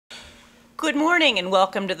Good morning and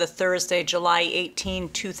welcome to the Thursday, July 18,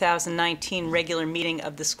 2019 regular meeting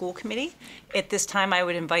of the school committee. At this time, I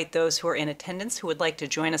would invite those who are in attendance who would like to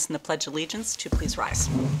join us in the Pledge of Allegiance to please rise.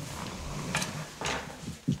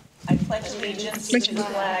 I pledge allegiance to the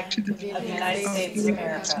flag of the United States of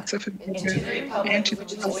America and to the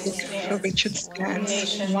republic for which it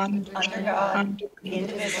stands, one under God,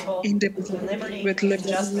 indivisible, with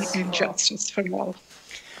liberty and justice for all.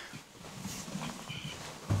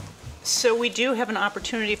 So we do have an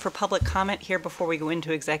opportunity for public comment here before we go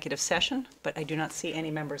into executive session, but I do not see any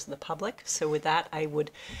members of the public. So with that, I would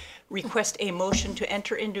request a motion to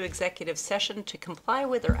enter into executive session to comply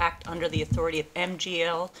with or act under the authority of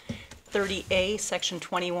MGL 30A, Section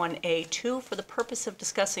 21A2, for the purpose of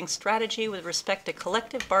discussing strategy with respect to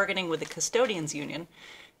collective bargaining with the custodians union,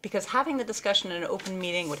 because having the discussion in an open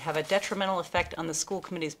meeting would have a detrimental effect on the school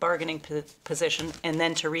committee's bargaining position, and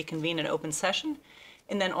then to reconvene an open session,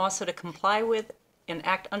 and then also to comply with and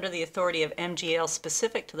act under the authority of MGL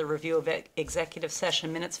specific to the review of executive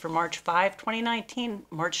session minutes for March 5, 2019,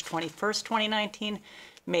 March 21st, 2019,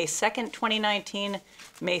 May 2nd, 2019,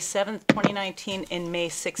 May 7th, 2019, and May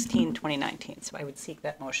 16, 2019. So I would seek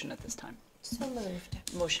that motion at this time. So moved.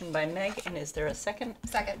 Motion by Meg, and is there a second?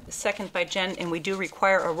 Second. Second by Jen, and we do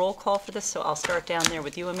require a roll call for this, so I'll start down there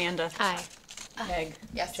with you, Amanda. Aye. Meg?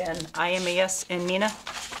 Yes. Jen? I am a yes, and Mina?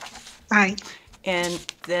 Aye. And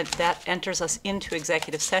that enters us into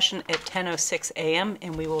executive session at 10:06 a.m.,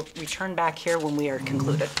 and we will return back here when we are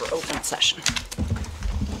concluded for open session.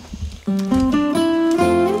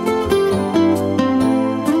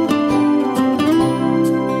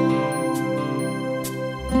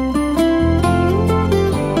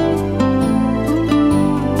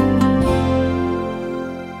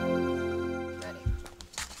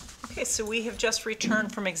 Okay, so we have just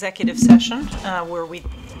returned from executive session where we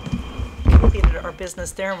completed our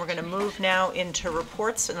business there, and we're going to move now into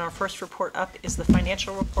reports. And our first report up is the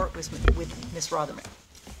financial report with Ms. Rotherman.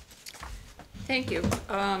 Thank you.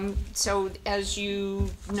 So as you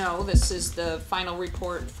know, this is the final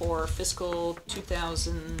report for fiscal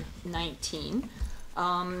 2019.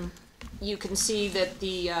 You can see that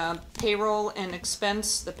the payroll and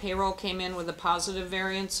expense, the payroll came in with a positive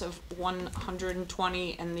variance of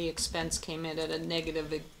 120, and the expense came in at a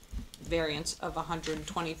negative variance of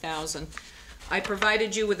 120,000. I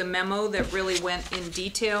provided you with a memo that really went in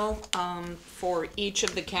detail for each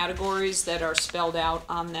of the categories that are spelled out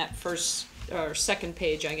on that first or second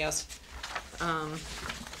page, I guess.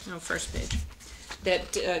 No, first page.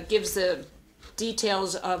 That gives the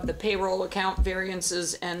details of the payroll account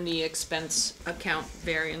variances and the expense account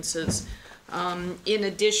variances. In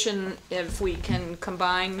addition, if we can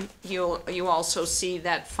combine, you also see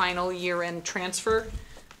that final year-end transfer,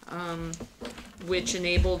 which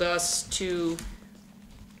enabled us to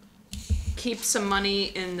keep some money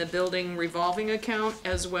in the building revolving account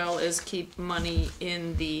as well as keep money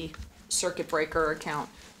in the circuit breaker account.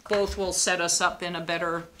 Both will set us up in a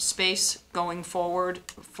better space going forward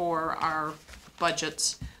for our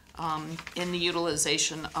budgets in the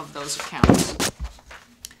utilization of those accounts.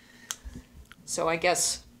 So I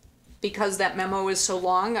guess because that memo is so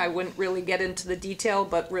long, I wouldn't really get into the detail,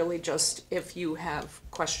 but really just if you have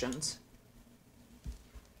questions.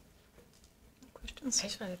 I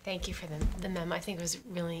just want to thank you for the memo. I think it was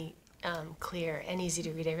really clear and easy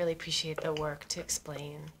to read. I really appreciate the work to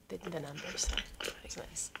explain the numbers. So it was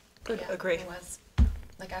nice. Good, Yeah, agree. It was.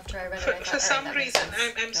 Like after I read it, I thought, For some that makes reason,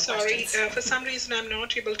 sense. I'm No sorry. questions. For some reason, I'm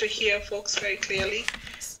not able to hear folks very clearly.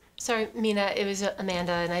 Sorry, Mina, it was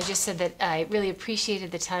Amanda, and I just said that I really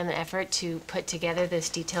appreciated the time and effort to put together this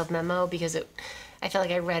detailed memo because I felt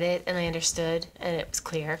like I read it and I understood and it was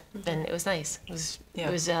clear and it was nice.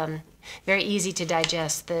 It was very easy to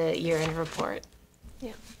digest the year-end report.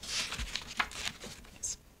 Yeah.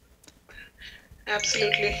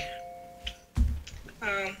 Absolutely.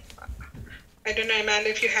 I don't know, Amanda,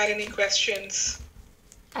 if you had any questions.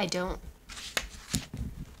 I don't.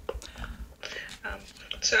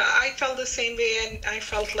 So I felt the same way, and I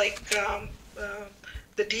felt like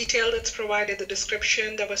the detail that's provided, the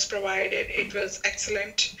description that was provided, it was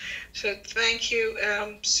excellent. So thank you,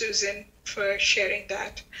 Susan, for sharing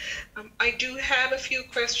that. I do have a few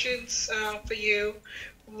questions for you.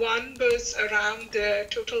 One was around the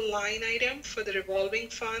total line item for the revolving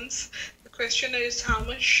funds. The question is how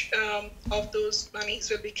much of those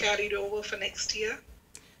monies will be carried over for next year?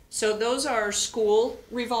 So those are school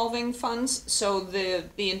revolving funds, so the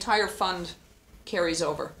entire fund carries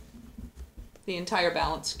over. The entire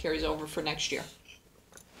balance carries over for next year.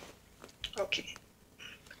 Okay.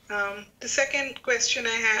 The second question I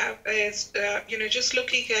have is, just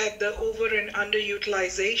looking at the over and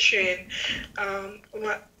underutilization,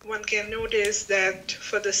 one can notice that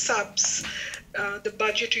for the subs, the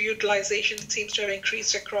budget utilization seems to have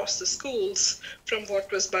increased across the schools from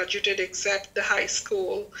what was budgeted, except the high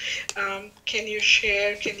school. Can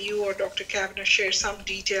you or Dr. Kavanagh share some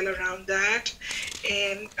detail around that?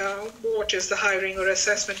 And what is the hiring or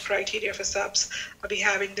assessment criteria for subs? Are we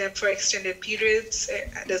having them for extended periods?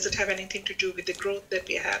 Does it have anything to do with the growth that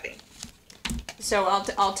we're having? So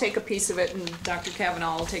I'll take a piece of it, and Dr.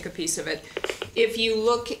 Kavanaugh will take a piece of it. If you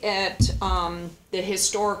look at the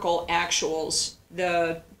historical actuals,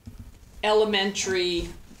 the elementary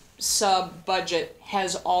sub budget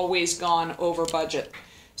has always gone over budget.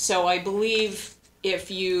 So I believe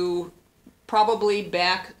if you probably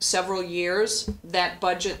back several years, that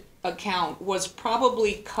budget account was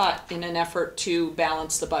probably cut in an effort to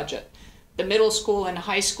balance the budget. The middle school and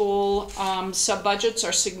high school sub-budgets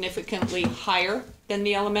are significantly higher than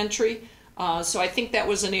the elementary. So I think that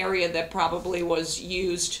was an area that probably was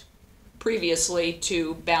used previously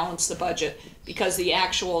to balance the budget because the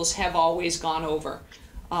actuals have always gone over.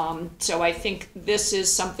 So I think this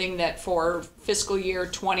is something that for fiscal year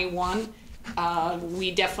 21,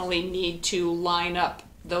 we definitely need to line up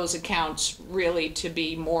those accounts really to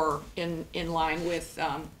be more in line with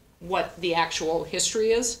what the actual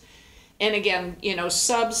history is. And again,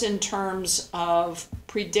 subs in terms of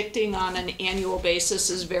predicting on an annual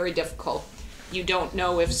basis is very difficult. You don't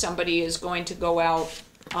know if somebody is going to go out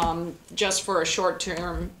just for a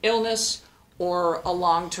short-term illness or a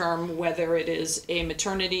long-term, whether it is a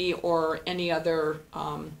maternity or any other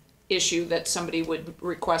issue that somebody would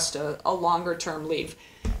request a longer-term leave.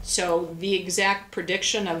 So the exact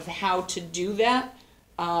prediction of how to do that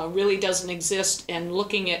really doesn't exist, and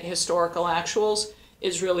looking at historical actuals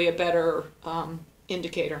is really a better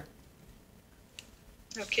indicator.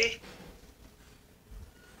 Okay.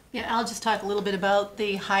 Yeah, I'll just talk a little bit about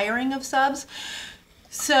the hiring of subs.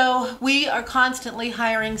 So we are constantly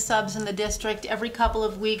hiring subs in the district. Every couple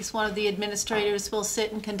of weeks, one of the administrators will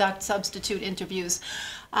sit and conduct substitute interviews.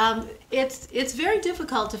 It's very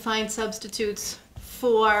difficult to find substitutes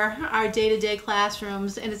for our day-to-day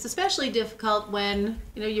classrooms, and it's especially difficult when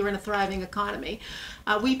you're in a thriving economy.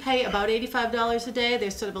 We pay about $85 a day.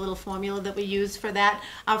 There's sort of a little formula that we use for that,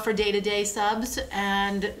 for day-to-day subs.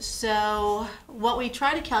 And so what we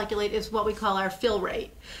try to calculate is what we call our fill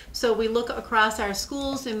rate. So we look across our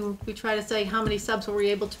schools and we try to say how many subs were we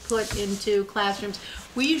able to put into classrooms.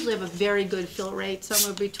 We usually have a very good fill rate,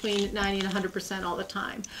 somewhere between 90 and 100% all the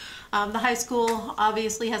time. The high school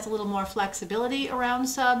obviously has a little more flexibility around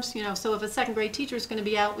subs, so if a second grade teacher is going to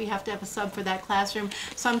be out, we have to have a sub for that classroom.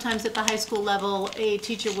 Sometimes at the high school level, a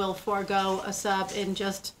teacher will forego a sub and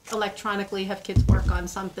just electronically have kids work on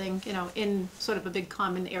something, in sort of a big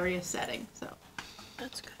common area setting. So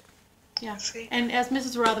That's good. yeah, and as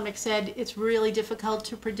Mrs. Rothermick said, it's really difficult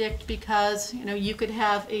to predict because, you could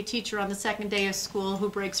have a teacher on the second day of school who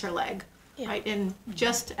breaks her leg, right? And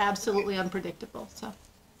just absolutely unpredictable, so.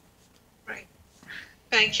 Right.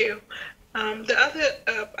 Thank you. The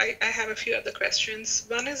other, I have a few other questions.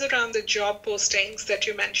 One is around the job postings that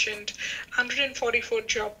you mentioned. 144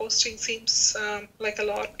 job postings seems like a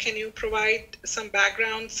lot. Can you provide some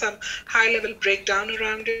background, some high-level breakdown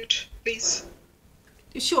around it, please?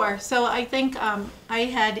 Sure. So I think I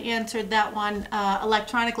had answered that one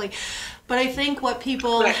electronically. But I think what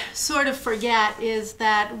people sort of forget is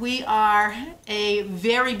that we are a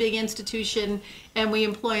very big institution and we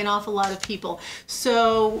employ an awful lot of people.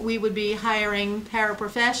 So we would be hiring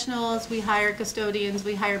paraprofessionals, we hire custodians,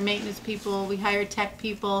 we hire maintenance people, we hire tech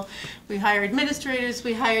people, we hire administrators,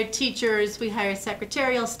 we hire teachers, we hire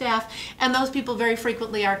secretarial staff, and those people very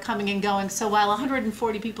frequently are coming and going. So while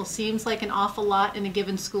 140 people seems like an awful lot in a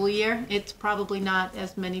given school year, it's probably not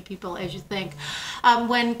as many people as you think.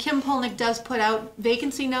 When Kim Polnick does put out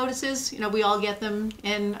vacancy notices, we all get them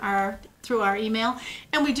in through our email,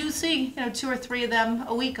 and we do see 2 or 3 of them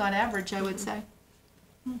a week on average, I would say.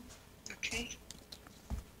 Okay.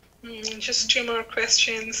 Just 2 more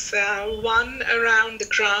questions. One around the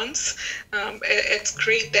grants. It's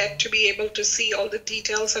great to be able to see all the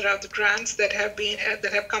details around the grants that have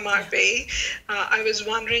come our way. I was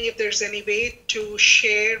wondering if there's any way to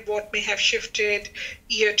share what may have shifted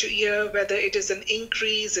year to year, whether it is an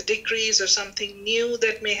increase, a decrease, or something new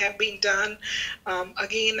that may have been done.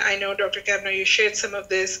 Again, I know Dr. Kavanagh, you shared some of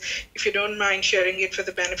this. If you don't mind sharing it for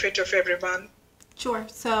the benefit of everyone. Sure.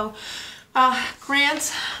 So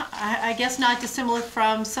Grants, I guess not dissimilar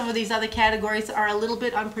from some of these other categories, are a little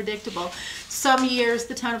bit unpredictable. Some years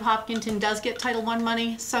the town of Hopkinton does get Title I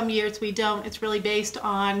money, some years we don't. It's really based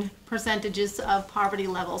on percentages of poverty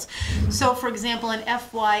levels. So for example, in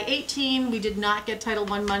FY18 we did not get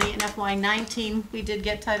Title I money, in FY19 we did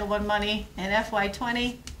get Title I money, and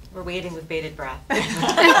FY20 We're waiting with bated breath.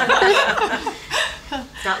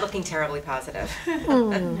 It's not looking terribly positive.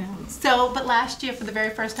 So, but last year, for the very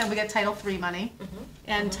first time, we got Title III money.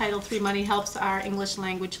 And Title III money helps our English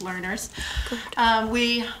language learners.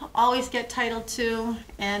 We always get Title II,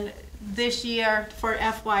 and this year, for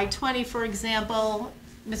FY20, for example,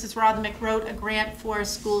 Mrs. Rothermick wrote a grant for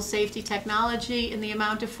school safety technology in the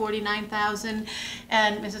amount of $49,000,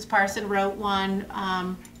 and Mrs. Parson wrote one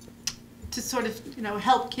to sort of,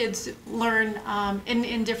 help kids learn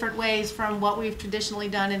in different ways from what we've traditionally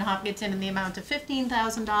done in Hopkinton in the amount of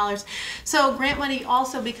 $15,000. So grant money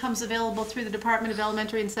also becomes available through the Department of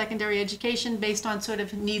Elementary and Secondary Education based on sort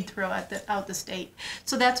of need throughout the state.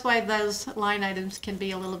 So that's why those line items can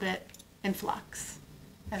be a little bit in flux.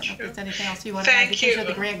 I don't know if there's anything else you want to add because you're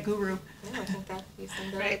the grant guru. No, I think that you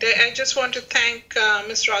summed it up. Right. I just want to thank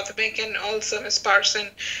Ms. Rothermick and also Ms. Parson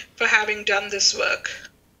for having done this work.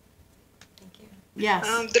 Thank you. Yes,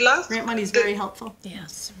 The last grant money is very helpful.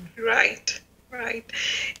 Yes. Right.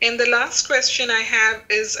 And the last question I have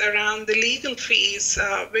is around the legal fees,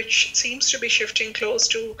 which seems to be shifting close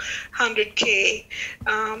to 100K.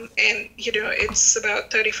 And, it's about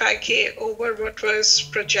 35K over what was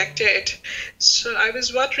projected. So I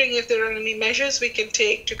was wondering if there are any measures we can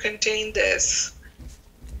take to contain this.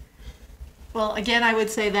 Well, again, I would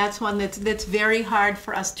say that's one that's very hard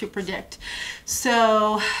for us to predict.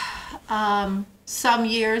 So, some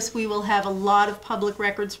years we will have a lot of public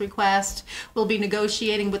records requests. We'll be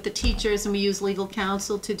negotiating with the teachers, and we use legal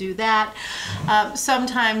counsel to do that.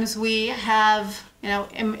 Sometimes we have,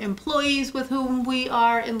 employees with whom we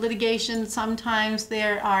are in litigation. Sometimes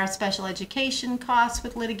there are special education costs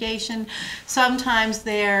with litigation. Sometimes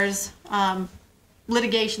there's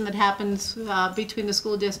litigation that happens between the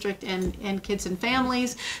school district and kids and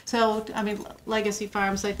families. So, Legacy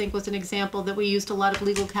Farms, I think, was an example that we used a lot of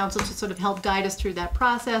legal counsel to sort of help guide us through that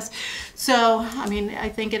process. So, I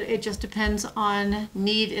think it just depends on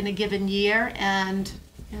need in a given year, and,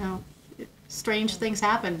 strange things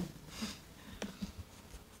happen.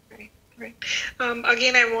 Right.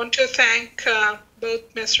 Again, I want to thank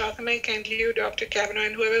both Ms. Rothermick and you, Dr. Kavanaugh,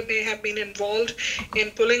 and whoever may have been involved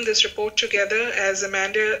in pulling this report together. As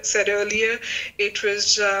Amanda said earlier, it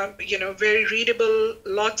was, very readable,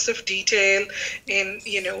 lots of detail, and,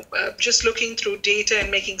 just looking through data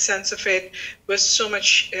and making sense of it was so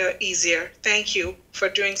much easier. Thank you for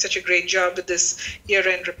doing such a great job with this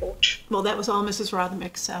year-end report. Well, that was all Mrs.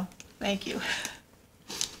 Rothermick, so thank you.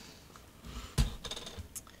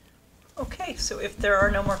 Okay, so if there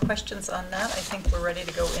are no more questions on that, I think we're ready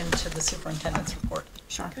to go into the superintendent's report.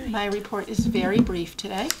 Sure. My report is very brief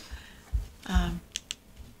today. There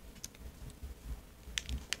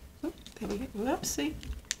we go. Whoopsie.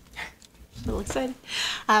 A little excited.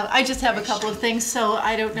 I just have a couple of things. So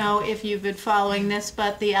I don't know if you've been following this,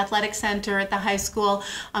 but the athletic center at the high school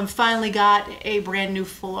finally got a brand new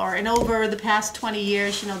floor. And over the past 20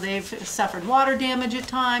 years, they've suffered water damage at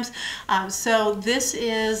times. So this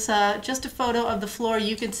is just a photo of the floor.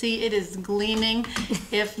 You can see it is gleaming.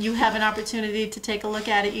 If you have an opportunity to take a look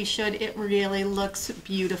at it, you should. It really looks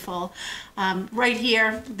beautiful. Right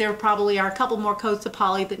here, there probably are a couple more coats of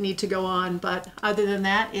poly that need to go on, but other than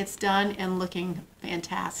that, it's done and looking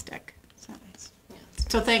fantastic.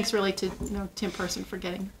 So thanks really to Tim Person for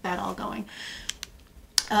getting that all going.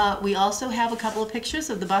 We also have a couple of pictures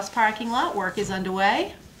of the bus parking lot. Work is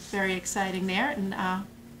underway. Very exciting there, and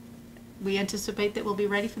we anticipate that we'll be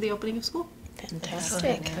ready for the opening of school.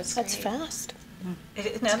 Fantastic. That's fast.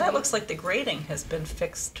 Now that looks like the grading has been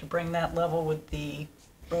fixed to bring that level with the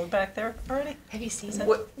road back there already? Have you seen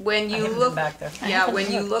When I you haven't look been back there. Yeah, when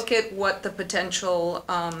you look at what the potential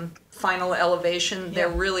final elevation, there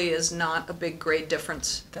really is not a big grade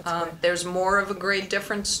difference. That's great. There's more of a grade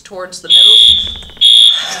difference towards the middle.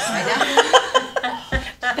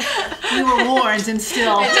 You were warned, and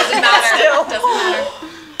still. Doesn't matter.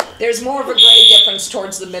 There's more of a grade difference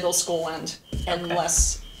towards the middle school end and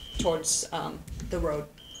less towards the road.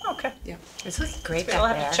 Okay. Yeah. It's looking great We'll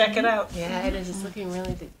back have to there. check it out. Yeah, it is. It's looking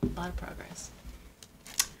really a lot of progress.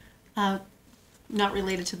 Not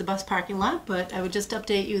related to the bus parking lot, but I would just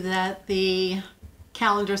update you that the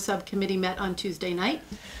calendar subcommittee met on Tuesday night.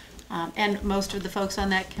 And most of the folks on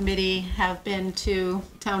that committee have been to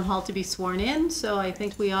Town Hall to be sworn in, so I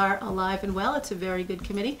think we are alive and well. It's a very good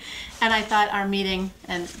committee. And I thought our meeting,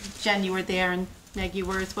 and Jen, you were there, and Meg, you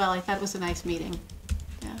were as well, I thought it was a nice meeting.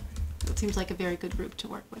 Yeah, it seems like a very good group to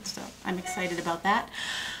work with, so I'm excited about that.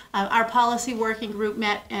 Our policy working group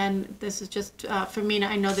met, and this is just for Mina,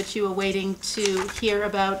 I know that you were waiting to hear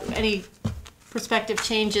about any prospective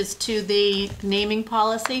changes to the naming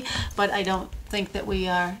policy, but I don't think that we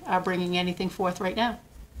are bringing anything forth right now.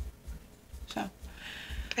 So.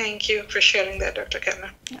 Thank you for sharing that, Dr.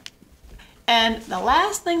 Kavanaugh. Yeah. And the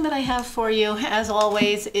last thing that I have for you, as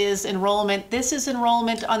always, is enrollment. This is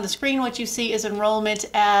enrollment on the screen. What you see is enrollment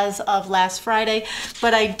as of last Friday,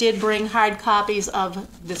 but I did bring hard copies of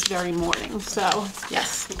this very morning. So,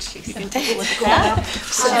 yes, you can take a look at that.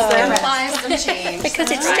 Some change.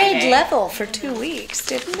 Because it stayed level for 2 weeks,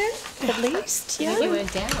 didn't it? At least, yeah. It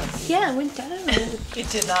went down. Yeah, it went down. It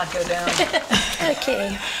did not go down.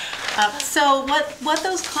 Okay. So what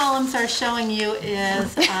those columns are showing you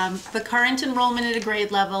is the current enrollment at a grade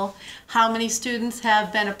level, how many students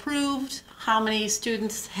have been approved, how many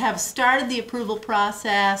students have started the approval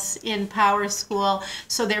process in Power School,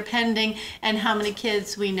 so they're pending, and how many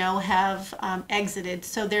kids we know have exited.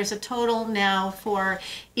 So there's a total now for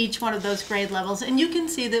each one of those grade levels. And you can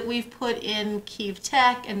see that we've put in Kiev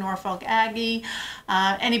Tech and Norfolk Aggie,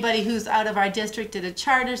 anybody who's out of our district at a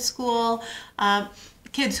charter school,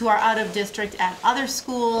 kids who are out of district at other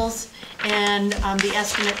schools, and the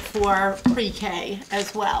estimate for pre-K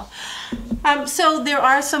as well. So there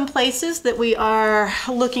are some places that we are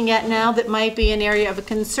looking at now that might be an area of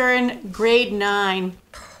concern. Grade 9.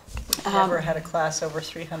 Never had a class over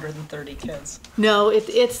 330 kids. No,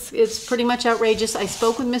 it's pretty much outrageous. I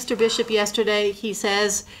spoke with Mr. Bishop yesterday. He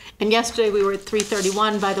says, and yesterday we were at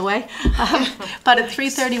 331, by the way, but at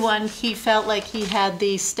 331 he felt like he had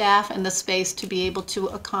the staff and the space to be able to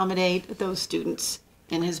accommodate those students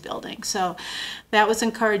in his building. So that was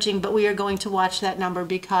encouraging, but we are going to watch that number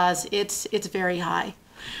because it's very high.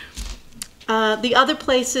 The other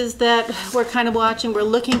places that we're kind of watching, we're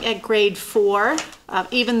looking at grade 4.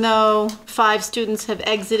 Even though 5 students have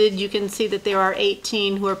exited, you can see that there are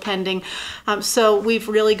 18 who are pending. So we've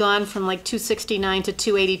really gone from like 269 to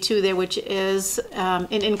 282 there, which is an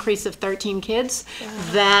increase of 13 kids. Wow.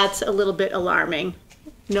 That's a little bit alarming,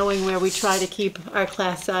 knowing where we try to keep our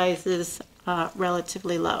class sizes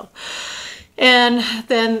relatively low. And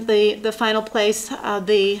then the final place,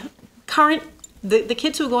 the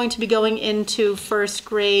kids who are going to be going into first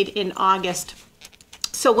grade in August.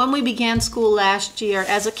 So when we began school last year,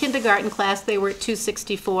 as a kindergarten class, they were at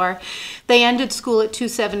 264. They ended school at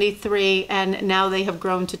 273, and now they have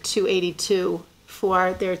grown to 282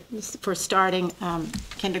 for starting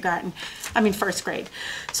first grade.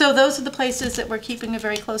 So those are the places that we're keeping a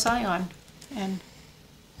very close eye on. And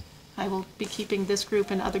I will be keeping this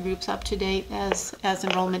group and other groups up to date as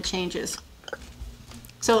enrollment changes.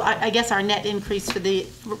 So I guess our net increase for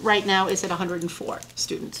right now is at 104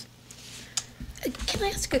 students. Can I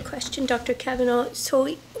ask a question, Dr. Kavanaugh?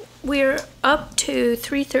 So we're up to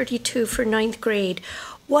 332 for 9th grade.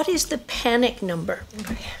 What is the panic number?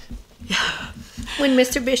 When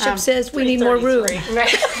Mr. Bishop says we need more room.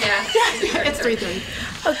 Right. Yeah. It's 330.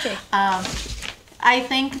 Okay. I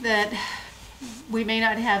think that we may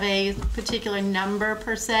not have a particular number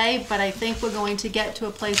per se, but I think we're going to get to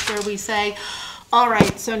a place where we say, all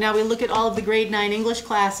right, so now we look at all of the grade 9 English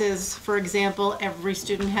classes, for example, every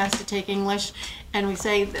student has to take English, and we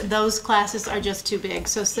say those classes are just too big.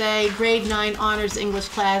 So say grade 9 honors English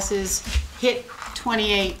classes hit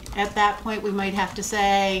 28. At that point, we might have to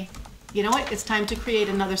say, you know what, it's time to create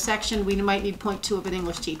another section. We might need 0.2 of an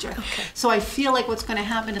English teacher. Okay. So I feel like what's going to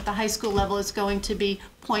happen at the high school level is going to be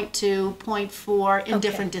 0.2, 0.4 in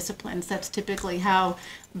different disciplines. That's typically how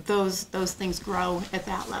those things grow at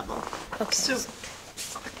that level. Okay. So,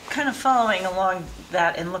 kind of following along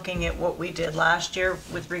that and looking at what we did last year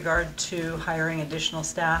with regard to hiring additional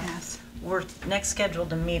staff, Yes. we're next scheduled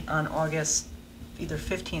to meet on August either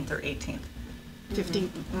 15th or 18th.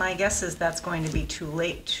 15. My guess is that's going to be too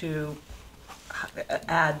late to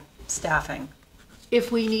add staffing.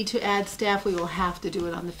 If we need to add staff, we will have to do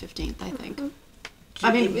it on the 15th, I think.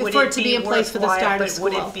 I mean, Would for it it to be be in place for the worthwhile, start of but school.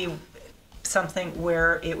 would it be something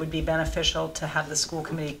where it would be beneficial to have the school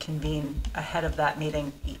committee convene ahead of that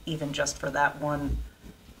meeting, even just for that one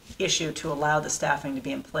issue, to allow the staffing to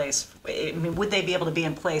be in place? I mean, would they be able to be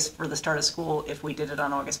in place for the start of school if we did it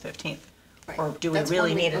on August 15th? Or do we That's really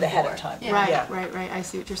one week need it ahead of before. time? Yeah. Right, Yeah. right, I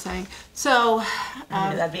see what you're saying. So, I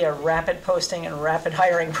mean, that'd be a rapid posting and rapid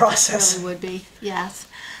hiring process. really would be, yes.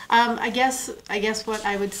 I guess what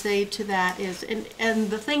I would say to that is, and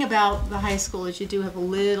the thing about the high school is you do have a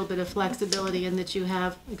little bit of flexibility in that you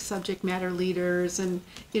have like subject matter leaders and,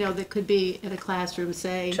 that could be in a classroom,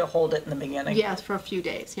 say. To hold it in the beginning. Yes, for a few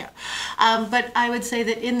days, yeah. But I would say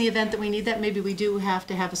that in the event that we need that, maybe we do have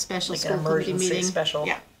to have a special Like an school committee emergency meeting. special.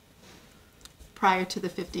 Yeah. Prior to the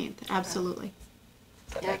 15th, absolutely.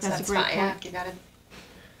 Yeah, That's a that's great fine, yeah, point. you gotta,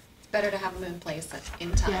 better to have them in place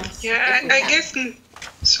in time. Yes. Yeah, If we I can. guess,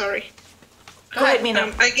 sorry. Go ahead,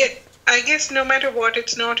 Mina. I guess no matter what,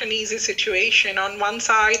 it's not an easy situation. On one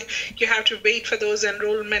side, you have to wait for those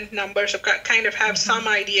enrollment numbers, or kind of have some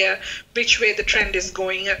idea which way the trend is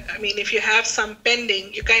going. I mean, if you have some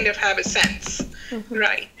pending, you kind of have a sense,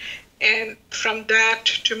 right? And from that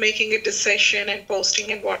to making a decision and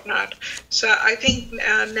posting and whatnot. So I think,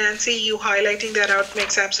 Nancy, you highlighting that out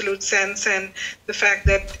makes absolute sense. And the fact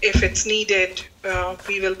that if it's needed,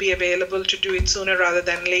 we will be available to do it sooner rather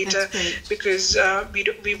than later. That's great. Because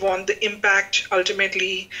we want the impact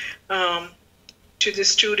ultimately to the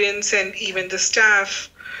students and even the staff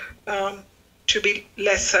to be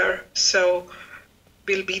lesser. So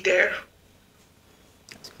we'll be there.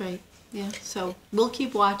 That's great, yeah. So we'll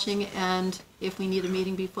keep watching, and if we need a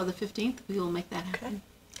meeting before the 15th, we will make that happen.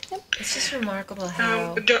 It's just remarkable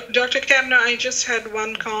how. Dr. Kavanaugh, I just had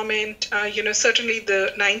one comment. Certainly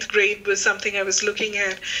the 9th grade was something I was looking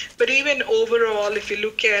at, but even overall, if you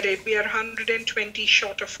look at it, we are 120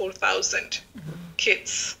 short of 4,000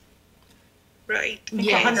 kids, right?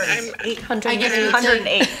 Yeah. And 108. I guess you would say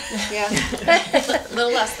 108. Yeah, a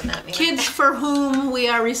little less than that, maybe. kids for whom we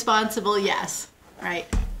are responsible, yes, right,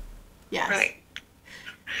 yes. Right.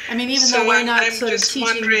 I mean, even So though we're I'm not sort of just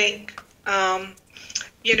teaching. wondering,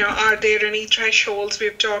 are there any thresholds?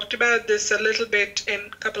 We've talked about this a little bit in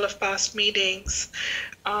a couple of past meetings.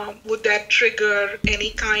 Would that trigger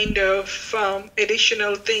any kind of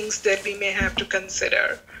additional things that we may have to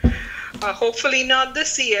consider? Hopefully not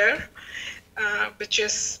this year, but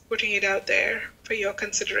just putting it out there for your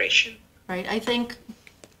consideration. Right, I think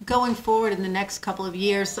going forward in the next couple of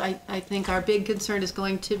years, I think our big concern is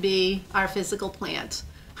going to be our physical plant.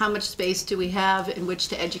 How much space do we have in which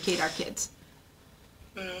to educate our kids?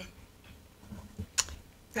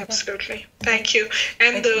 Absolutely. Thank you.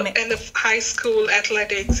 And the high school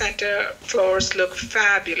athletic center floors look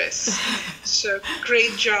fabulous. So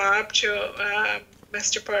great job to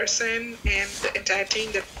Mr. Person and the entire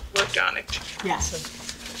team that worked on it.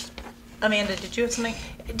 Yes. Amanda, did you have something?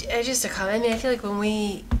 Just a comment. I mean, I feel like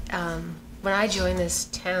when I joined this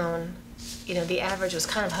town, the average was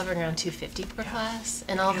kind of hovering around 250 per class,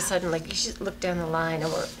 and all of a sudden, like, you should look down the line,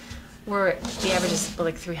 and the average is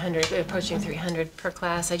like 300, approaching 300 per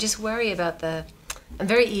class. I just worry about I'm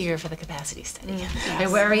very eager for the capacity study. I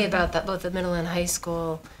worry about that, both the middle and high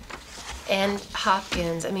school, and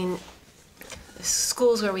Hopkins. I mean,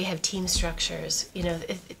 schools where we have team structures,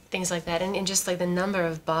 things like that, and just like the number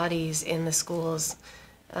of bodies in the schools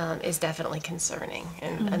is definitely concerning.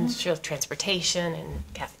 And I'm sure transportation and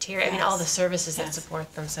cafeteria, I mean, all the services that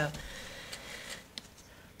support them, so.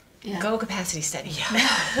 Yeah. Go capacity study. And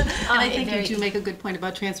I think very- you do make a good point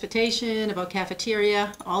about transportation, about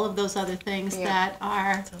cafeteria, all of those other things that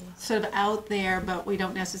are sort of out there, but we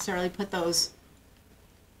don't necessarily put those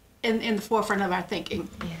in the forefront of our thinking.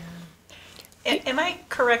 Am I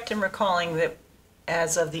correct in recalling that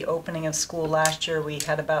as of the opening of school last year, we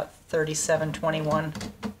had about 3721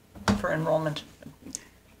 for enrollment?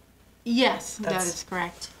 Yes, that That's- is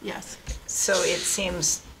correct, yes. So it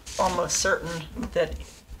seems almost certain that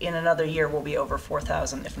in another year we'll be over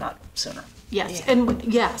 4,000, if not sooner. Yes, and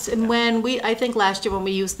when I think last year when we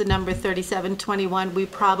used the number 3721, we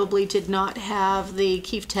probably did not have the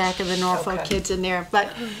Keefe Tech and the Norfolk Okay. kids in there. But,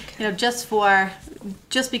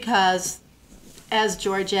 just because as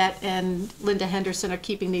Georgette and Linda Henderson are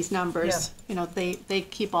keeping these numbers, they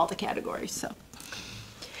keep all the categories, so.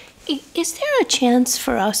 Is there a chance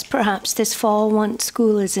for us, perhaps this fall, once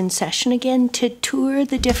school is in session again, to tour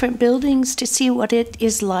the different buildings to see what it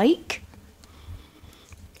is like?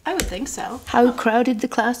 I would think so. How crowded the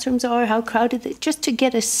classrooms are, just to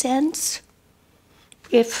get a sense,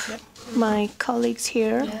 if my colleagues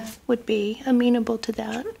here would be amenable to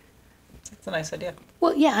that. That's a nice idea.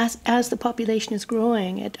 Well, yeah, as the population is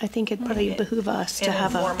growing, I think it'd probably behoove us to And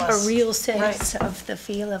have inform a us. real sense Right. of the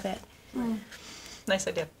feel of it. Nice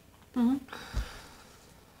idea. Okay,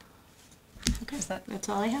 Is that- that's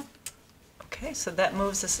all I have. Okay, so that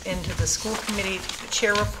moves us into the school committee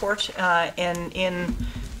chair report. And in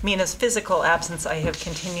Mina's physical absence, I have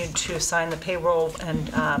continued to sign the payroll and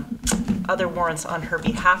other warrants on her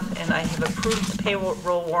behalf, and I have approved the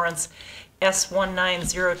payroll warrants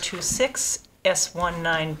S19026,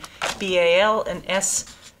 S19BAL, and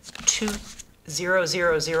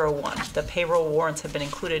S20001. The payroll warrants have been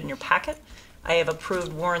included in your packet. I have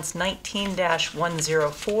approved warrants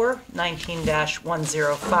 19-104,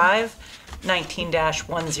 19-105,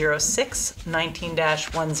 19-106,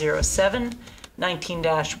 19-107,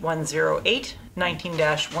 19-108,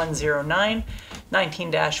 19-109,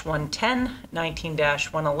 19-110,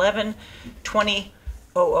 19-111,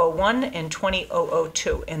 20-001, and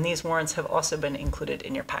 20-002. And these warrants have also been included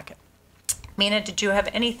in your packet. Mina, did you have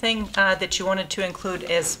anything that you wanted to include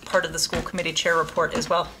as part of the school committee chair report as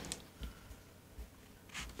well?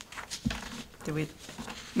 Did we,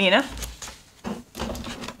 Mina? I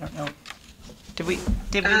don't know. Did we?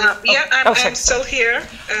 Yeah, I'm still here.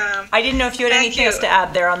 I didn't know if you had Thank anything else you. to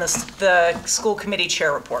add there on the school committee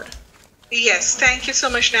chair report. Yes, thank you so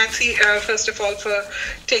much, Nancy, first of all, for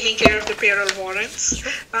taking care of the payroll warrants.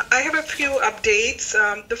 I have a few updates.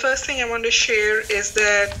 The first thing I want to share is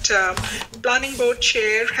that Planning Board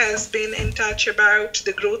Chair has been in touch about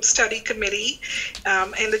the Growth Study Committee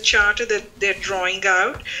and the charter that they're drawing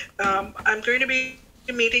out. I'm going to be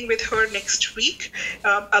meeting with her next week,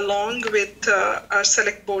 along with our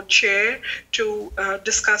select board chair, to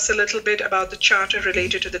discuss a little bit about the charter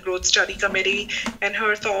related to the Growth Study Committee and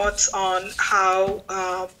her thoughts on how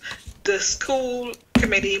the school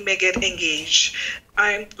committee may get engaged.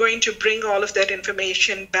 I'm going to bring all of that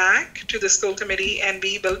information back to the school committee, and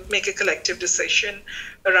we will make a collective decision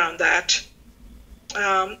around that.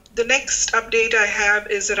 The next update I have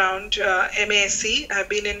is around MASC. I've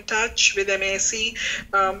been in touch with MASC,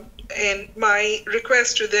 and my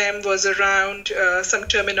request to them was around some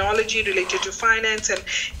terminology related to finance and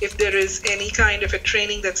if there is any kind of a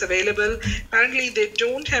training that's available. Apparently they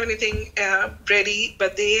don't have anything ready,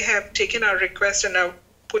 but they have taken our request and are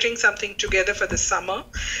putting something together for the summer.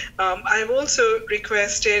 I've also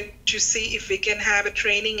requested to see if we can have a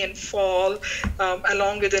training in fall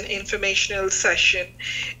along with an informational session.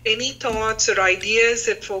 Any thoughts or ideas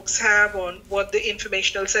that folks have on what the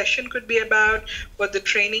informational session could be about, what the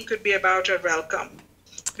training could be about, are welcome.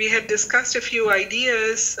 We had discussed a few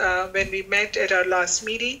ideas when we met at our last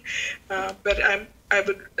meeting, but I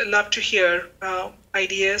would love to hear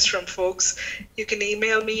ideas from folks. You can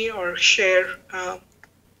email me or share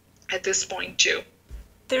at this point too.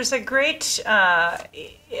 There's a great, I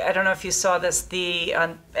don't know if you saw this,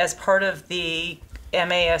 as part of the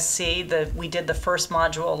MASC, we did the first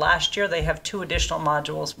module last year. They have 2 additional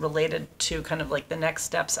modules related to kind of like the next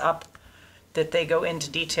steps up that they go into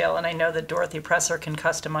detail. And I know that Dorothy Presser can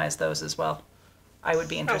customize those as well. I would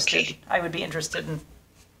be interested. Okay. I would be interested in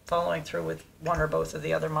following through with one or both of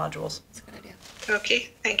the other modules. That's a good idea.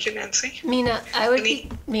 Okay, thank you, Nancy. Mina, I would be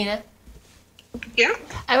Yeah?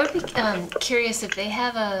 I would be curious if they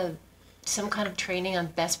have some kind of training on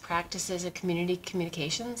best practices of community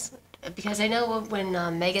communications, because I know when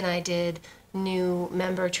Meg and I did new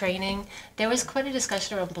member training, there was quite a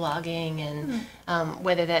discussion around blogging and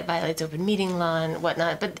whether that violates open meeting law and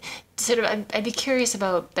whatnot. But sort of, I'd be curious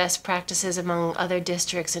about best practices among other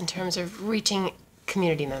districts in terms of reaching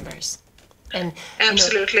community members. And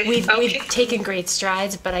Absolutely. we've Okay. taken great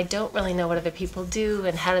strides, but I don't really know what other people do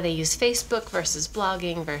and how do they use Facebook versus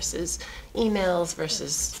blogging versus emails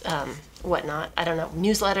versus whatnot. I don't know,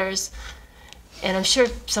 newsletters. And I'm sure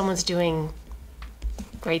someone's doing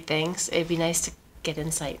great things. It'd be nice to get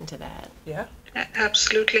insight into that. Yeah.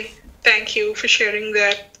 Absolutely. Thank you for sharing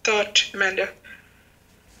that thought, Amanda.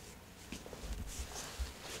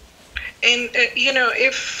 And,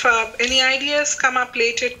 if any ideas come up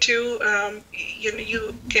later too,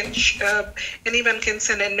 you can, anyone can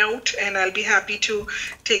send a note and I'll be happy to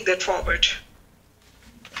take that forward.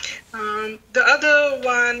 The other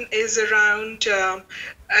one is around,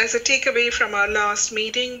 as a takeaway from our last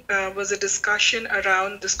meeting, was a discussion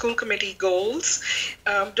around the school committee goals.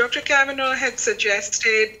 Dr. Kavanaugh had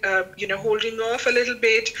suggested, holding off a little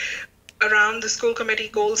bit around the school committee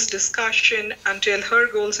goals discussion until her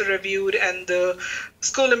goals are reviewed and the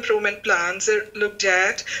school improvement plans are looked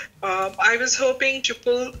at. I was hoping to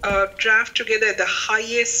pull a draft together at the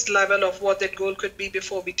highest level of what that goal could be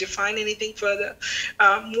before we define anything further.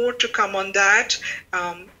 More to come on that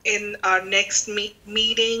in our next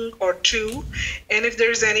meeting or two. And if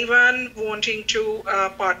there's anyone wanting to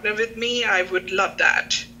partner with me, I would love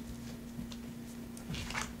that.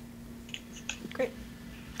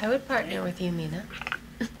 I would partner with you, Mina.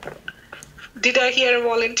 Did I hear a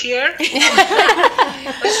volunteer?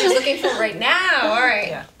 What she's looking for right now, all right.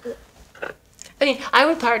 Yeah. I mean, I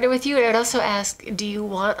would partner with you, and I'd also ask, do you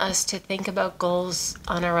want us to think about goals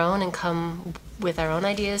on our own and come with our own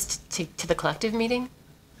ideas to the collective meeting?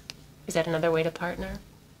 Is that another way to partner?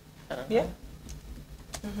 Yeah.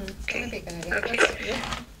 That would be a good idea.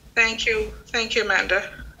 Okay. Thank you, Amanda.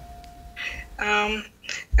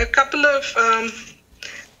 A couple of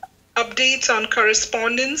updates on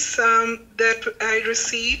correspondence that I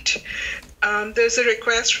received. There's a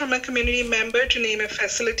request from a community member to name a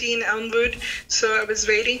facility in Elmwood. So I was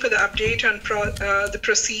waiting for the update on the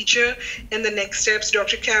procedure and the next steps.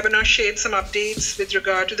 Dr. Kavanaugh shared some updates with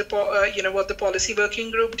regard to the what the policy working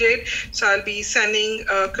group did. So I'll be sending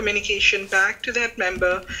communication back to that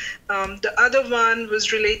member. The other one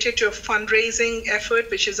was related to a fundraising effort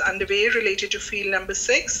which is underway related to field number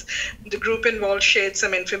 6. The group involved shared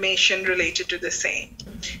some information related to the same.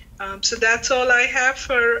 So that's all I have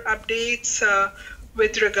for updates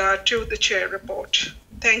with regard to the chair report.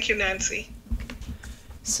 Thank you, Nancy.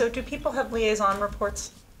 So do people have liaison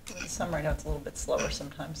reports? Some right now it's a little bit slower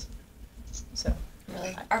sometimes. So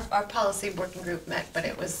Really, our policy working group met, but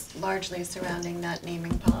it was largely surrounding that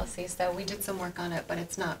naming policy. So we did some work on it, but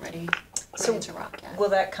it's not ready to rock yet. will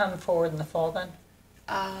that come forward in the fall then?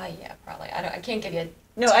 Yeah, probably. I can't give you a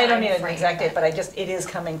No, I don't need an timeframe, exact date, but it is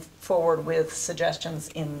coming forward with suggestions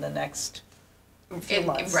in the next few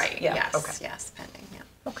months. Right, Yeah, yes, okay. yes, pending, yeah.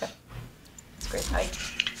 Okay, that's great.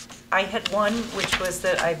 I had one, which was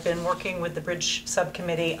that I've been working with the Bridge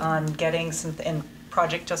Subcommittee on getting some, and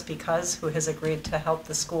Project Just Because, who has agreed to help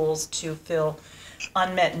the schools to fill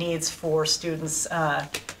unmet needs for students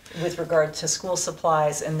with regard to school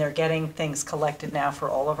supplies, and they're getting things collected now for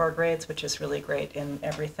all of our grades, which is really great, in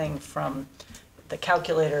everything from the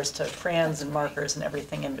calculators to crayons and markers and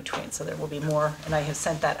everything in between. So there will be more, and I have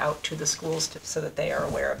sent that out to the schools so that they are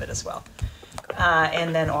aware of it as well.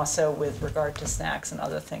 And then also with regard to snacks and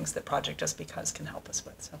other things that Project Just Because can help us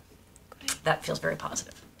with. So that feels very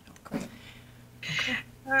positive. Great.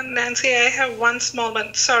 Nancy, I have one small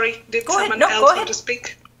one. Sorry, did Go ahead. someone No, else go want ahead. to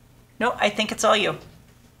speak? No, I think it's all you.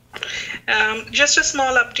 Just a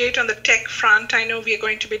small update on the tech front. I know we are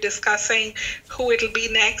going to be discussing who it'll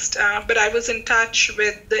be next, but I was in touch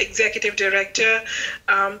with the executive director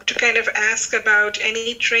to kind of ask about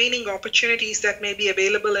any training opportunities that may be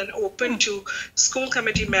available and open to school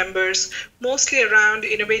committee members, mostly around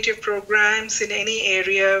innovative programs in any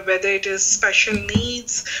area, whether it is special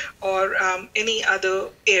needs or any other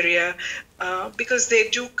area. Because they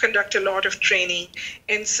do conduct a lot of training.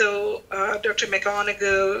 And so Dr.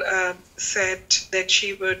 McGonigal said that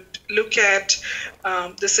she would look at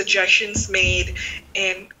the suggestions made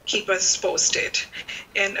and keep us posted.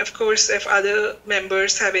 And of course, if other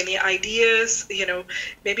members have any ideas,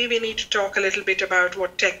 maybe we need to talk a little bit about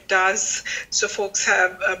what tech does so folks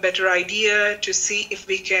have a better idea to see if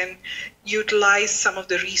we can utilize some of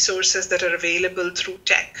the resources that are available through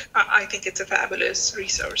tech. I think it's a fabulous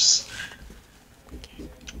resource.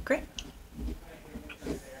 Great.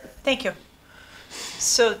 Thank you.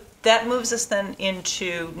 So that moves us then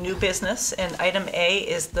into new business, and item A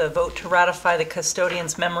is the vote to ratify the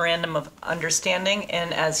custodian's memorandum of understanding.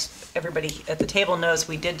 And as everybody at the table knows,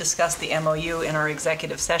 we did discuss the MOU in our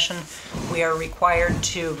executive session. We are required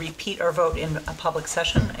to repeat our vote in a public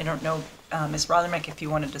session. I don't know, Ms. Rothermick, if you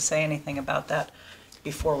wanted to say anything about that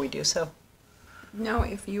before we do so. No,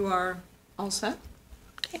 if you are all set.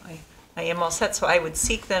 I am all set, so I would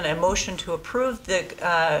seek then a motion to approve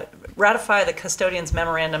ratify the custodian's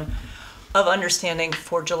memorandum of understanding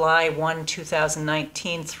for July 1,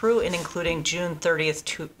 2019 through and including June 30th,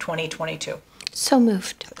 2022. So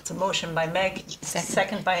moved. It's a motion by Meg,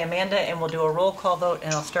 second by Amanda, and we'll do a roll call vote,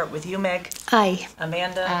 and I'll start with you, Meg. Aye.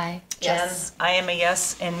 Amanda? Aye. Jen? Yes. I am a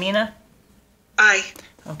yes, and Mina? Aye.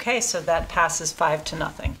 Okay, so that passes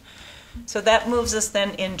 5-0. So that moves us then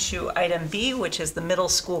into item B, which is the middle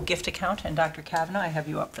school gift account. And Dr. Kavanaugh, I have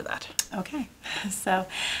you up for that. Okay, so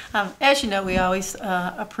as you know, we always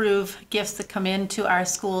approve gifts that come into our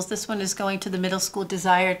schools. This one is going to the Middle School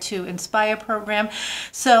Desire to Inspire program.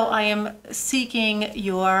 So I am seeking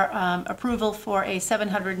your approval for a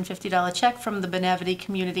 $750 check from the Benevity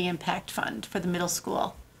Community Impact Fund for the middle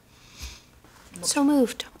school. So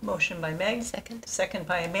moved. Motion by Meg. Second. Second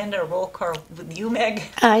by Amanda. A roll call with you, Meg.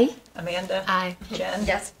 Aye. Amanda. Aye. Jen.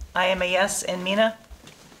 Yes. I am a yes. And Mina.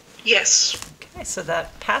 Yes. Okay, so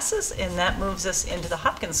that passes, and that moves us into the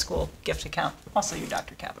Hopkins School gift account. Also you,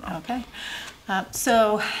 Dr. Kavanaugh. Okay.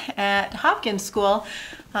 So at Hopkins School,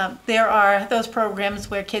 there are those programs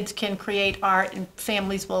where kids can create art and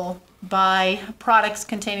families will buy products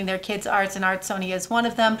containing their kids' arts, and Artsoni is one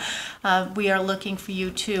of them. We are looking for you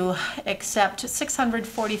to accept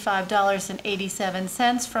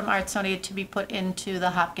 $645.87 from Artsoni to be put into the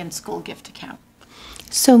Hopkins School gift account.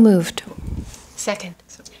 So moved. Second.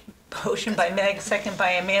 Motion by Meg, second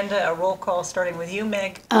by Amanda. A roll call starting with you,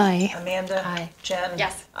 Meg. Aye. Amanda. Aye. Jen.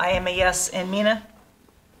 Yes. I am a yes. And Mina?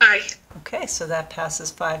 Aye. Okay, so that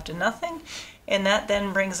passes 5-0. And that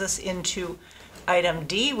then brings us into item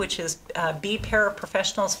D, which is B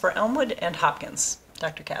paraprofessionals for Elmwood and Hopkins.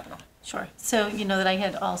 Dr. Kavanaugh. Sure. So you know that I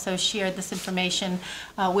had also shared this information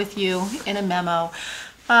with you in a memo.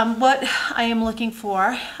 What I am looking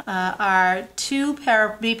for are 2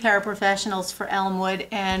 B paraprofessionals for Elmwood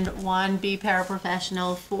and 1 B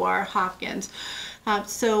paraprofessional for Hopkins.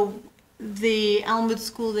 So the Elmwood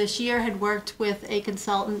School this year had worked with a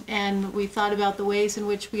consultant, and we thought about the ways in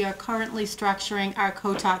which we are currently structuring our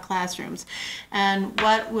co-taught classrooms. And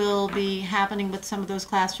what will be happening with some of those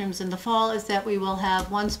classrooms in the fall is that we will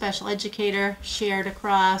have 1 special educator shared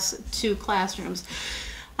across 2 classrooms.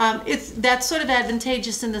 That's sort of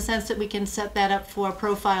advantageous in the sense that we can set that up for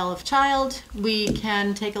profile of child. We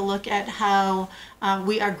can take a look at how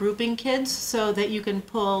we are grouping kids so that you can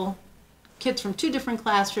pull kids from 2 different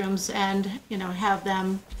classrooms and, have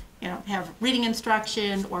them, have reading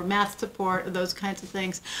instruction or math support or those kinds of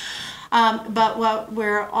things. But what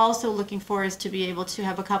we're also looking for is to be able to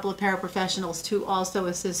have a couple of paraprofessionals to also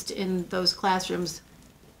assist in those classrooms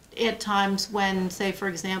at times when, say, for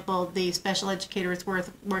example, the special educator is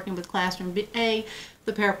working with classroom A,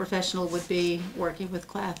 the paraprofessional would be working with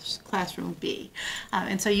classroom B.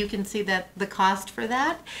 And so you can see that the cost for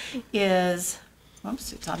that is,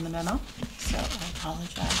 oops, it's on the memo, so I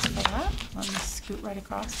apologize for that. Let me scoot right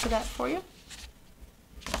across to that for you.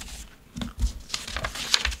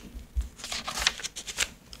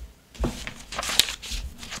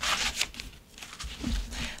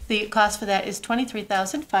 The cost for that is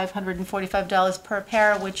 $23,545 per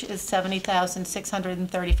para, which is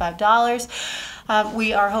 $70,635.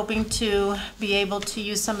 We are hoping to be able to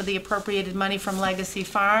use some of the appropriated money from Legacy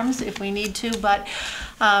Farms if we need to, but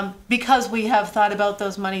because we have thought about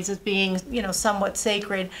those monies as being, somewhat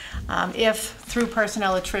sacred, if through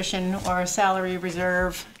personnel attrition or salary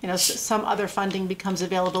reserve, some other funding becomes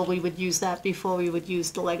available, we would use that before we would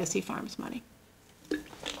use the Legacy Farms money.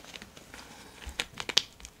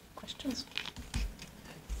 Questions?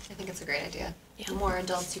 I think it's a great idea. The more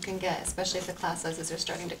adults you can get, especially if the class sizes are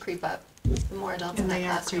starting to creep up, the more adults in that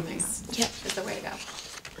classroom is the way to go.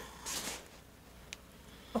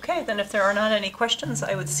 Okay, then if there are not any questions,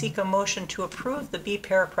 I would seek a motion to approve the B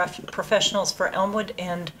paraprofessionals for Elmwood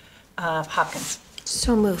and Hopkins.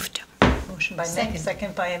 So moved. Motion by Meg,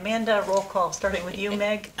 second by Amanda. Roll call starting with you,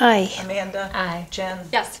 Meg. Aye. Amanda. Aye. Jen.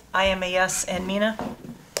 Yes. I am a yes. And Mina?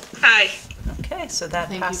 Aye. Okay, so that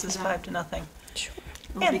Thank you passes for that. 5-0. Sure.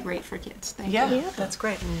 It'll be great for kids. Thank you. Yeah, that's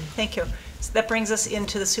great. Thank you. So that brings us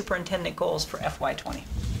into the superintendent goals for FY20.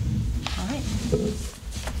 All right.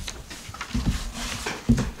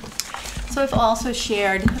 So I've also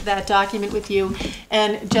shared that document with you,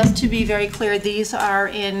 and just to be very clear, these are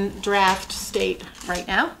in draft state right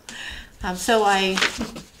now. So I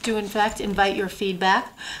do in fact invite your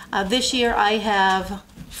feedback. This year I have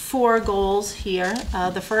 4 goals here.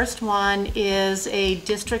 The first one is a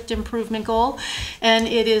district improvement goal, and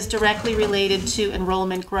it is directly related to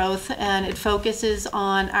enrollment growth, and it focuses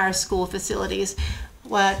on our school facilities.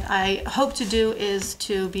 What I hope to do is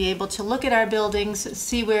to be able to look at our buildings,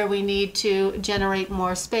 see where we need to generate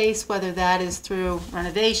more space, whether that is through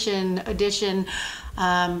renovation, addition,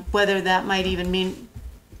 whether that might even mean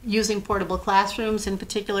using portable classrooms in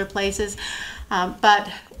particular places.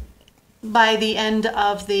 But by the end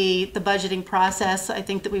of the budgeting process, I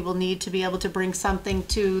think that we will need to be able to bring something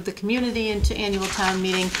to the community and to annual town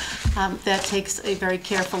meeting that takes a very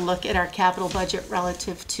careful look at our capital budget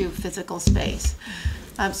relative to physical space.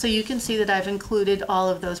 So you can see that I've included all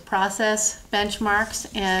of those process benchmarks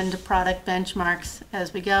and product benchmarks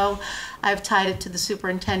as we go. I've tied it to the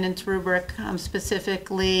superintendent's rubric,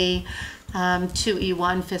 specifically to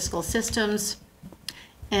E1 fiscal systems.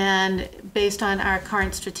 And based on our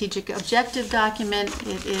current strategic objective document,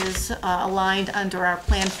 it is aligned under our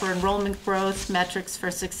plan for enrollment growth, metrics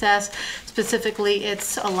for success. Specifically,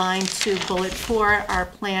 it's aligned to bullet 4, our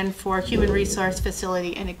plan for human resource,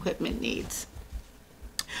 facility, and equipment needs.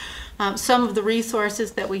 Some of the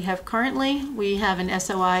resources that we have currently, we have an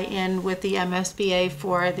SOI in with the MSBA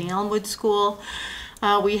for the Elmwood School.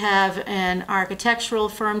 We have an architectural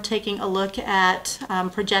firm taking a look at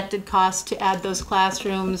projected costs to add those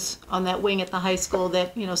classrooms on that wing at the high school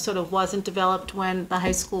that, sort of wasn't developed when the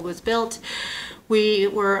high school was built. We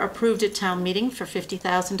were approved at town meeting for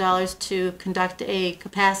 $50,000 to conduct a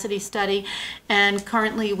capacity study, and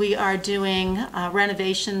currently we are doing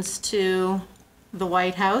renovations to the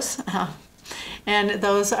White House, and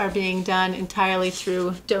those are being done entirely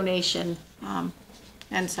through donation.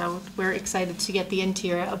 And so we're excited to get the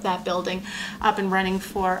interior of that building up and running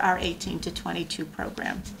for our 18 to 22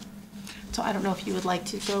 program. So I don't know if you would like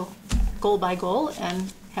to go goal by goal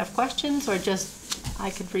and have questions, or just I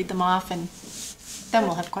could read them off and then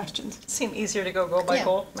we'll have questions. Seem easier to go goal by Yeah,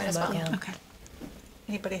 goal? might as well. Yeah. Okay.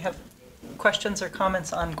 Anybody have questions or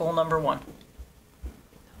comments on goal number 1?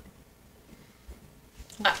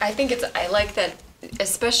 I think I like that,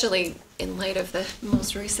 especially in light of the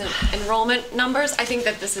most recent enrollment numbers, I think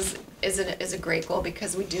that this is a great goal,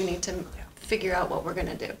 because we do need to figure out what we're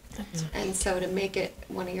gonna do. And so to make it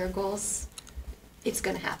one of your goals, it's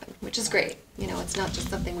gonna happen, which is great. It's not just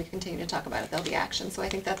something we continue to talk about, there'll be action. So I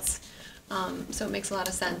think that's, so it makes a lot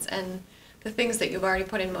of sense. And the things that you've already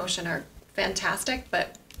put in motion are fantastic,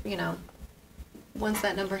 but, once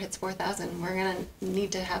that number hits 4,000, we're gonna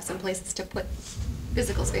need to have some places to put,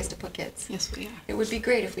 physical space to put kids. Yes, we are. It would be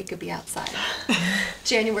great if we could be outside.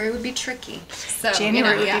 January would be tricky. So,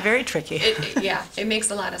 January would yeah. be very tricky. It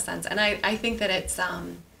makes a lot of sense. And I think that it's,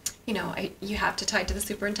 you have to tie it to the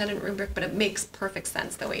superintendent rubric, but it makes perfect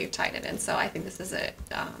sense the way you tied it. And so I think this is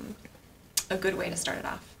a good way to start it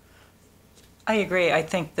off. I agree. I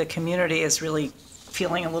think the community is really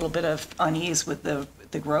feeling a little bit of unease with the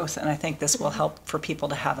growth, and I think this will help for people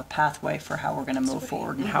to have a pathway for how we're going to move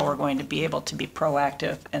forward and how we're going to be able to be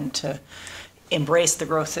proactive and to embrace the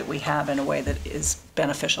growth that we have in a way that is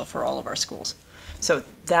beneficial for all of our schools. So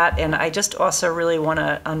that, and I just also really want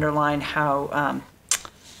to underline how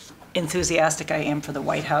enthusiastic I am for the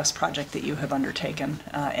White House project that you have undertaken,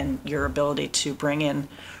 and your ability to bring in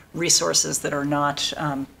resources that are not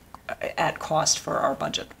at cost for our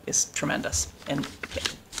budget is tremendous and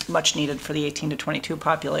much needed for the 18 to 22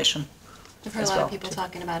 population. I've heard a as lot well. of people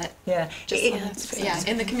talking about it. Yeah. Just,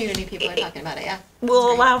 in the community, people are talking about it, yeah.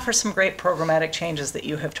 Will allow for some great programmatic changes that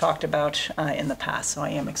you have talked about in the past, so I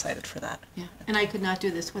am excited for that. Yeah, and I could not do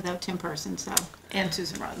this without Tim Person, and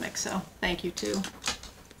Susan Rodmick, so thank you to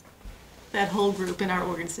that whole group in our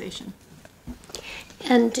organization.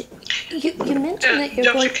 And you mentioned that you're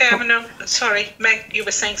Dr. going... Kavanaugh, sorry, Meg, you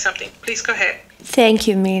were saying something. Please go ahead. Thank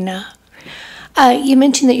you, Mina. You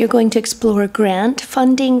mentioned that you're going to explore grant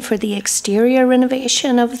funding for the exterior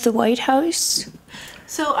renovation of the White House.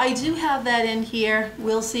 So I do have that in here.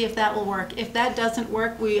 We'll see if that will work. If that doesn't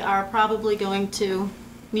work, we are probably going to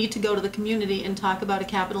need to go to the community and talk about a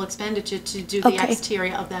capital expenditure to do the Okay.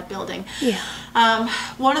 exterior of that building. Yeah.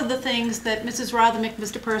 One of the things that Mrs. Rothermick,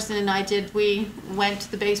 Mr. Person, and I did, we went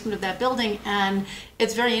to the basement of that building, and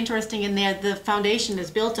it's very interesting in there. The foundation is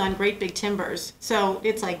built on great big timbers, so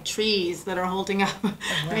it's like trees that are holding up.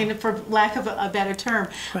 I mean, for lack of a better term,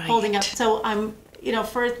 holding up. Right. So I'm,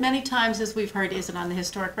 for as many times as we've heard, is it on the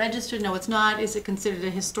historic register? No, it's not. Is it considered a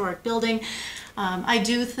historic building? I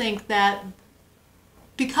do think that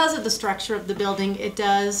because of the structure of the building, it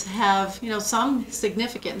does have, some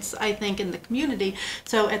significance, I think, in the community.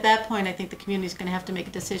 So at that point, I think the community is going to have to make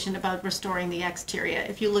a decision about restoring the exterior.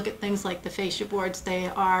 If you look at things like the fascia boards, they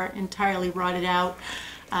are entirely rotted out.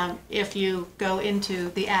 If you go into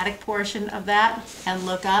the attic portion of that and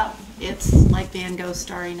look up, it's like Van Gogh's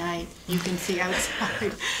Starry Night. You can see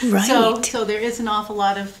outside. Right. So there is an awful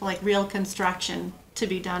lot of real construction to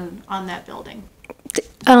be done on that building.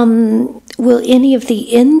 Will any of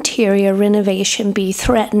the interior renovation be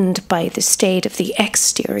threatened by the state of the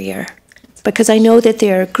exterior? Because I know that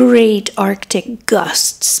there are great Arctic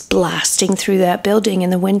gusts blasting through that building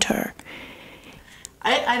in the winter.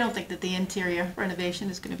 I don't think that the interior renovation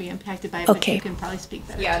is going to be impacted by it, but Okay. you can probably speak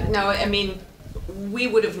better. Yeah, no, I mean, we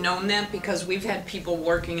would have known that because we've had people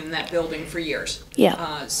working in that building for years.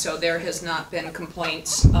 Yeah. So there has not been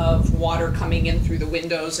complaints of water coming in through the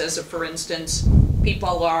windows, as a, for instance,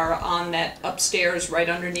 people are on that upstairs right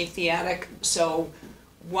underneath the attic. So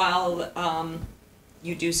while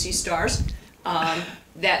you do see stars,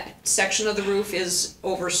 that section of the roof is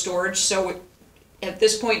over storage. So at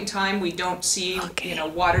this point in time, we don't see,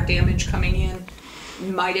 water damage coming in.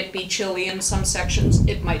 Might it be chilly in some sections?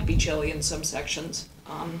 It might be chilly in some sections.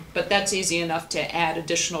 But that's easy enough to add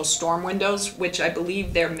additional storm windows, which I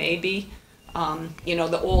believe there may be.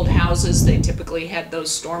 The old houses, they typically had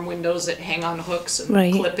those storm windows that hang on hooks and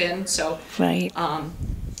Right. clip in. So Right.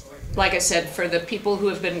 like I said, for the people who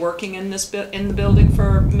have been working in this, in the building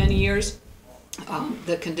for many years,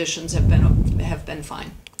 the conditions have been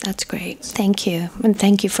fine. That's great. Thank you. And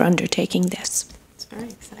thank you for undertaking this. It's very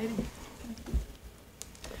exciting.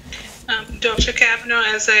 Dr. Kavanaugh,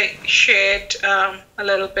 as I shared a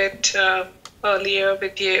little bit earlier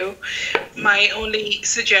with you, my only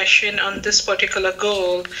suggestion on this particular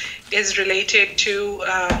goal is related to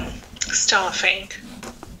staffing.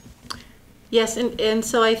 Yes, and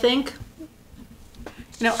so I think,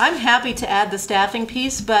 I'm happy to add the staffing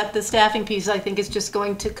piece, but the staffing piece I think is just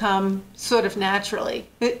going to come sort of naturally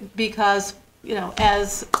because,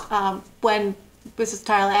 as when Mrs.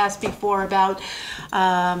 Tyler asked before about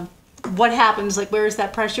what happens, like where is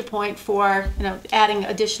that pressure point for, adding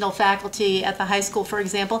additional faculty at the high school, for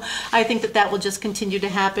example, I think that will just continue to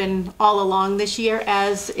happen all along this year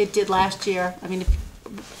as it did last year. I mean,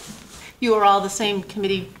 you are all the same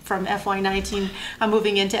committee from FY19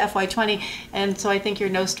 moving into FY20, and so I think you're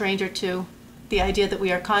no stranger to the idea that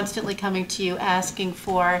we are constantly coming to you asking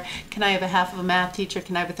for, can I have a half of a math teacher,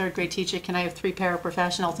 can I have a third grade teacher, can I have 3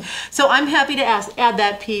 paraprofessionals? So I'm happy to add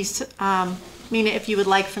that piece, Mina, if you would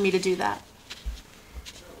like for me to do that.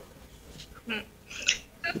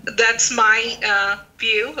 That's my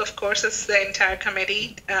view. Of course, it's the entire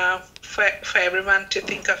committee for everyone to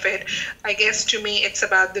think of it. I guess to me, it's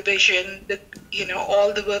about the vision,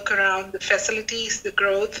 all the work around the facilities, the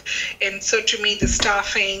growth, and so to me, the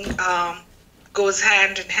staffing goes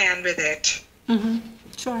hand in hand with it. Mm-hmm.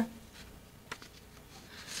 Sure.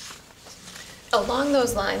 Along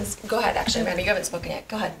those lines, go ahead. Actually, Amanda, you haven't spoken yet.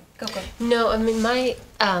 Go ahead. Go. No, I mean, I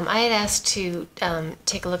had asked to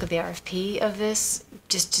take a look at the RFP of this,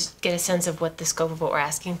 just to get a sense of what the scope of what we're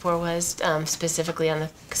asking for was, specifically on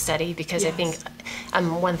the study, because I think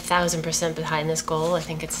I'm 1,000% behind this goal. I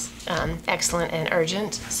think it's excellent and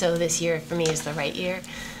urgent, so this year for me is the right year.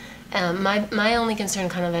 My only concern,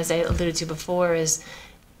 kind of as I alluded to before, is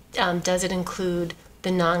does it include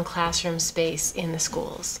the non-classroom space in the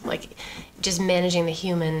schools? Like, just managing the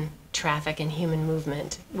human traffic and human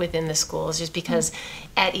movement within the schools, just because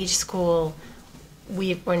at each school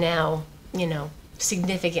we're now,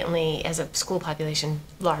 significantly as a school population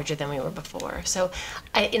larger than we were before. So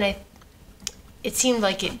it seemed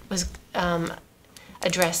like it was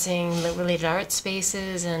addressing the related art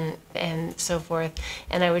spaces and so forth,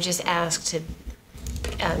 and I would just ask to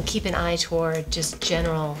keep an eye toward just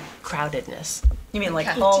general crowdedness. You mean like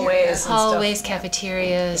hallways and stuff? Hallways,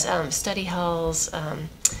 cafeterias, study halls,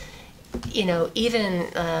 even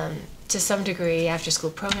to some degree after-school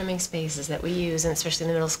programming spaces that we use, and especially in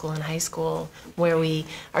the middle school and high school, where we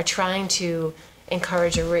are trying to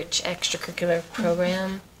encourage a rich extracurricular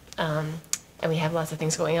program, and we have lots of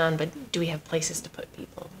things going on, but do we have places to put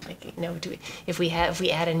people? Like, if we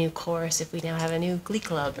add a new course, if we now have a new glee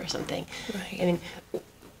club or something. Right. I mean,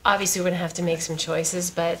 obviously we're going to have to make some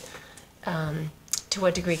choices, but to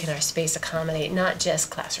what degree can our space accommodate not just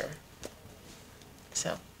classroom?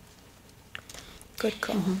 So. Good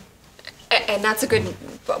call. Mm-hmm. And that's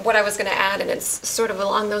what I was going to add, and it's sort of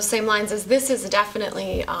along those same lines, is this is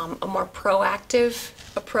definitely a more proactive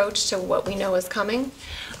approach to what we know is coming.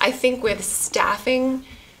 I think with staffing,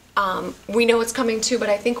 we know it's coming too, but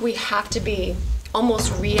I think we have to be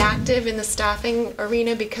almost reactive in the staffing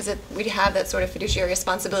arena because we have that sort of fiduciary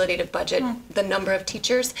responsibility to budget the number of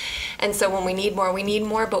teachers. And so when we need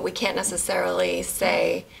more, but we can't necessarily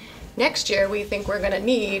say, next year we think we're going to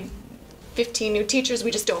need 15 new teachers.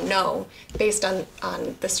 We just don't know based on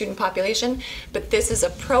the student population. But this is a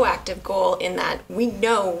proactive goal in that we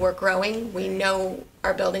know we're growing. We know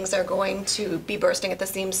our buildings are going to be bursting at the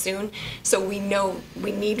seams soon. So we know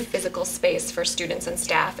we need physical space for students and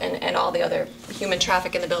staff and all the other human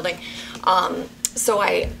traffic in the building. So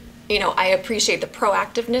I appreciate the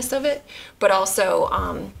proactiveness of it, but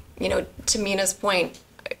also, to Mina's point,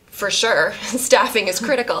 for sure, staffing is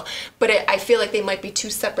critical, but I feel like they might be two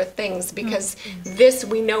separate things because this,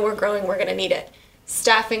 we know we're growing, we're gonna need it.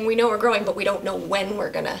 Staffing, we know we're growing, but we don't know when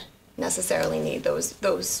we're gonna necessarily need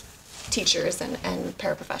those teachers and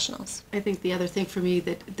paraprofessionals. I think the other thing for me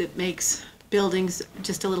that makes buildings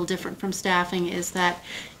just a little different from staffing is that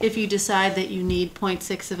if you decide that you need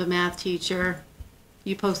 0.6 of a math teacher,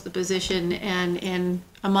 you post the position, and in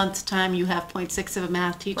a month's time you have 0.6 of a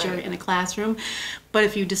math teacher in a classroom. But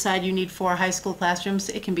if you decide you need 4 high school classrooms,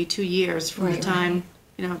 it can be 2 years from the time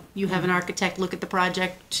you have an architect look at the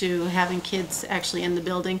project to having kids actually in the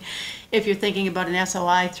building. If you're thinking about an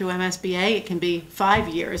SOI through MSBA, it can be 5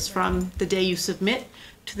 years from the day you submit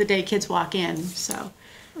to the day kids walk in. So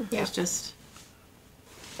it's just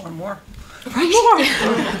Or more.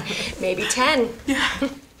 Maybe 10. Yeah.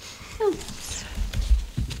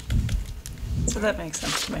 So that makes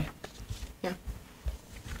sense to me. Yeah.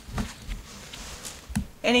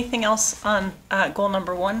 Anything else on goal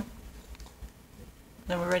number 1?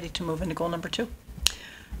 Then we're ready to move into goal number 2.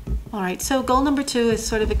 All right, so goal number 2 is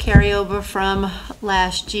sort of a carryover from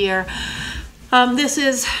last year. This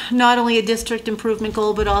is not only a district improvement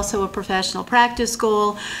goal, but also a professional practice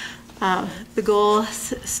goal. The goal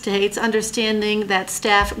states understanding that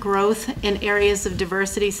staff growth in areas of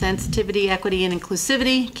diversity, sensitivity, equity, and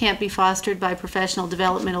inclusivity can't be fostered by professional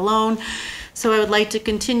development alone. So I would like to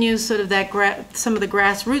continue sort of that some of the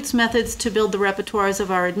grassroots methods to build the repertoires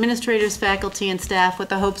of our administrators, faculty, and staff with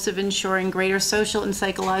the hopes of ensuring greater social and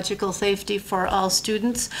psychological safety for all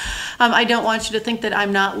students. I don't want you to think that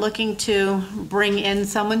I'm not looking to bring in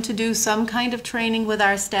someone to do some kind of training with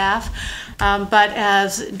our staff, but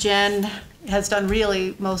as Jen has done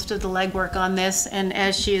really most of the legwork on this, and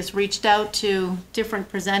as she has reached out to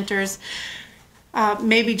different presenters,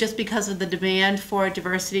 maybe just because of the demand for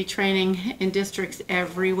diversity training in districts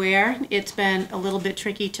everywhere, it's been a little bit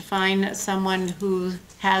tricky to find someone who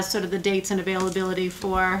has sort of the dates and availability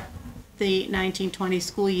for the 1920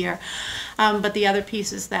 school year. But the other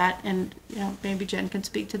piece is that, and maybe Jen can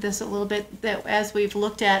speak to this a little bit, that as we've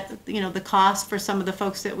looked at the cost for some of the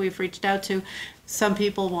folks that we've reached out to, some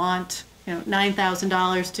people want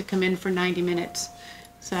 $9,000 to come in for 90 minutes.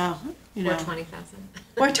 So Or $20,000.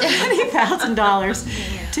 Or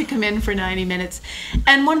 $20,000 to come in for 90 minutes.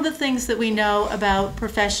 And one of the things that we know about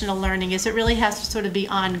professional learning is it really has to sort of be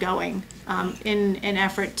ongoing in an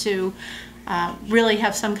effort to really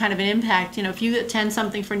have some kind of an impact. If you attend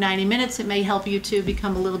something for 90 minutes, it may help you to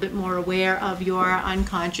become a little bit more aware of your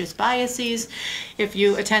unconscious biases. If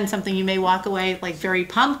you attend something, you may walk away like very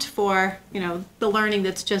pumped for, the learning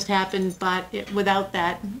that's just happened, but without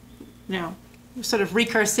that, sort of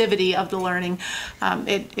recursivity of the learning,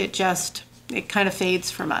 it kind of fades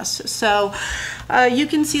from us. So you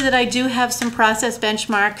can see that I do have some process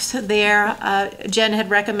benchmarks there. Jen had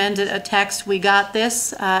recommended a text, "We got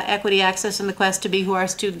this, equity, access, and the quest to be who our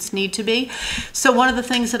students need to be." So one of the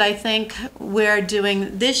things that I think we're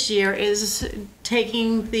doing this year is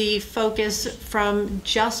taking the focus from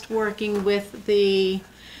just working with the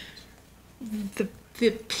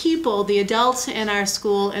people, the adults in our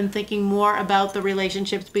school, and thinking more about the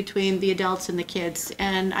relationships between the adults and the kids.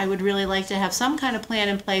 And I would really like to have some kind of plan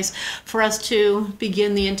in place for us to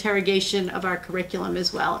begin the interrogation of our curriculum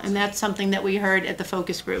as well. And that's something that we heard at the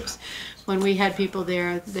focus groups. When we had people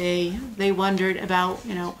there, they wondered about,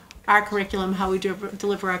 our curriculum, how we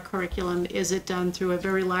deliver our curriculum. Is it done through a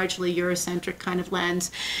very largely Eurocentric kind of lens?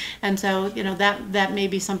 And so, that may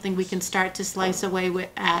be something we can start to slice away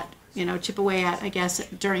chip away at, I guess,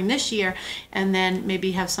 during this year, and then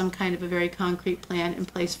maybe have some kind of a very concrete plan in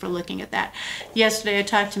place for looking at that. Yesterday, I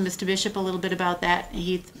talked to Mr. Bishop a little bit about that.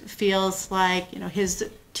 He feels like, his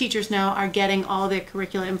teachers now are getting all their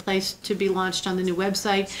curricula in place to be launched on the new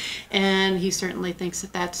website, and he certainly thinks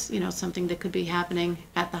that that's, something that could be happening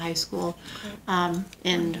at the high school.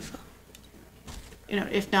 And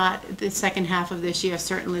if not the second half of this year,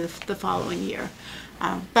 certainly the following year.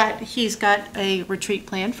 But he's got a retreat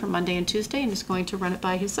planned for Monday and Tuesday, and is going to run it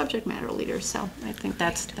by his subject matter leaders. So I think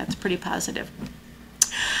that's pretty positive.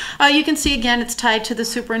 You can see again, it's tied to the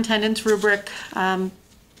superintendent's rubric,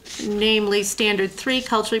 namely Standard 3,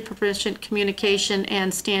 culturally proficient communication,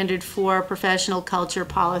 and Standard 4, professional culture,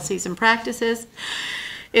 policies, and practices.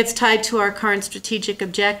 It's tied to our current strategic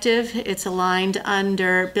objective. It's aligned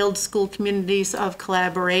under build school communities of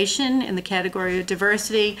collaboration in the category of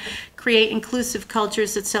diversity, create inclusive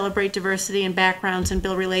cultures that celebrate diversity and backgrounds, and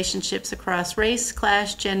build relationships across race,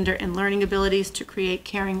 class, gender, and learning abilities to create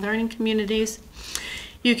caring learning communities.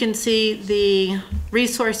 You can see the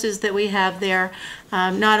resources that we have there.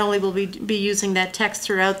 Not only will we be using that text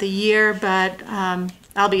throughout the year, but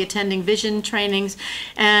I'll be attending vision trainings,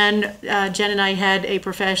 and Jen and I had a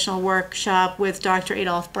professional workshop with Dr.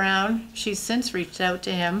 Adolph Brown. She's since reached out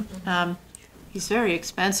to him. He's very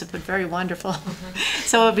expensive, but very wonderful.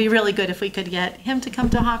 So it would be really good if we could get him to come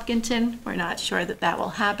to Hopkinton. We're not sure that will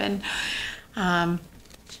happen.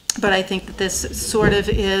 But I think that this sort of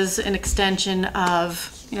is an extension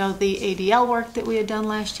of, the ADL work that we had done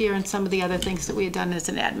last year and some of the other things that we had done as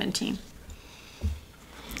an admin team.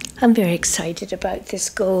 I'm very excited about this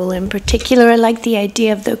goal in particular. I like the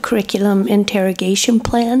idea of the curriculum interrogation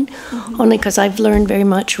plan, only because I've learned very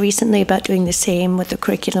much recently about doing the same with the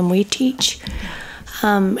curriculum we teach,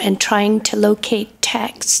 and trying to locate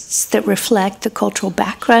texts that reflect the cultural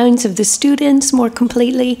backgrounds of the students more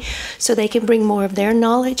completely so they can bring more of their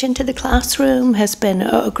knowledge into the classroom has been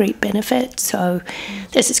a great benefit. So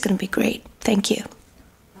this is going to be great. Thank you.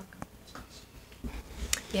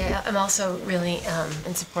 Yeah, I'm also really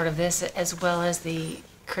in support of this, as well as the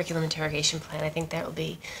curriculum interrogation plan. I think that will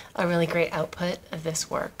be a really great output of this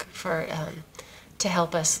work for to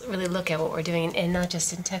help us really look at what we're doing, and not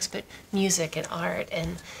just in text, but music and art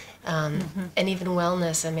and even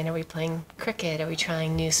wellness. I mean, are we playing cricket? Are we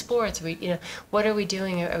trying new sports? Are we, what are we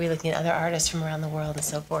doing? Are we looking at other artists from around the world and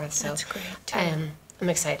so forth? So That's great, too. I'm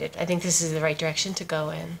excited. I think this is the right direction to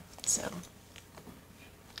go in. So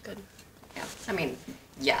good. Yeah, I mean,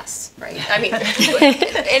 yes, right? I mean,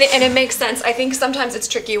 and it makes sense. I think sometimes it's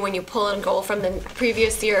tricky when you pull a goal from the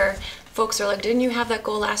previous year. Folks are like, didn't you have that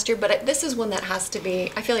goal last year? But this is one that has to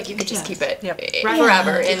be, I feel like you could just keep it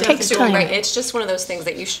forever. It And takes time. Right, it's just one of those things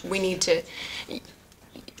that we need to,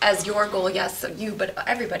 as your goal, yes, you, but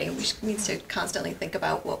everybody needs to constantly think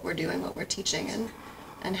about what we're doing, what we're teaching,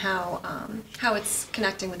 and how it's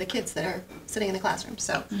connecting with the kids that are sitting in the classroom.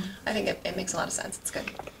 So I think it makes a lot of sense. It's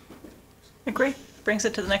good. Agree. Brings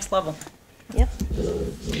it to the next level. Yep.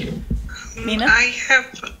 Nina? I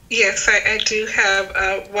do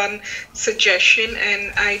have one suggestion,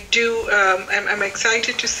 and I'm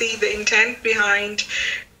excited to see the intent behind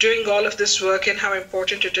doing all of this work and how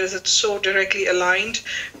important it is. It's so directly aligned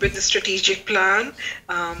with the strategic plan.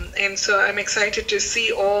 And so I'm excited to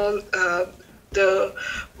see all the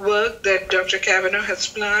work that Dr. Cavanaugh has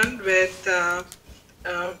planned with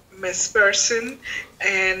Ms. Parsons,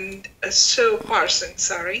 and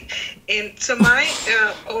And so my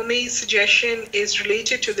only suggestion is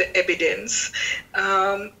related to the evidence.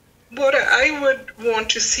 What I would want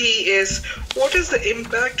to see is, what is the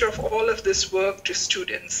impact of all of this work to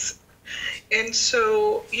students? And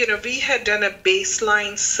so, we had done a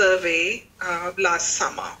baseline survey last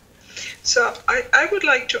summer. So I would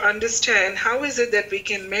like to understand, how is it that we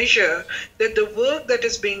can measure that the work that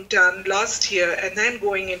is being done last year and then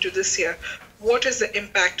going into this year, what is the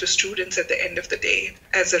impact to students at the end of the day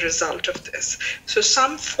as a result of this? So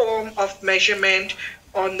some form of measurement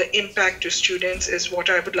on the impact to students is what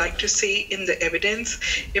I would like to see in the evidence.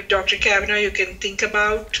 If Dr. Cavanaugh, you can think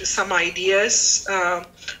about some ideas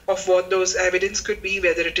of what those evidence could be,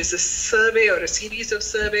 whether it is a survey or a series of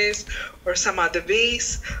surveys or some other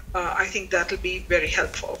ways, I think that will be very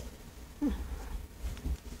helpful.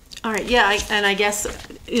 All right, yeah, and I guess,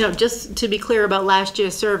 just to be clear about last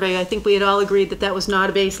year's survey, I think we had all agreed that was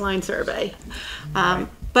not a baseline survey.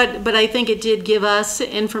 But I think it did give us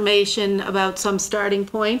information about some starting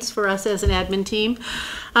points for us as an admin team.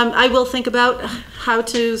 I will think about how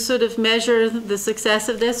to sort of measure the success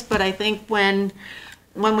of this, but I think when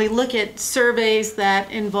we look at surveys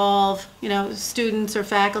that involve, students or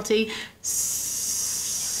faculty,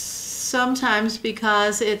 sometimes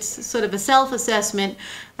because it's sort of a self-assessment,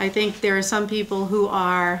 I think there are some people who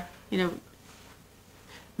are,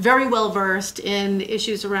 very well versed in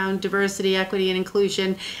issues around diversity, equity, and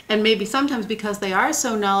inclusion, and maybe sometimes because they are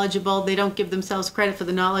so knowledgeable, they don't give themselves credit for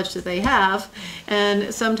the knowledge that they have.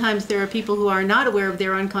 And sometimes there are people who are not aware of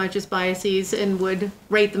their unconscious biases and would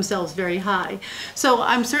rate themselves very high. So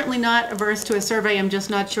I'm certainly not averse to a survey. I'm just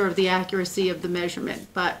not sure of the accuracy of the measurement,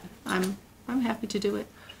 but I'm happy to do it.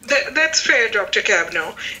 That's fair, Dr.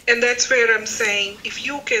 Cavanaugh. And that's where I'm saying, if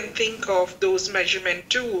you can think of those measurement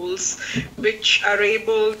tools which are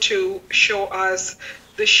able to show us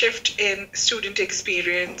the shift in student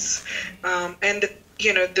experience and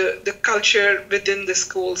the culture within the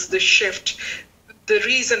schools, the shift, the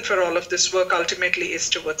reason for all of this work ultimately is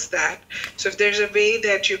towards that. So if there's a way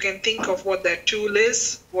that you can think of what that tool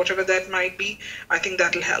is, whatever that might be, I think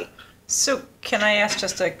that'll help. So can I ask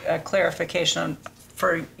just a clarification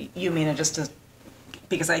for you, Mina,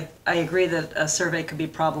 because I agree that a survey could be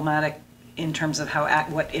problematic in terms of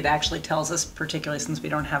what it actually tells us, particularly since we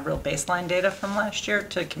don't have real baseline data from last year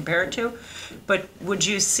to compare it to. But would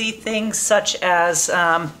you see things such as,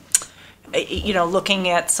 looking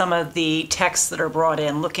at some of the texts that are brought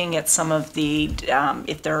in, looking at some of the,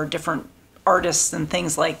 if there are different artists and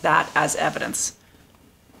things like that as evidence?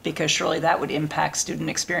 Because surely that would impact student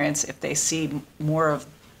experience if they see more of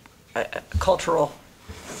cultural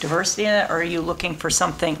diversity in it, or are you looking for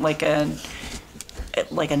something like a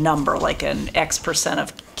number, like an X%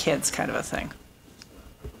 of kids kind of a thing?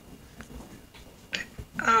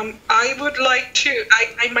 I would like to,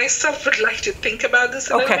 I myself would like to think about this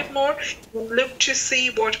a little bit more, look to see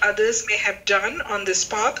what others may have done on this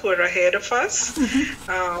path who are ahead of us.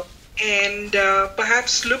 And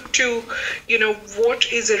perhaps look to,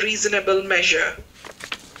 what is a reasonable measure.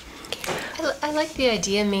 I like the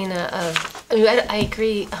idea, Mina, I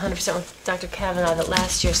agree 100% with Dr. Cavanaugh that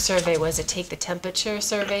last year's survey was a take the temperature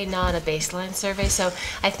survey, not a baseline survey. So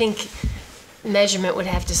I think measurement would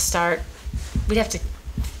have to start, we'd have to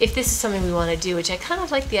if this is something we want to do, which I kind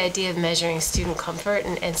of like the idea of measuring student comfort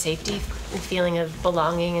and safety and feeling of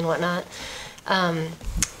belonging and whatnot,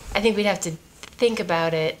 I think we'd have to think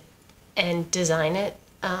about it and design it.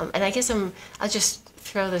 And I guess I'll just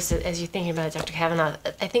throw this as you're thinking about it, Dr. Kavanaugh.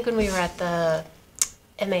 I think when we were at the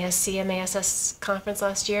MASS conference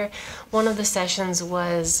last year, one of the sessions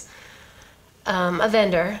was a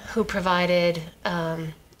vendor who provided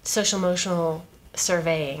social emotional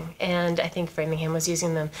surveying, and I think Framingham was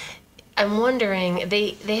using them. I'm wondering,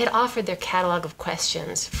 they had offered their catalog of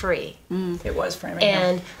questions free. It was Framingham.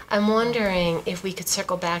 And I'm wondering if we could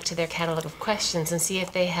circle back to their catalog of questions and see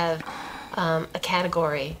if they have a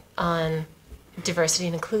category on diversity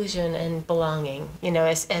and inclusion and belonging,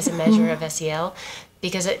 as a measure of SEL,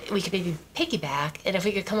 because we could maybe piggyback, and if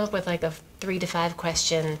we could come up with like a 3 to 5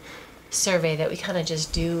 question survey that we kind of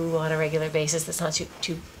just do on a regular basis that's not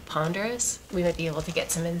too ponderous, we might be able to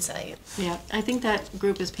get some insight. Yeah, I think that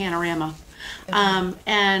group is Panorama.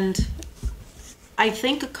 And I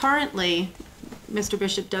think currently Mr.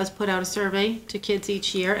 Bishop does put out a survey to kids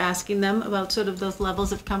each year asking them about sort of those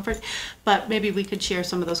levels of comfort, but maybe we could share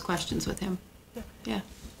some of those questions with him. Yeah,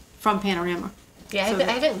 from Panorama. Yeah, So I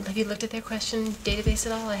haven't, have you looked at their question database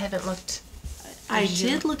at all? I haven't looked. I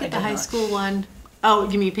did look at the high school one. Oh,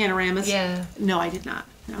 you mean Panoramas? Yeah. No, I did not.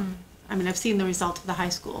 No. I mean, I've seen the results of the high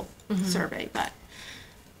school survey, but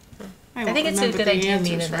I think it's a good idea,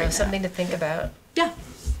 Mina, though, something to think about. Yeah.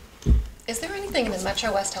 Is there anything in the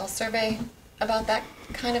Metro West Health Survey about that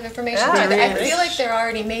kind of information? Yeah, too? there I is. feel like there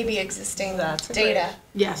already may be existing data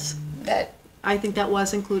Yes. that I think that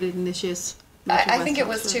was included in this year's. I think it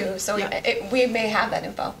was too. So Yeah. we may have that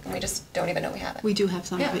info, and we just don't even know we have it. We do have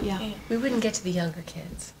some of it, yeah. We wouldn't get to the younger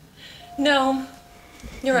kids. No,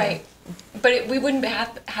 you're right. But we wouldn't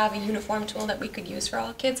have a uniform tool that we could use for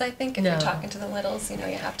all kids, I think. If No. you're talking to the littles, you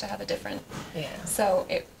have to have a different. Yeah. So,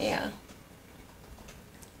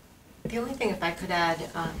 The only thing, if I could add,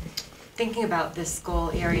 thinking about this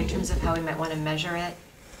goal area in terms of how we might want to measure it,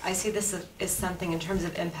 I see this as something in terms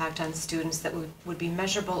of impact on students that would be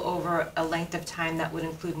measurable over a length of time that would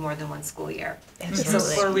include more than one school year.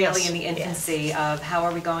 Absolutely. So we're really Yes. in the infancy of how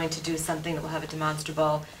are we going to do something that will have a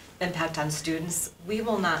demonstrable impact on students. We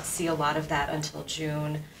will not see a lot of that until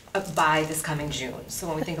June, by this coming June. So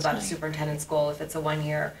when we think about a superintendent's goal, if it's a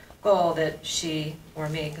 1-year goal that she, or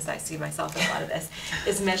me, because I see myself in a lot of this,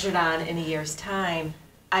 is measured on in a year's time,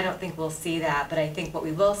 I don't think we'll see that. But I think what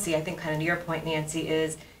we will see, I think kind of to your point, Nancy,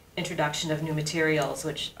 is introduction of new materials,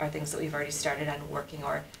 which are things that we've already started on working,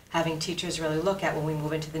 or having teachers really look at when we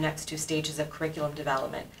move into the next 2 stages of curriculum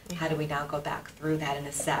development. How do we now go back through that and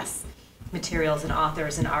assess materials and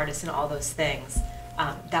authors and artists and all those things?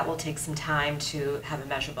 That will take some time to have a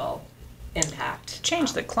measurable impact.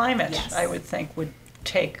 Change the climate, Yes. I would think, would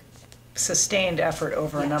take sustained effort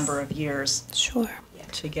over a Yes. number of years Sure.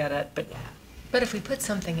 to get it, but But if we put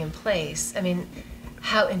something in place, I mean,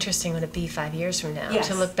 how interesting would it be 5 years from now Yes.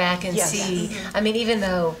 to look back and Yes. see? I mean, even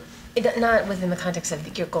though not within the context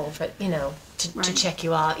of your goal, but to Right. check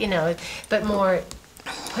you out, but more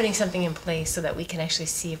putting something in place so that we can actually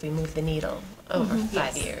see if we move the needle over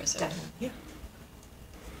 5 Yes, years. definitely.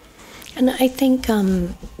 And I think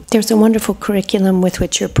there's a wonderful curriculum with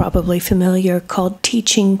which you're probably familiar called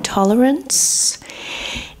Teaching Tolerance.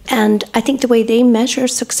 And I think the way they measure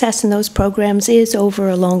success in those programs is over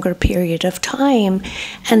a longer period of time.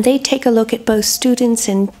 And they take a look at both students'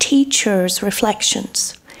 and teachers'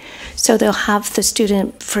 reflections. So they'll have the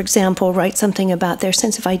student, for example, write something about their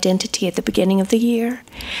sense of identity at the beginning of the year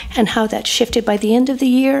and how that shifted by the end of the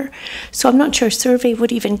year. So I'm not sure a survey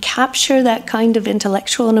would even capture that kind of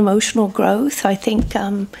intellectual and emotional growth. I think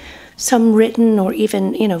some written or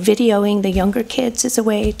even, videoing the younger kids is a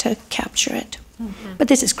way to capture it. Mm-hmm. But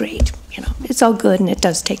this is great. It's all good, and it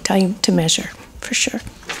does take time to measure, for sure.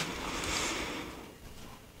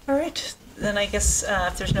 all right. Then I guess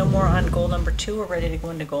if there's no more on goal number 2, we're ready to go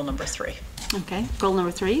into goal number 3. Okay, goal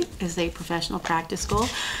number 3 is a professional practice goal.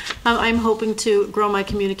 I'm hoping to grow my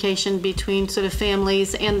communication between sort of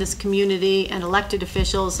families and this community and elected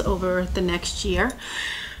officials over the next year.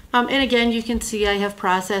 And again, you can see I have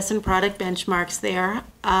process and product benchmarks there.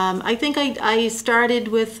 I think I started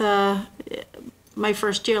with my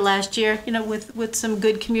first year last year, with some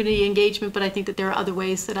good community engagement, but I think that there are other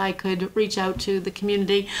ways that I could reach out to the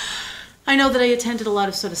community. I know that I attended a lot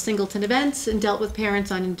of sort of singleton events and dealt with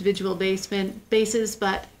parents on individual basis,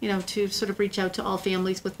 but to sort of reach out to all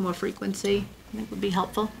families with more frequency, I think would be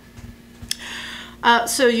helpful.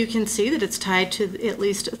 So you can see that it's tied to at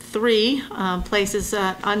least three places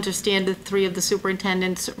under standard 3 of the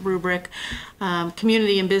superintendent's rubric: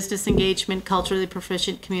 community and business engagement, culturally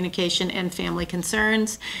proficient communication, and family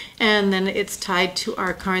concerns. And then it's tied to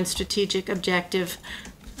our current strategic objective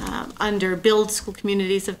under build school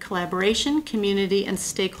communities of collaboration, community and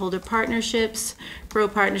stakeholder partnerships, grow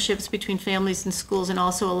partnerships between families and schools, and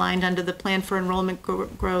also aligned under the plan for enrollment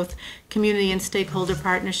growth, community and stakeholder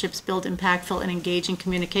partnerships, build impactful and engaging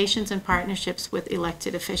communications and partnerships with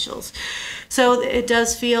elected officials. So it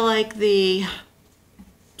does feel like the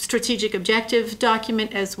strategic objective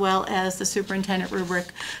document as well as the superintendent rubric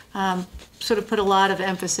sort of put a lot of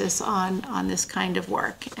emphasis on this kind of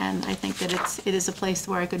work, and I think that it is a place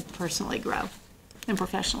where I could personally grow and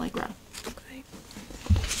professionally grow. Okay.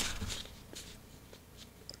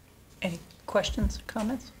 Any questions or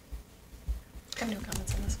comments? I have no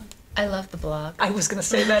comments on this one. I love the blog. I was going to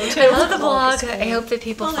say that too. I love the blog. I hope that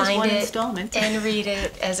people Well, there's find one it installment. and read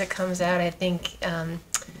it as it comes out. I think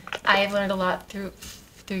I have learned a lot through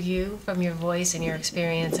you, from your voice and your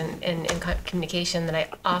experience and communication, that I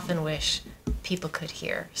often wish people could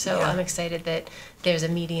hear. So Yeah. I'm excited that there's a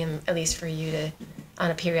medium, at least for you to, on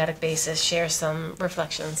a periodic basis, share some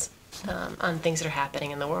reflections on things that are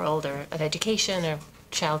happening in the world, or of education, or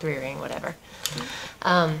child rearing, whatever.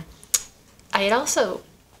 I had also,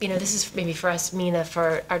 this is maybe for us, Mina,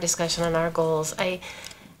 for our discussion on our goals. I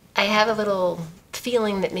have a little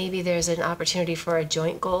feeling that maybe there's an opportunity for a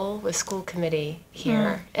joint goal with school committee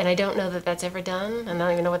here. And I don't know that that's ever done, and I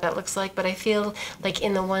don't even know what that looks like, but I feel like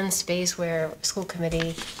in the one space where school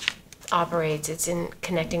committee operates, it's in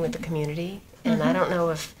connecting with the community. And I don't know,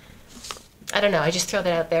 I just throw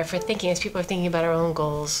that out there for thinking, as people are thinking about our own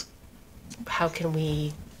goals, how can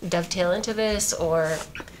we dovetail into this or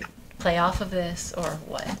play off of this, or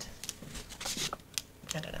what?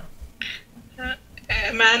 I don't know.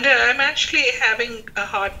 Amanda, I'm actually having a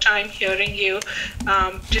hard time hearing you.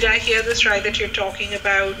 Did I hear this right, that you're talking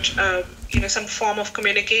about, some form of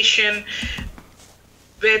communication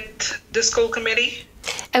with the school committee?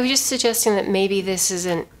 I was just suggesting that maybe this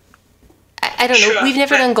isn't, I don't know, Sure. we've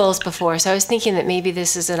never done goals before, so I was thinking that maybe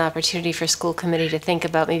this is an opportunity for school committee to think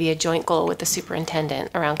about maybe a joint goal with the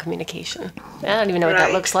superintendent around communication. I don't even know what that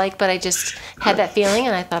Right. looks like, but I just had that feeling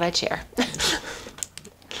and I thought I'd share.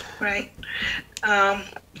 Right.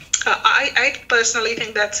 I personally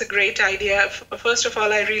think that's a great idea. First of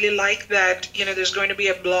all, I really like that, there's going to be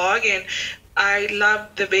a blog, and I love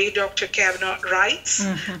the way Dr. Kavanaugh writes.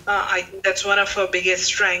 I think that's one of her biggest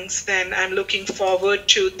strengths, and I'm looking forward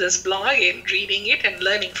to this blog and reading it and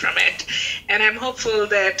learning from it. And I'm hopeful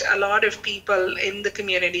that a lot of people in the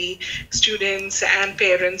community, students and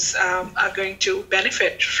parents, are going to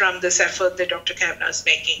benefit from this effort that Dr. Kavanaugh is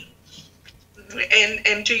making.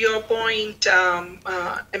 And to your point,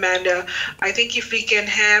 Amanda, I think if we can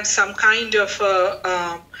have some kind of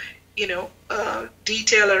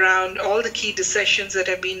detail around all the key decisions that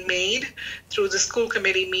have been made through the school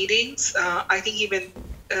committee meetings, I think even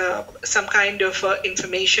some kind of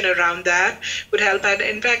information around that would help. And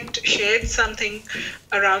in fact, shared something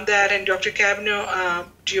around that. And Dr. Kavanaugh,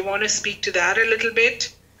 do you want to speak to that a little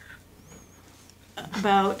bit?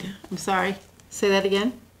 I'm sorry, say that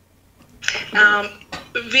again?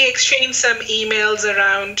 We exchanged some emails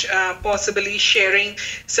around possibly sharing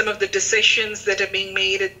some of the decisions that are being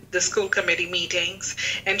made at the school committee meetings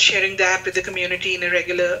and sharing that with the community in a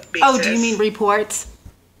regular basis. Oh, do you mean reports?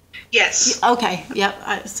 Yes. Okay,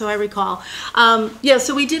 yep, so I recall.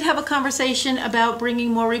 So we did have a conversation about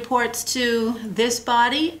bringing more reports to this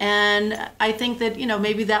body, and I think that,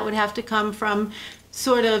 maybe that would have to come from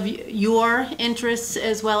sort of your interests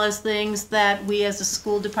as well as things that we as a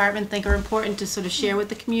school department think are important to sort of share with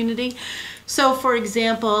the community. So for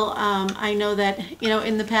example, I know that,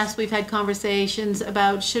 in the past we've had conversations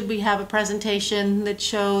about should we have a presentation that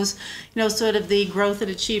shows, sort of the growth and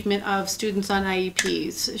achievement of students on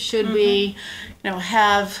IEPs? Should we,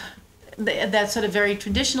 have that sort of very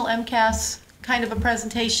traditional MCAS kind of a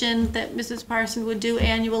presentation that Mrs. Parson would do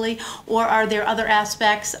annually, or are there other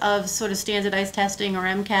aspects of sort of standardized testing or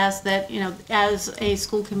MCAS that, as a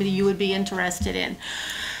school committee you would be interested in?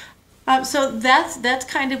 So that's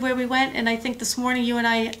kind of where we went, and I think this morning you and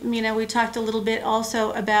I, we talked a little bit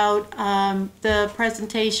also about the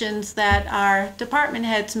presentations that our department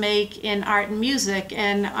heads make in art and music,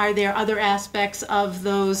 and are there other aspects of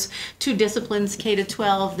those two disciplines,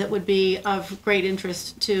 K-12, that would be of great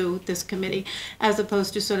interest to this committee, as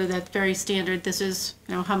opposed to sort of that very standard, this is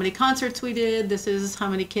how many concerts we did, this is how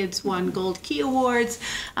many kids won Gold Key Awards,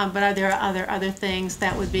 but are there other things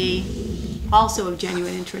that would be also of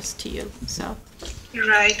genuine interest to you? So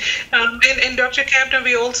Right. And Dr. Kapner,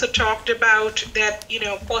 we also talked about that,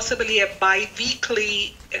 possibly a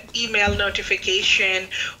bi-weekly email notification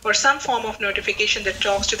or some form of notification that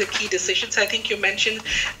talks to the key decisions. I think you mentioned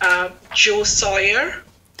Joe Sawyer.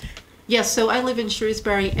 Yes, so I live in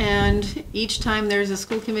Shrewsbury, and each time there's a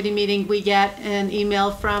school committee meeting, we get an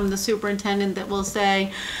email from the superintendent that will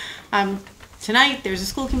say, tonight, there's a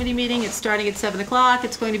school committee meeting, it's starting at 7 o'clock,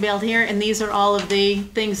 it's going to be held here, and these are all of the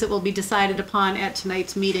things that will be decided upon at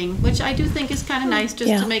tonight's meeting, which I do think is kind of nice,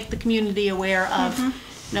 just to make the community aware of,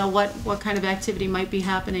 what kind of activity might be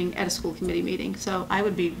happening at a school committee meeting. So I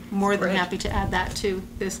would be more than Great. happy to add that to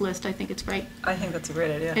this list. I think it's great. I think that's a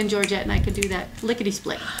great idea. And Georgette and I could do that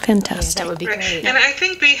lickety-split. Fantastic. That would be Right. great. And I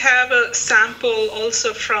think we have a sample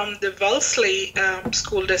also from the Wellesley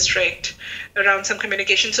School District around some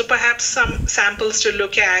communication. So perhaps some samples to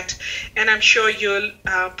look at, and I'm sure you'll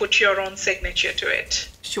put your own signature to it.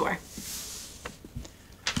 Sure.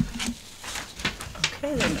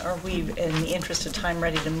 Okay, then are we, in the interest of time,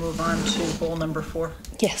 ready to move on to goal number 4?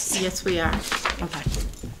 Yes. Yes, we are. Okay.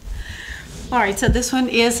 All right, so this one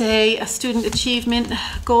is a student achievement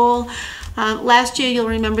goal. Last year, you'll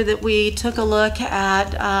remember that we took a look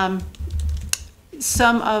at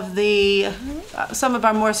some of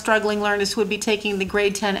our more struggling learners who would be taking the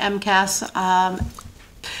grade 10 MCAS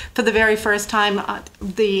for the very first time,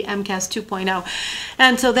 the MCAS 2.0.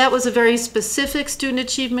 And so that was a very specific student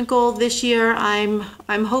achievement goal. This year, I'm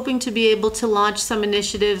hoping to be able to launch some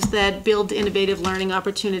initiatives that build innovative learning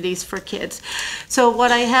opportunities for kids. So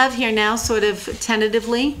what I have here now, sort of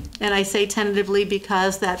tentatively, and I say tentatively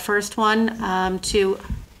because that first one, to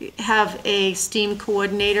have a STEAM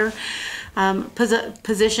coordinator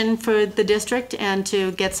position for the district, and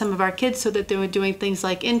to get some of our kids so that they were doing things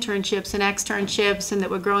like internships and externships, and that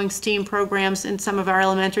we're growing STEAM programs in some of our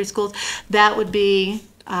elementary schools. That would be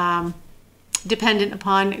dependent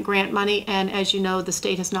upon grant money, and as you know, the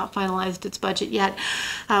state has not finalized its budget yet.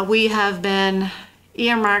 We have been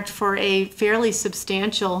earmarked for a fairly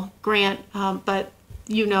substantial grant, but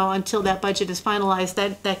until that budget is finalized,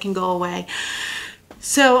 that can go away.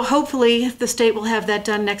 So hopefully the state will have that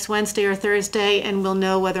done next Wednesday or Thursday, and we'll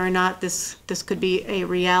know whether or not this could be a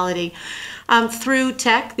reality. Through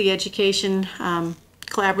TEC, the Education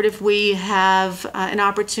Collaborative, we have an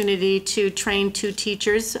opportunity to train 2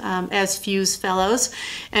 teachers as FUSE fellows,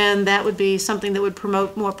 and that would be something that would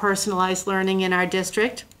promote more personalized learning in our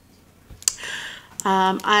district.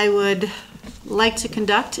 I would like to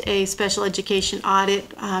conduct a special education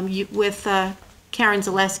audit with Karen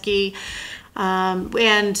Zaleski,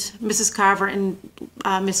 and Mrs. Carver and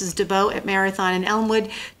Mrs. DeBoe at Marathon and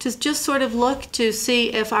Elmwood, to just sort of look to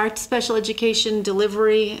see if our special education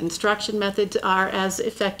delivery instruction methods are as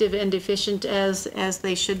effective and efficient as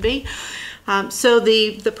they should be. So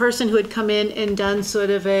the person who had come in and done sort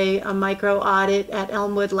of a micro audit at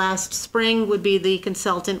Elmwood last spring would be the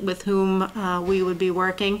consultant with whom we would be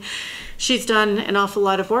working. She's done an awful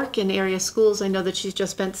lot of work in area schools. I know that she's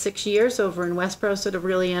just spent 6 years over in Westboro, sort of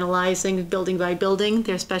really analyzing building by building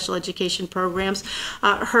their special education programs.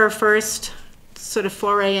 Her first sort of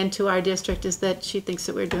foray into our district is that she thinks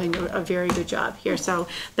that we're doing a very good job here. So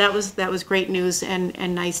that was great news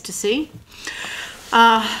and nice to see.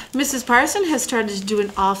 Mrs. Parson has started to do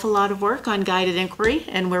an awful lot of work on guided inquiry,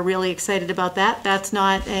 and we're really excited about that. That's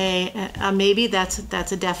not a maybe, that's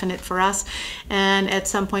a definite for us. And at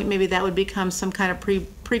some point, maybe that would become some kind of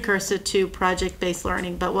precursor to project-based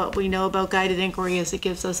learning. But what we know about guided inquiry is it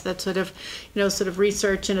gives us that sort of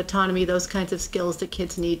research and autonomy, those kinds of skills that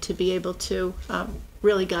kids need to be able to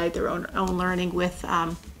really guide their own learning with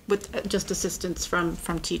just assistance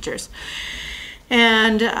from teachers.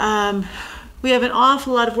 And we have an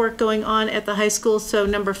awful lot of work going on at the high school. So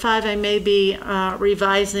number 5, I may be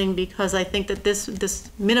revising, because I think that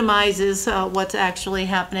this minimizes what's actually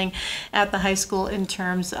happening at the high school in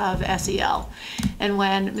terms of SEL. And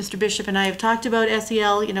when Mr. Bishop and I have talked about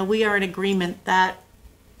SEL, we are in agreement that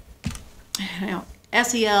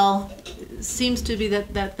SEL seems to be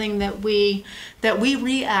that thing that we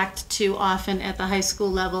react to often at the high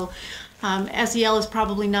school level. SEL is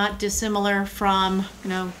probably not dissimilar from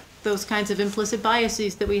those kinds of implicit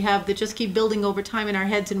biases that we have that just keep building over time in our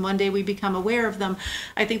heads, and one day we become aware of them.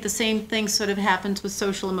 I think the same thing sort of happens with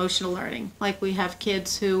social emotional learning. Like, we have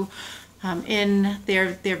kids who in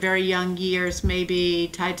their very young years may be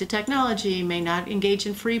tied to technology, may not engage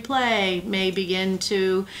in free play, may begin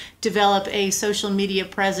to develop a social media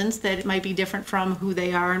presence that might be different from who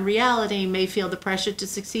they are in reality, may feel the pressure to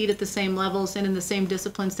succeed at the same levels and in the same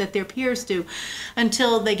disciplines that their peers do,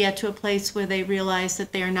 until they get to a place where they realize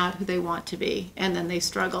that they are not who they want to be, and then they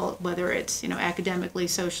struggle, whether it's academically,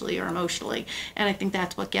 socially, or emotionally. And I think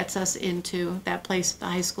that's what gets us into that place at the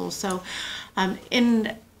high school. So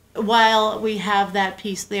while we have that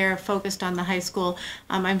piece there focused on the high school,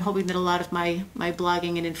 I'm hoping that a lot of my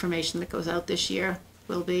blogging and information that goes out this year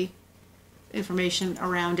will be information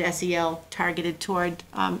around SEL targeted toward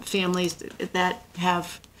families that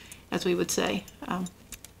have, as we would say,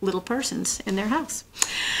 little persons in their house.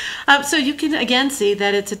 So you can again see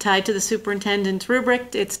that it's tied to the superintendent's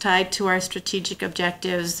rubric, it's tied to our strategic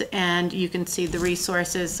objectives, and you can see the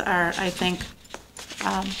resources are, I think,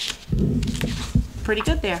 pretty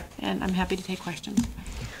good there, and I'm happy to take questions.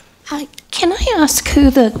 Can I ask who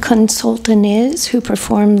the consultant is who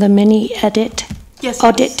performed the mini audit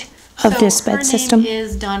of this bed system? Her name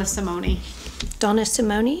is Donna Simone. Donna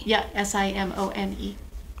Simone? Yeah, Simone.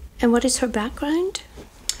 And what is her background?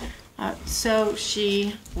 So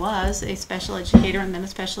she was a special educator and then a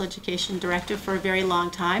special education director for a very long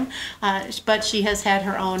time, but she has had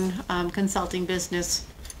her own consulting business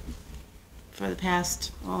for the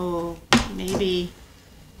past, maybe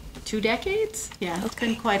 2 decades? Yeah, it's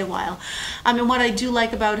been quite a while. And what I do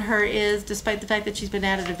like about her is, despite the fact that she's been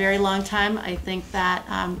at it a very long time, I think that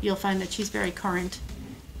you'll find that she's very current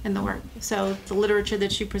in the work. So the literature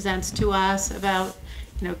that she presents to us about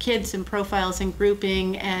kids and profiles and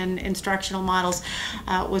grouping and instructional models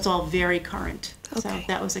was all very current. So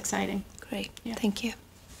that was exciting. Great, thank you.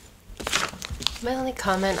 My only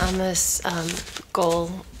comment on this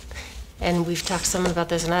goal, and we've talked some about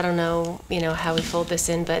this, and I don't know, how we fold this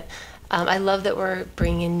in, but I love that we're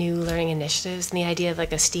bringing in new learning initiatives, and the idea of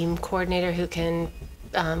like a STEAM coordinator who can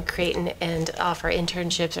create and offer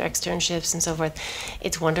internships or externships and so forth.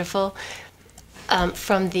 It's wonderful.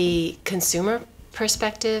 From the consumer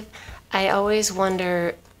perspective, I always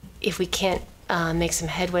wonder if we can't make some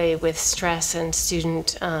headway with stress and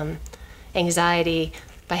student anxiety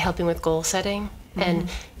by helping with goal setting. Mm-hmm. And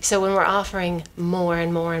so when we're offering more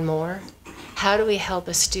and more and more, how do we help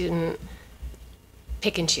a student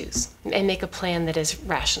pick and choose and make a plan that is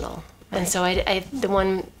rational? Right. And so the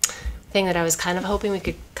one thing that I was kind of hoping we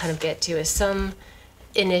could kind of get to is some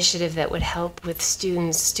initiative that would help with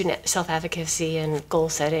student self-advocacy and goal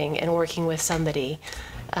setting and working with somebody,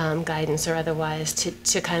 guidance or otherwise,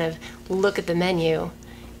 to kind of look at the menu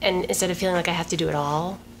and instead of feeling like I have to do it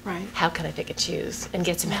all, right, how can I pick and choose and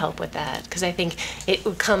get some help with that? Because I think it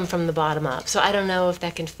would come from the bottom up. So I don't know if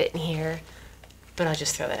that can fit in here, but I'll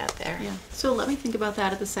just throw that out there. Yeah. So let me think about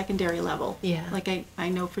that at the secondary level. Yeah. Like I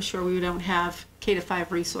know for sure we don't have K-5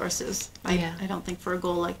 resources. I don't think for a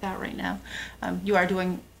goal like that right now. You are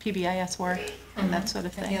doing PBIS work and that sort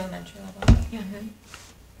of thing. At the elementary level. Yeah.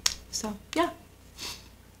 So, yeah.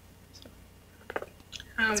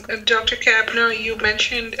 Dr. Kapner, you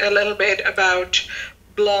mentioned a little bit about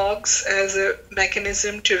blogs as a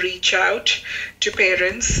mechanism to reach out to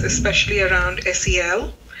parents, especially around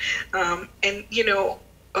SEL. And,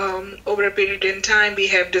 over a period in time, we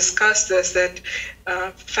have discussed this, that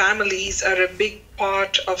families are a big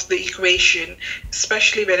part of the equation,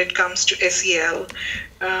 especially when it comes to SEL.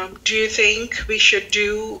 Do you think we should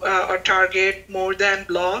do or target more than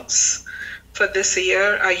blogs for this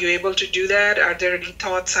year? Are you able to do that? Are there any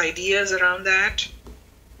thoughts, ideas around that?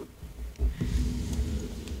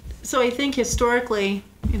 So I think historically,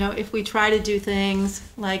 if we try to do things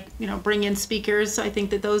like, bring in speakers, I think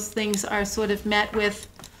that those things are sort of met with,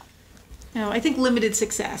 I think limited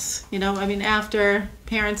success. After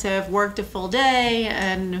parents have worked a full day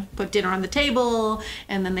and put dinner on the table,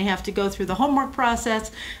 and then they have to go through the homework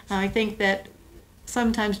process, I think that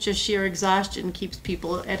sometimes just sheer exhaustion keeps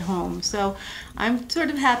people at home. So I'm sort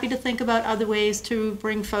of happy to think about other ways to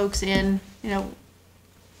bring folks in,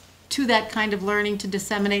 to that kind of learning, to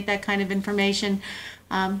disseminate that kind of information.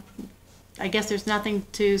 I guess there's nothing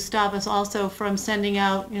to stop us also from sending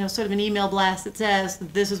out, sort of an email blast that says,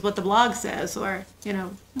 this is what the blog says, or,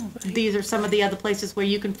 these are some of the other places where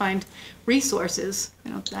you can find resources.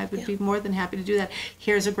 I would be more than happy to do that.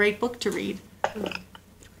 Here's a great book to read.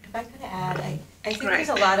 If I could add, I think there's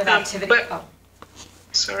a lot of activity.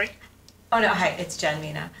 Sorry. Oh, no, hi, it's Jen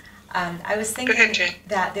Mina. I was thinking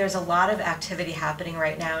that there's a lot of activity happening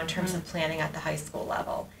right now in terms of planning at the high school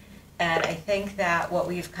level. And I think that what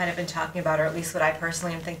we've kind of been talking about, or at least what I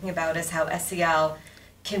personally am thinking about, is how SEL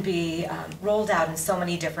can be rolled out in so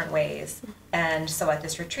many different ways. And so at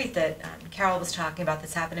this retreat that Carol was talking about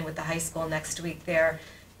that's happening with the high school next week,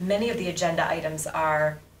 many of the agenda items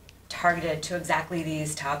are targeted to exactly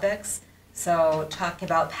these topics. So talking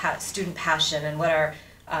about student passion and what are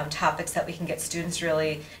topics that we can get students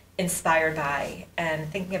really inspired by, and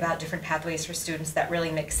thinking about different pathways for students that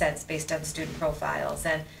really make sense based on student profiles,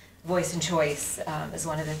 and voice and choice is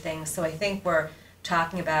one of the things. So I think we're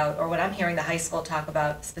talking about, or what I'm hearing the high school talk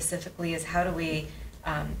about specifically, is how do we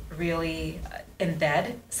really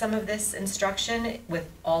embed some of this instruction with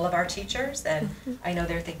all of our teachers. And I know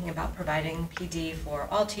they're thinking about providing PD for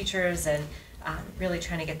all teachers and really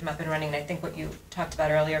trying to get them up and running. And I think what you talked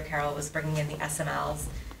about earlier, Carol, was bringing in the SMLs,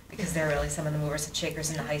 because they're really some of the movers and shakers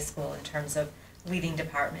in the high school in terms of leading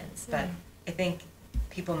departments. But I think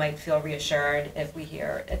people might feel reassured if we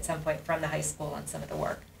hear at some point from the high school on some of the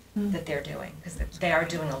work that they're doing, because they are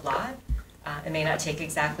doing a lot. It may not take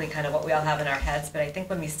exactly kind of what we all have in our heads, but I think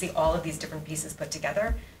when we see all of these different pieces put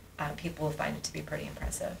together, people will find it to be pretty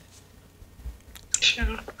impressive.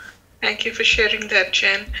 Sure. Thank you for sharing that,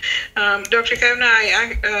 Jen. Dr.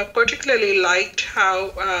 Kavanagh, I particularly liked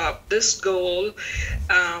how this goal,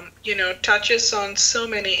 touches on so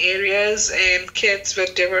many areas and kids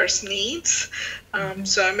with diverse needs.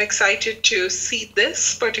 So I'm excited to see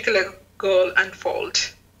this particular goal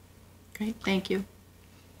unfold. Great, thank you.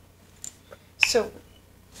 So,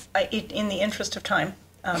 in the interest of time,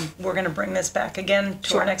 we're going to bring this back again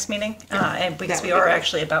to our next meeting, and because we are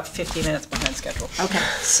actually about 50 minutes behind schedule. Okay.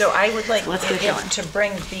 So I would like Let's get going. to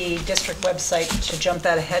bring the district website to jump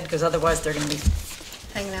that ahead, because otherwise they're going to be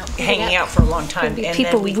hanging out for a long time. There'll be and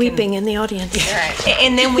people then we weeping can, in the audience.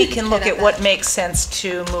 and then we can look at what makes sense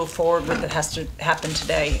to move forward with that has to happen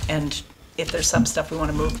today. And if there's some stuff we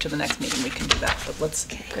want to move to the next meeting, we can do that. But let's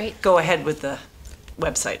go ahead with the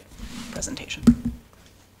website presentation.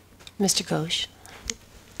 Mr. Ghosh.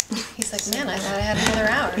 He's like, man, I thought I had another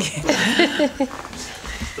hour.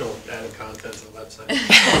 Still adding content to the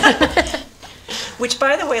website. Which,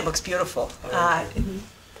 by the way, looks beautiful.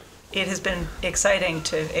 It has been exciting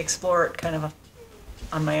to explore it kind of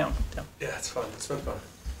on my own. So. Yeah, it's fun. It's been fun.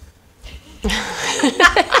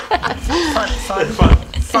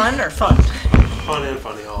 Fun or fun? Fun and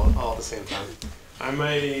funny all at the same time. I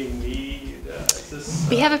may need this.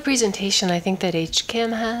 We have a presentation I think that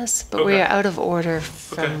HCAM has, but we Okay. are out of order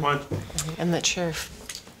Okay, from, fine. I'm not sure if,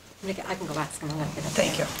 I can go ask them. I'm gonna get up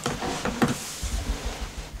Thank you.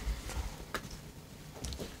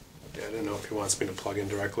 Yeah, I didn't know if he wants me to plug in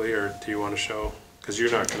directly, or do you want to show? Because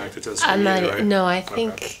you're not connected to the I'm screen not, either, right? no, I Okay.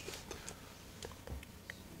 think,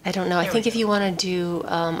 I don't know, I There think we if you want to do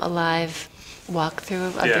a live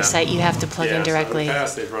walkthrough of Yeah. the site, you have to plug in Yeah, directly. So in the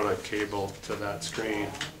past, they'd run a cable to that screen,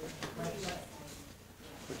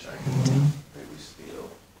 which I can maybe steal.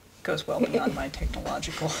 Goes well beyond my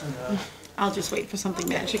technological. I'll just wait for something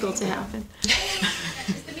magical to happen.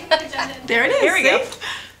 There it is. Here we go. see?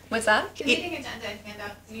 What's that? The meeting agenda and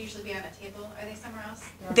handouts usually be on a table. Are they somewhere else?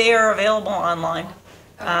 They are available online.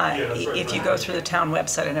 Yeah, that's right. If you go through the town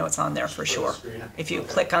website, I know it's on there for sure. If you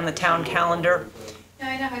click on the town calendar, No,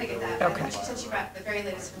 I know how to get that. Okay. She said she brought the very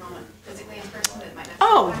latest enrollment physically in person, but it might not.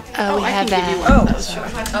 Oh, Oh, we I have can give you that. one of those.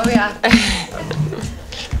 Oh, yeah.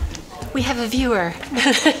 We have a viewer.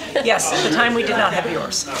 yes, at the time we did not have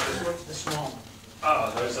yours. The small one.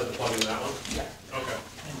 Oh, I just had to plug in that one? Yeah. Okay.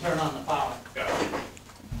 And turn on the power. Got it.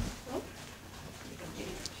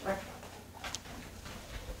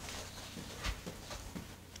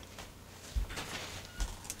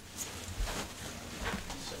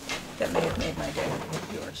 That may have made my day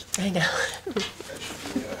with yours. I know. I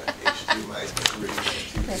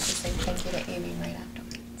have to say thank you to Amy right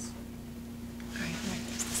afterwards. All right,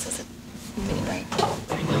 this is a mini break.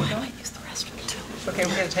 I might use the restroom too. Okay,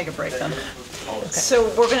 we're going to take a break then. So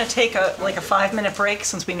we're going to take a 5-minute break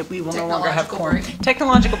since we will no longer have quorum.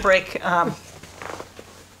 Technological break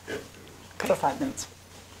for 5 minutes.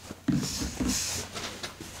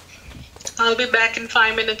 I'll be back in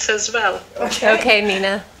 5 minutes as well. Okay,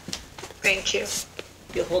 Mina, Thank you.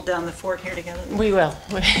 You'll hold down the fort here together. we will.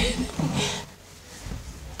 I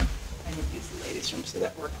didn't use the ladies' room, so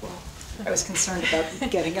that worked well. I was concerned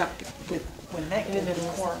about getting up with when Meg did the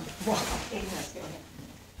quorum.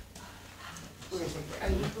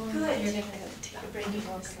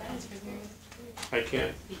 I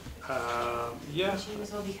can't, yeah,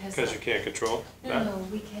 Well, because you can't control that. No,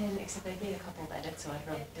 we can, except I made a couple of edits, so I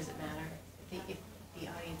don't know, does it matter? If the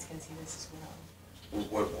audience can see this as well.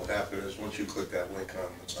 What will happen is, once you click that link on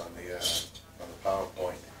the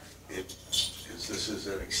PowerPoint, this is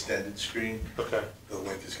an extended screen. Okay. The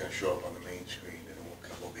link is gonna show up on the main screen, and it won't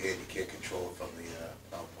come over here, you can't control it from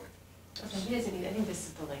the PowerPoint. Okay, he doesn't need, I think this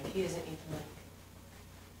is the link, he doesn't need the link.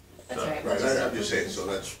 That's all right. Right, I'm just saying, so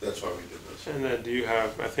that's why we did this. And then do you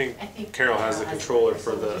have, I think I think Carol has the Carol has controller it,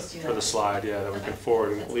 for so we'll the, just do for that. the slide, yeah, that we can Okay.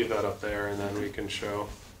 forward and leave that up there, and then we can show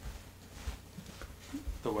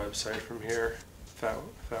the website from here, if that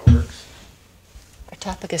works. Our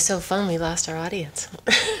topic is so fun, we lost our audience.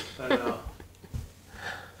 I know.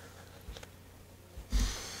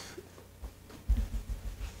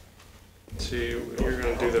 So you're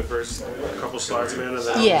gonna do the first couple slides, man, and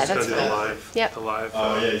then I'm Yeah, just gonna that's do the fine. live, Yep. the live.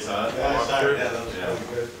 Oh, yeah, you saw it?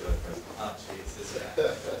 walkthrough.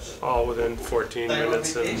 All within 14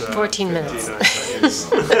 minutes and 14 minutes. 59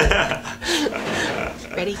 seconds.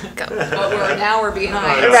 Ready, go. But we're an hour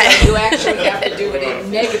behind, Right. so you actually have to do it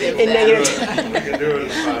in negative. In then. negative We can do it in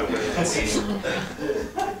 5 minutes.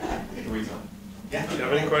 If you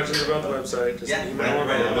have any questions about the website, just email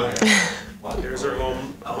them. Here's our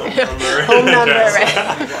home number. Home number, right.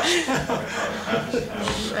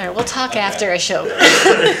 All right, we'll talk after I show.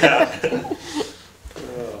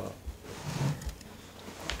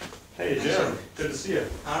 Hey Jim, good to see you.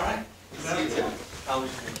 All right. See you too. How was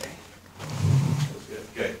your day?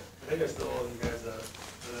 Good. I think I still owe you guys an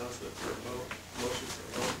announcement for a vote, motion for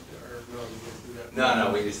a vote, or no, you didn't do that?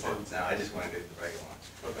 No, we just did, no, I just wanted to do the regular one.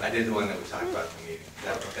 I did the one that we talked about in the meeting.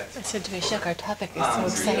 That's I said to Ashok, our topic is so Um,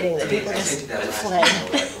 exciting that people I just sent you that last fled.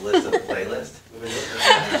 email, like the list of the playlist.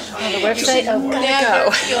 On the website, oh, gotta Never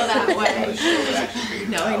go. feel that I'm way. gonna show it actually.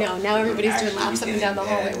 No, I know. Now everybody's doing Actually, laps up we and down the did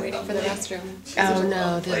hallway add waiting for the a restroom. Oh,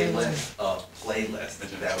 no, the Playlist of playlists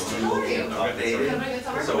that we will get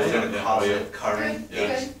updated. So we're gonna call it current,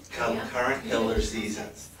 current Hiller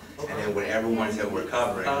seasons. And then whatever ones that we're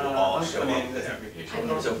covering will all show up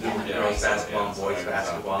there. So girls basketball, boys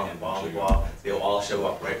basketball, and volleyball, they'll all show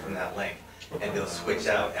up right from that link. And they'll switch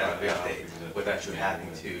out as we update without you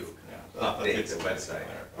having to update the website.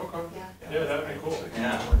 Okay. Yeah, that'd be cool.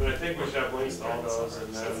 Yeah. But I think we should have links to all those,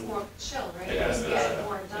 and then, chill, right? I guess the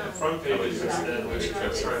front pages, and then we should try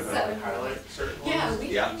to highlight certain ones. Yeah, we,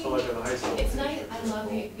 Yeah. So like in the high school. it's nice, I love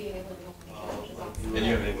being able to go. And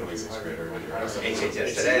you have an incoming sixth grader on your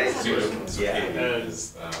HHS today. Yeah. And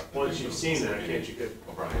once you've seen that, can't you get?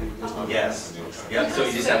 Yes. Yep, so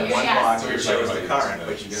you just have one box that shows the current,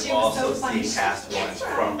 but you can also see past ones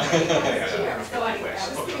from. So anyway,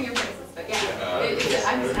 I was giving your praises, but yeah,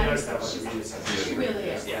 she really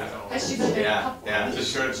is. Yeah. Has she been there a Yeah, couple yeah. of weeks?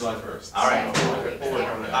 Just sure July 1st. All right. We'll work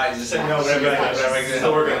on that. I just said No, but I'm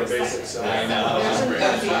still working on the basics, so. I know.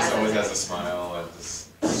 She always has a smile and just.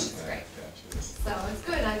 She's great. So it's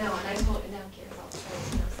good, I know, and I told, now Kira's also trying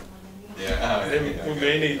to know someone, and you know. Then we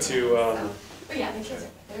may need to, But yeah, the kids are,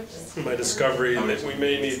 they're just. my discovery, that we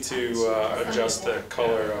may need to adjust the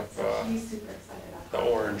color of He's super excited about the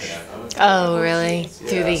it. orange. Oh, really? Through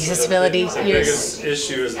the Yeah, so accessibility The use? biggest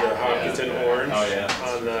issue is the Hopkinton orange Oh, yeah.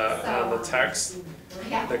 on the text.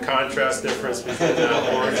 Yeah. The contrast difference between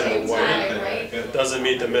that orange and the white doesn't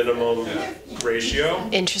meet the minimum ratio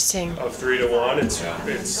Interesting. of 3 to 1. It's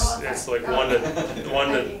like 1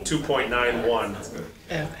 to 2.91.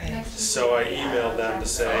 Okay. So I emailed them to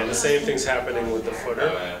say, and the same thing's happening with the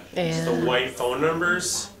footer. The Yeah. white phone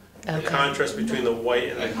numbers, the Okay. contrast between the white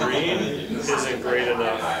and the green isn't great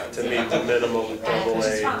enough to meet the minimum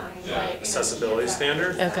AA accessibility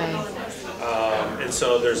standard. Okay. And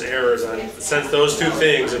so there's errors on, since those two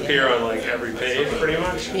things appear on like every page pretty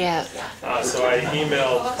much. Yeah. So I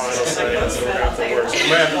emailed Final Site, and so we're gonna have to work. So we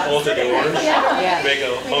might have to alter the orange, make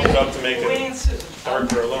it, bump it up to make it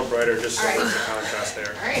darker, a little brighter, just so there's a contrast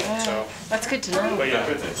there. So, That's good to know. but yeah,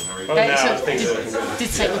 other than that, things are looking good. Did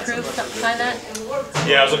Site Improve find that?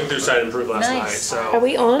 Yeah, I was looking through Site Improve last Nice. night, so. Are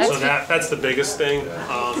we on? So that's the biggest thing,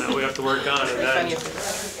 that we have to work on, and then in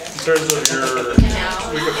terms of your,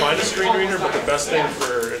 we could find a screen reader, but the best thing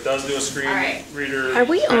for, it does do a screen reader. Are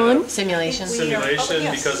we on? Simulation?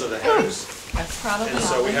 Simulation because of the headers. Probably. And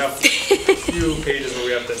so we have a few pages where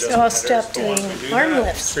we have to adjust So I'll the stop headers, but once doing we do arm that,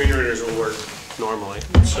 lifts. screen readers will work normally,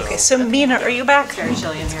 so. Okay, so Mina, are you back? Very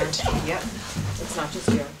chilly in here. Yep. It's not just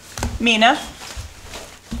you. Mina?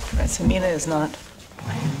 Right, so Mina is not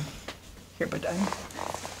here, but I'm.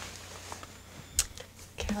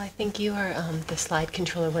 Carol, I think you are the slide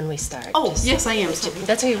controller when we start. Oh, Just- yes, I am.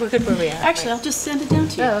 That's okay, we're good where we are. Actually, I'll just send it down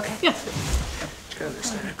to you. Oh, okay. Yeah.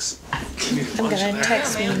 I'm gonna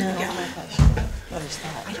text me now.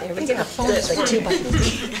 There we go. Like 2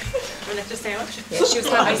 buttons. Yeah, she's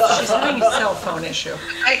having a cell phone issue.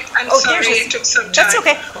 I'm Oh, sorry, here's- it took some time. That's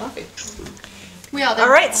okay. We all All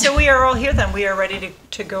right, so we are all here then. We are ready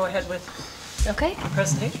to go ahead with Okay. the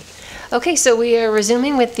presentation. Okay, so we are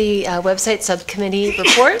resuming with the website subcommittee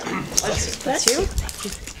report. That's you.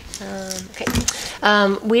 Okay.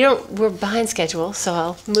 We're behind schedule, so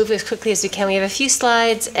I'll move as quickly as we can. We have a few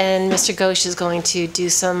slides, and Mr. Ghosh is going to do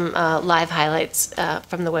some live highlights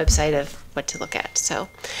from the website of what to look at. So,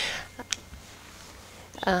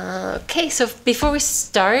 okay, so before we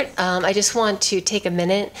start, I just want to take a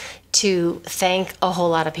minute to thank a whole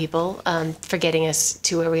lot of people for getting us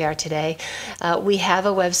to where we are today. We have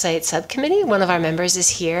a website subcommittee. One of our members is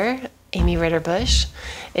here. Amy Ritter-Bush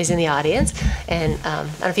is in the audience. And I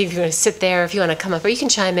don't know if you're going to sit there, if you want to come up, or you can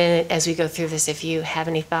chime in as we go through this if you have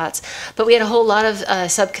any thoughts. But we had a whole lot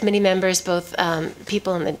of subcommittee members, both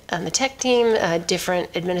people on the tech team,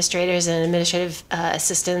 different administrators and administrative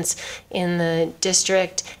assistants in the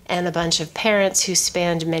district, and a bunch of parents who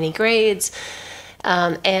spanned many grades.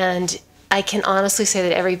 And I can honestly say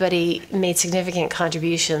that everybody made significant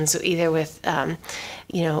contributions, either with,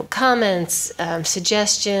 comments,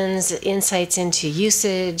 suggestions, insights into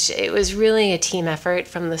usage. It was really a team effort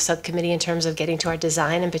from the subcommittee in terms of getting to our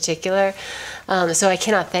design in particular. So I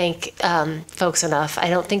cannot thank folks enough. I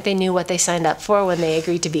don't think they knew what they signed up for when they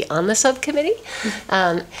agreed to be on the subcommittee.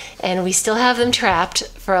 And we still have them trapped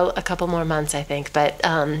for a couple more months, I think, but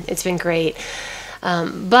it's been great.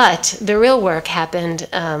 But the real work happened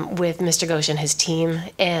with Mr. Ghosh and his team,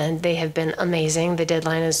 and they have been amazing. The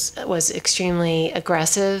deadline was extremely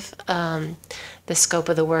aggressive. The scope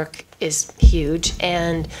of the work is huge,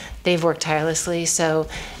 and they've worked tirelessly. So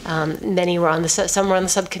many were on some were on the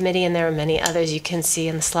subcommittee, and there are many others you can see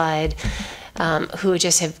in the slide who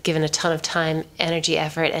just have given a ton of time, energy,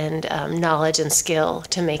 effort, and knowledge and skill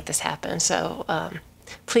to make this happen. So.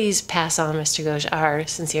 Please pass on, Mr. Ghosh, our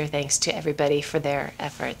sincere thanks to everybody for their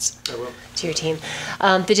efforts. I will. To your team.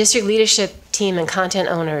 The district leadership team and content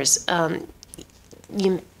owners,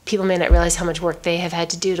 people may not realize how much work they have had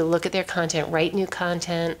to do to look at their content, write new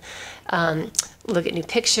content, look at new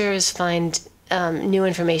pictures, find new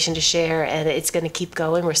information to share, and it's going to keep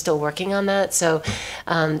going. We're still working on that. So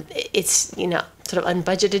it's, sort of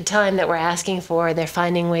unbudgeted time that we're asking for, and they're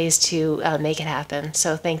finding ways to make it happen.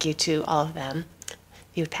 So thank you to all of them.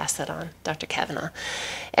 You would pass that on, Dr. Kavanaugh.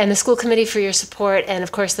 And the school committee for your support, and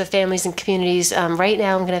of course the families and communities. Right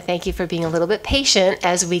now I'm going to thank you for being a little bit patient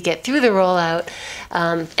as we get through the rollout,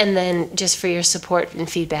 and then just for your support and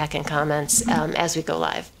feedback and comments as we go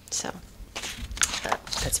live. So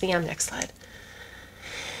that's me on the next slide.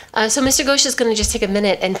 So Mr. Ghosh is going to just take a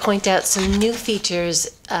minute and point out some new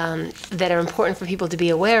features that are important for people to be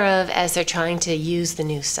aware of as they're trying to use the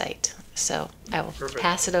new site. So I will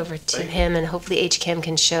pass it over to him, and hopefully HCAM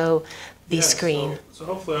can show the screen. So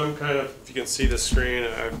hopefully I'm if you can see the screen,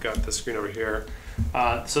 I've got the screen over here.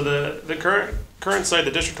 So the current site,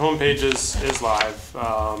 the district homepage is live,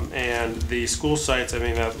 and the school sites, I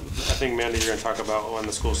think, Amanda, you're going to talk about when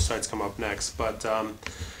the school sites come up next. But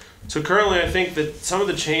so currently I think that some of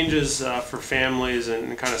the changes for families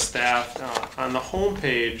and kind of staff on the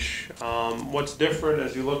homepage, what's different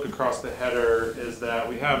as you look across the header is that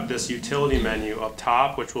we have this utility menu up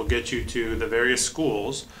top, which will get you to the various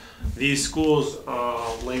schools. These schools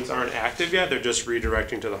links aren't active yet. They're just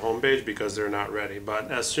redirecting to the homepage because they're not ready.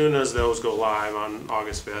 But as soon as those go live on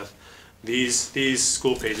August 5th, these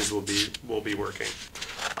school pages will be working.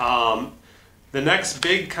 The next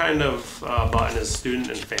big kind of button is student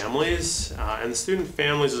and families, and the student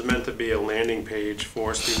families is meant to be a landing page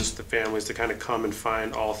for students to families to kind of come and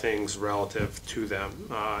find all things relative to them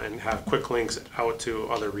and have quick links out to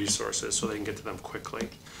other resources so they can get to them quickly.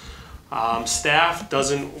 Staff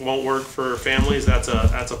won't work for families. That's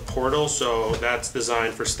a portal, so that's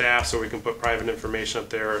designed for staff, so we can put private information up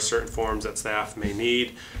there or certain forms that staff may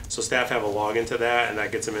need. So staff have a login to that, and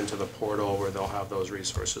that gets them into the portal where they'll have those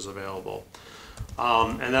resources available.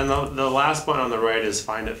 And then the last button on the right is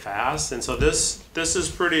Find It Fast, and so this is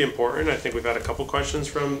pretty important. I think we've had a couple questions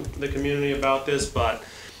from the community about this, but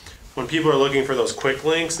when people are looking for those quick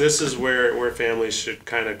links, this is where families should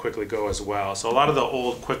kind of quickly go as well. So a lot of the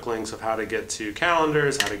old quick links of how to get to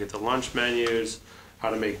calendars, how to get to lunch menus,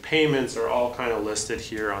 how to make payments are all kind of listed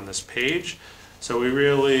here on this page. So we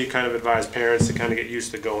really kind of advise parents to kind of get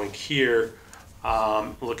used to going here,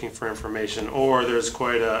 looking for information, or there's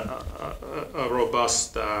quite a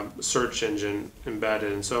robust search engine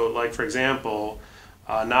embedded. And so, like, for example,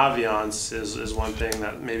 Naviance is one thing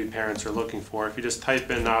that maybe parents are looking for. If you just type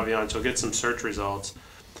in Naviance, you'll get some search results.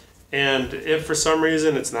 And if for some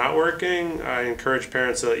reason it's not working, I encourage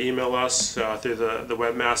parents to email us through the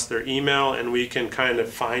webmaster email, and we can kind of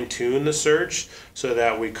fine-tune the search so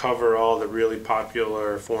that we cover all the really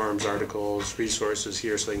popular forums, articles, resources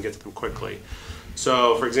here so they can get to them quickly.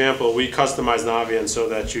 So, for example, we customize Naviance so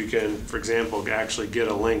that you can, for example, actually get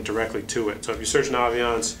a link directly to it. So if you search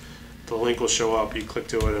Naviance, the link will show up, you click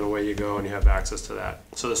to it, and away you go, and you have access to that.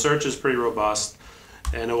 So the search is pretty robust,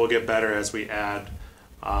 and it will get better as we add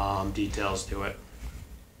details to it.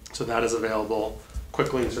 So that is available.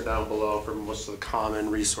 Quick links are down below for most of the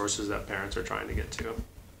common resources that parents are trying to get to.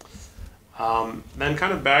 Then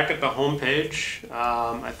kind of back at the home page,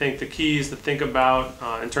 I think the key is to think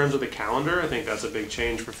about in terms of the calendar. I think that's a big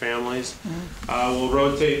change for families. We'll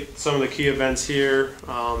rotate some of the key events here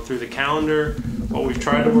through the calendar. What we've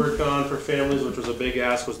tried to work on for families, which was a big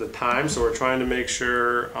ask, was the time. So we're trying to make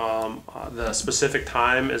sure the specific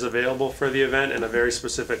time is available for the event and a very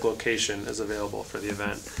specific location is available for the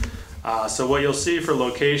event. So what you'll see for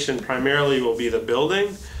location primarily will be the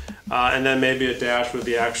building, and then maybe a dash with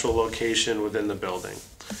the actual location within the building.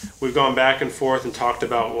 We've gone back and forth and talked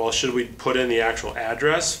about, well, should we put in the actual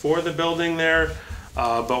address for the building there?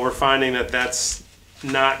 But we're finding that that's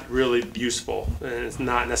not really useful, and it's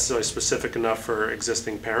not necessarily specific enough for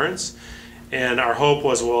existing parents. And our hope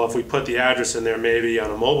was, well, if we put the address in there, maybe on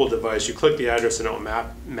a mobile device, you click the address and it'll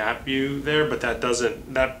map you there, but that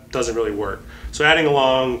doesn't really work. So adding a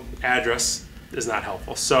long address is not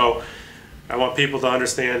helpful. So I want people to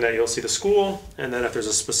understand that you'll see the school, and then if there's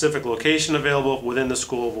a specific location available within the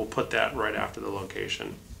school, we'll put that right after the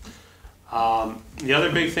location. The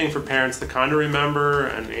other big thing for parents to kind of remember,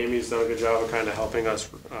 and Amy's done a good job of kind of helping us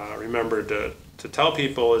remember to tell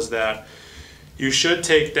people, is that you should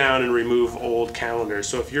take down and remove old calendars.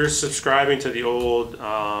 So if you're subscribing to the old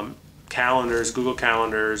calendars, Google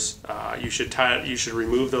Calendars, you should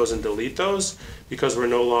remove those and delete those, because we're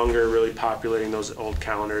no longer really populating those old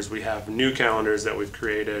calendars. We have new calendars that we've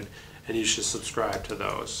created, and you should subscribe to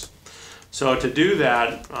those. So to do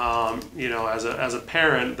that, you know, as a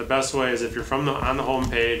parent, the best way is if you're on the home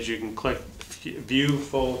page, you can click View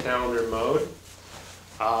Full Calendar Mode.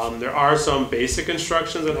 There are some basic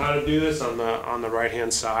instructions on how to do this on the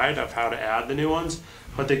right-hand side of how to add the new ones.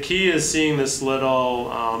 But the key is seeing this little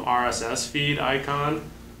RSS feed icon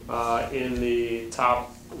in the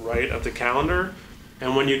top right of the calendar.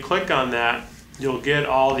 And when you click on that, you'll get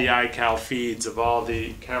all the iCal feeds of all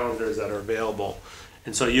the calendars that are available.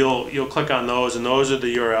 And so you'll click on those, and those are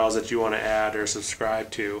the URLs that you want to add or subscribe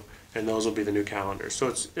to, and those will be the new calendars. So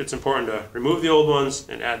it's important to remove the old ones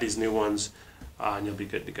and add these new ones, and you'll be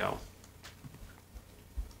good to go.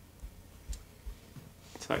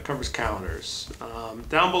 So that covers calendars.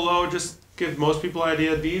 Down below, just give most people an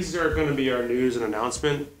idea, these are going to be our news and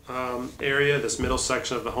announcement area, this middle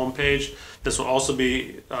section of the homepage. This will also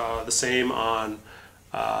be the same on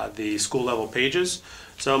the school level pages.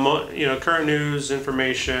 So, you know, current news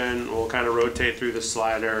information will kind of rotate through the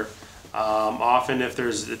slider. Often if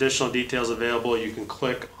there's additional details available, you can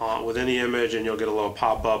click on within the image and you'll get a little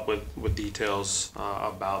pop-up with details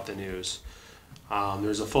about the news.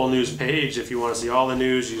 There's a full news page. If you want to see all the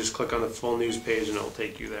news, you just click on the full news page and it will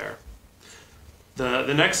take you there.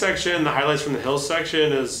 The next section, the highlights from the Hills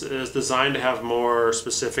section, is designed to have more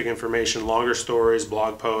specific information, longer stories,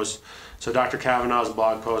 blog posts. So Dr. Kavanaugh's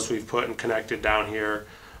blog post we've put and connected down here.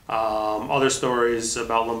 Other stories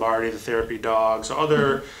about Lombardi, the therapy dog. So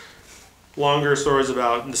other longer stories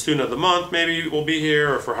about the student of the month maybe will be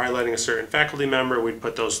here, or if we're highlighting a certain faculty member, we'd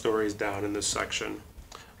put those stories down in this section.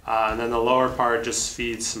 And then the lower part just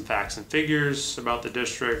feeds some facts and figures about the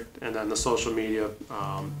district, and then the social media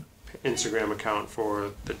Instagram account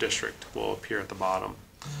for the district will appear at the bottom.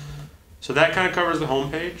 So that kind of covers the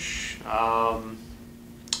homepage.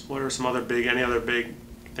 What are some other any other big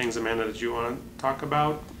things, Amanda, that you want to talk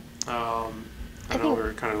about? I know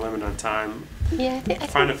we're kind of limited on time. Yeah, I think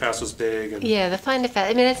Find It Fast was big. And yeah, the Find It Fast.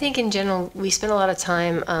 I mean, I think in general we spent a lot of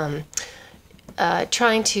time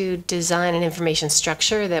trying to design an information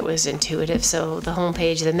structure that was intuitive. So the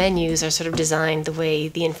homepage, the menus are sort of designed the way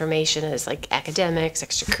the information is, like academics,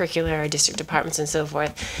 extracurricular, district departments, and so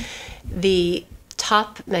forth. The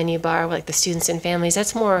top menu bar, like the students and families,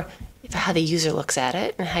 that's more how the user looks at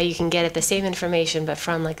it and how you can get at the same information but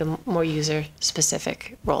from like a more user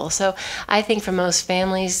specific role. So I think for most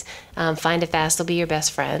families, Find It Fast will be your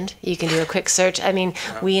best friend. You can do a quick search. I mean,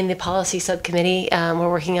 we in the policy subcommittee, we're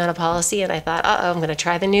working on a policy, and I thought, I'm going to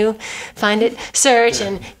try the new Find It search,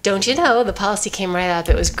 and don't you know, the policy came right up.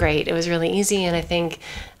 It was great. It was really easy, and I think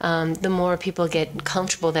the more people get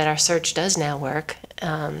comfortable that our search does now work,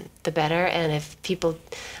 the better. And if people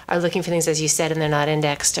are looking for things, as you said, and they're not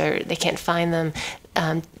indexed or they can't find them,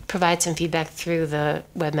 provide some feedback through the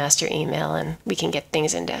webmaster email, and we can get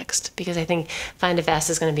things indexed, because I think Find It Fast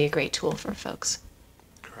is going to be a great tool for folks.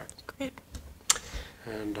 Correct. Great.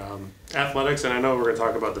 And athletics, and I know we're going to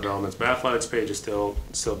talk about developments, but athletics page is still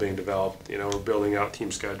being developed. You know, we're building out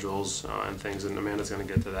team schedules and things, and Amanda's going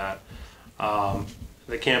to get to that.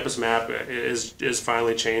 the campus map is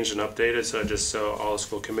finally changed and updated, so just so all the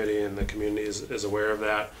school committee and the community is aware of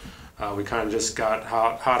that. We kind of just got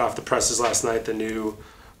hot off the presses last night, the new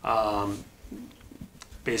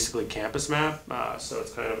basically campus map, so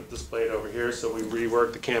it's kind of displayed over here. So we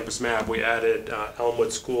reworked the campus map. We added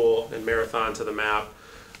Elmwood School and Marathon to the map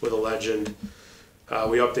with a legend.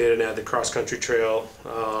 We updated and added the cross-country trail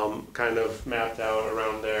kind of mapped out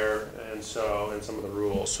around there, and some of the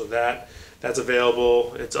rules. So that's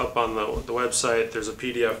available. It's up on the website. There's a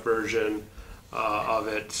PDF version of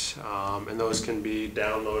it, and those can be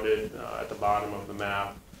downloaded at the bottom of the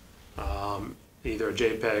map, either a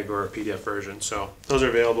JPEG or a PDF version. So those are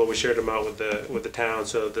available. We shared them out with the town,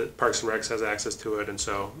 so the Parks and Recs has access to it, and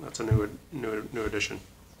so that's a new addition.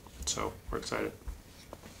 So we're excited.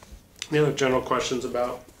 Any other general questions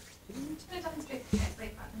about?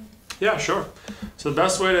 Yeah, sure. So the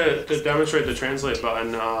best way to demonstrate the translate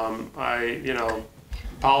button,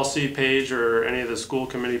 policy page or any of the school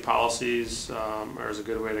committee policies is a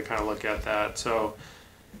good way to kind of look at that. So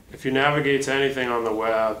if you navigate to anything on the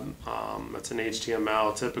web, it's in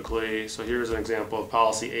HTML typically. So here's an example of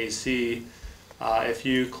policy AC. If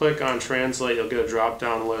you click on translate, you'll get a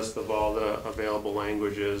drop-down list of all the available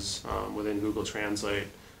languages within Google Translate.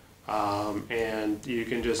 And you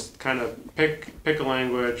can just kind of pick a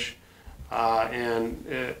language, and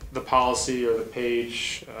the policy or the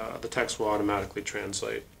page, the text will automatically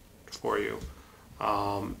translate for you.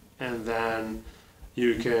 And then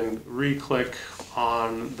you can re-click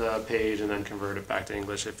on the page and then convert it back to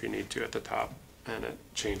English if you need to at the top, and it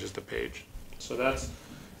changes the page. So that's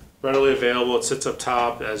readily available. It sits up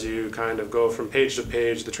top. As you kind of go from page to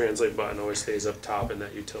page, the translate button always stays up top in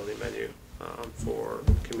that utility menu for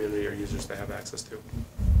community or users to have access to.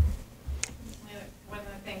 One of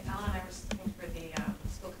the things, Alan and I were just looking for the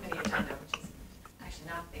school committee agenda, which is actually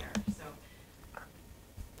not there, so.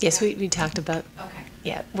 Yes, we talked about. Okay.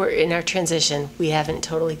 Yeah, we're in our transition. We haven't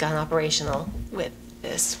totally gone operational with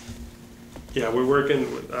this. Yeah, we're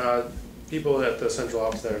working with people at the central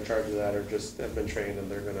office that are in charge of that have been trained, and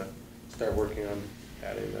they're going to start working on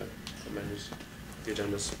adding the menus, the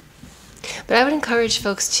agendas. But I would encourage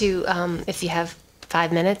folks to, if you have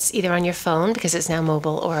 5 minutes, either on your phone, because it's now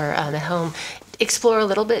mobile, or at home, explore a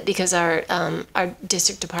little bit, because our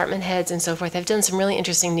district department heads and so forth have done some really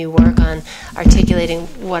interesting new work on articulating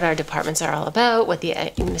what our departments are all about.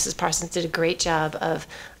 Mrs. Parsons did a great job of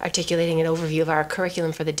articulating an overview of our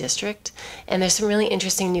curriculum for the district. And there's some really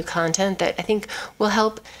interesting new content that I think will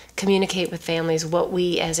help communicate with families what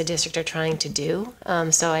we as a district are trying to do.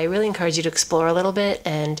 So I really encourage you to explore a little bit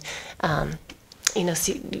and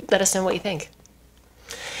let us know what you think.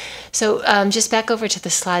 So just back over to the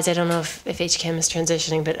slides. I don't know if HCAM is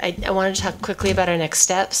transitioning, but I wanted to talk quickly about our next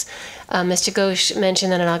steps. Mr. Ghosh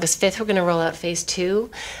mentioned that on August 5th, we're going to roll out phase 2.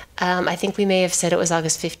 I think we may have said it was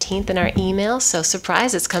August 15th in our email, so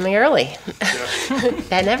surprise, it's coming early. Yeah.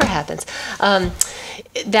 That never happens.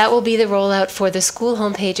 That will be the rollout for the school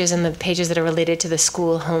homepages and the pages that are related to the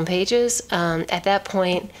school homepages. At that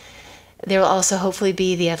point, there will also hopefully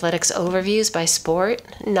be the athletics overviews by sport,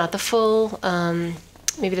 not the full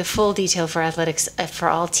maybe the full detail for athletics for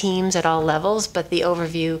all teams at all levels, but the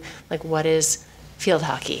overview, like what is field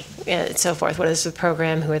hockey and so forth, what is the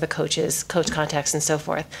program, who are the coaches, coach contacts, and so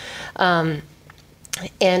forth. And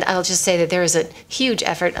I'll just say that there is a huge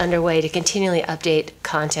effort underway to continually update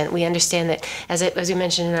content. We understand that, as we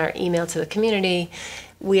mentioned in our email to the community,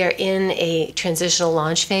 we are in a transitional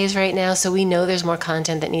launch phase right now, so we know there's more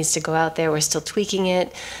content that needs to go out there. We're still tweaking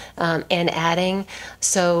it and adding.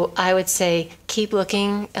 So I would say keep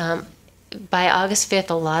looking. By August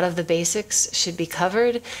 5th, a lot of the basics should be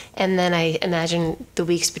covered, and then I imagine the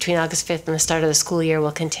weeks between August 5th and the start of the school year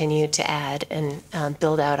will continue to add and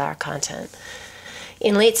build out our content.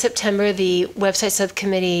 In late September, the website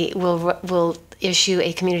subcommittee will issue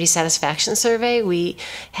a community satisfaction survey. We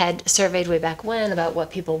had surveyed way back when about what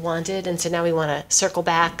people wanted, and so now we want to circle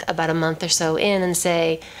back about a month or so in and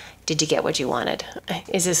say, did you get what you wanted?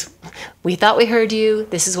 We thought we heard you,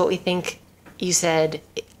 this is what we think you said,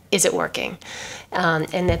 is it working?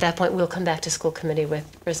 And at that point, we'll come back to school committee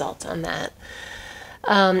with results on that.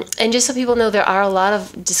 And just so people know, there are a lot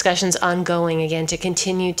of discussions ongoing, again, to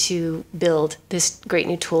continue to build this great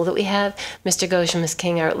new tool that we have. Mr. Ghosh and Ms.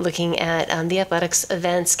 King are looking at the athletics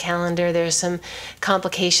events calendar. There's some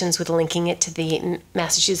complications with linking it to the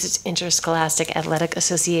Massachusetts Interscholastic Athletic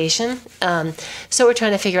Association. So we're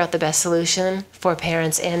trying to figure out the best solution for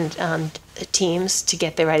parents and teams to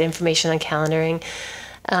get the right information on calendaring.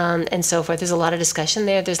 and so forth. There's a lot of discussion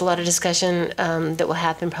there. There's a lot of discussion that will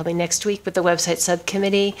happen probably next week with the website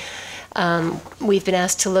subcommittee. We've been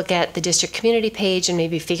asked to look at the district community page and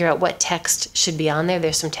maybe figure out what text should be on there.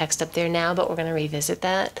 There's some text up there now, but we're going to revisit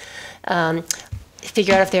that.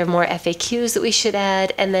 Figure out if there are more FAQs that we should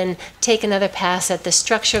add, and then take another pass at the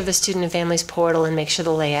structure of the Student and Families portal and make sure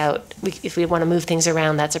the layout, if we want to move things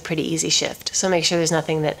around, that's a pretty easy shift. So make sure there's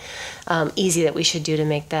nothing that easy that we should do to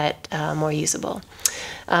make that more usable.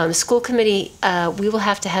 School committee, we will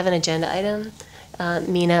have to have an agenda item,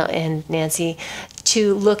 Mina and Nancy,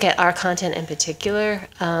 to look at our content in particular,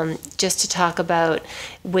 just to talk about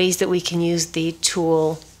ways that we can use the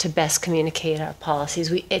tool to best communicate our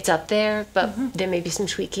policies. It's up there, but there may be some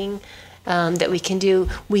tweaking that we can do.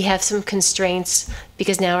 We have some constraints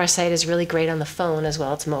because now our site is really great on the phone as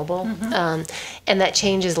well. It's mobile. And that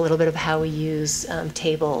changes a little bit of how we use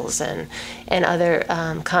tables and other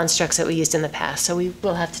constructs that we used in the past. So we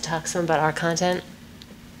will have to talk some about our content.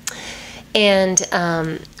 And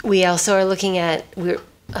we also are looking at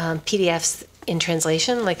PDFs in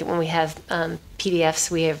translation. Like when we have PDFs,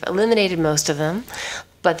 we have eliminated most of them,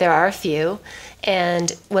 but there are a few.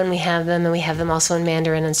 And when we have them, and we have them also in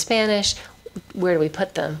Mandarin and Spanish, where do we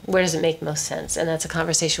put them? Where does it make most sense? And that's a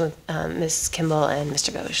conversation with Ms. Kimball and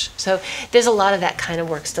Mr. Ghosh. So there's a lot of that kind of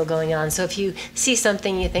work still going on. So if you see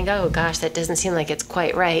something you think, oh gosh, that doesn't seem like it's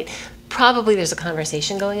quite right, probably there's a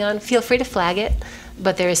conversation going on. Feel free to flag it,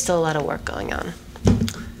 but there is still a lot of work going on.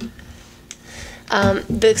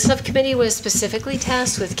 The subcommittee was specifically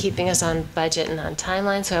tasked with keeping us on budget and on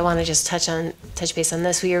timeline, so I want to just touch base on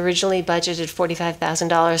this. We originally budgeted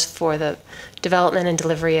 $45,000 for the development and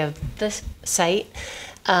delivery of this site.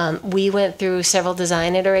 We went through several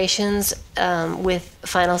design iterations with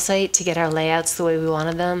Final Site to get our layouts the way we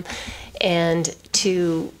wanted them, and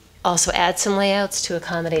to also add some layouts to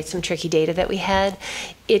accommodate some tricky data that we had.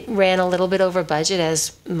 It ran a little bit over budget,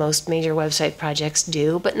 as most major website projects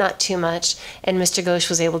do, but not too much. And Mr. Ghosh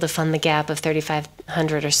was able to fund the gap of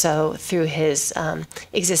 $3,500 or so through his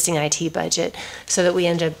existing IT budget, so that we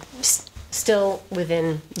ended up still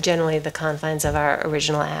within generally the confines of our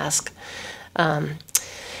original ask.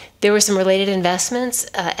 There were some related investments.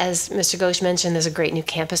 As Mr. Ghosh mentioned, there's a great new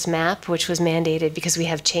campus map, which was mandated because we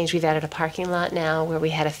have changed. We've added a parking lot now where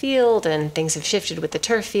we had a field, and things have shifted with the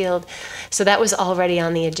turf field. So that was already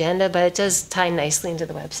on the agenda, but it does tie nicely into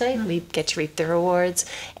the website. We get to reap the rewards,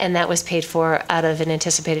 and that was paid for out of an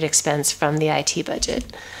anticipated expense from the IT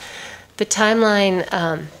budget. The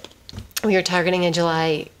timeline, we were targeting a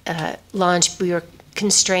July launch. We were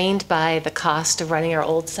constrained by the cost of running our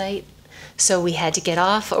old site. So we had to get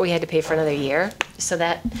off, or we had to pay for another year. So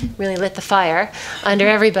that really lit the fire under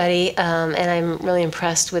everybody. And I'm really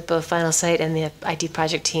impressed with both Final Site and the IT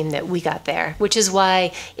project team that we got there, which is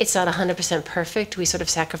why it's not 100% perfect. We sort of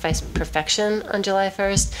sacrificed perfection on July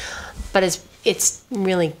 1st, but it's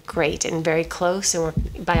really great and very close.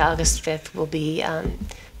 And by August 5th, we'll be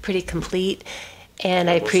pretty complete. And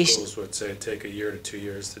I appreciate. Schools would say take a year to 2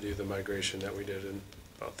 years to do the migration that we did in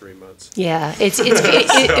about 3 months. Yeah,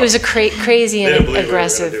 it was a crazy and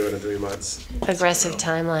aggressive, do it in 3 months. Aggressive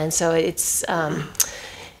timeline. So it's,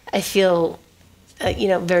 I feel,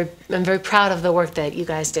 I'm very proud of the work that you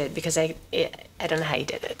guys did, because I don't know how you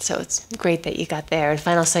did it. So it's great that you got there. And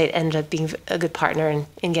Final Site ended up being a good partner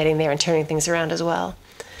in getting there and turning things around as well.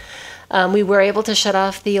 We were able to shut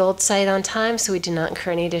off the old site on time, so we did not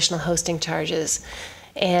incur any additional hosting charges.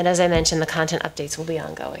 And as I mentioned, the content updates will be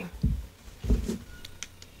ongoing.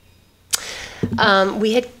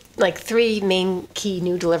 We had like 3 main key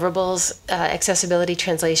new deliverables: accessibility,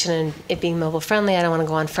 translation, and it being mobile friendly. I don't want to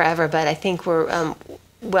go on forever, but I think we're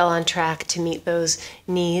well on track to meet those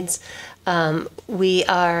needs. We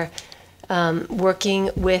are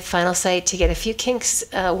working with Final Site to get a few kinks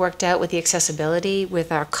worked out with the accessibility,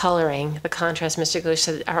 with our coloring, the contrast. Mr. Ghosh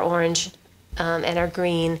said our orange and our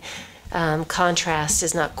green contrast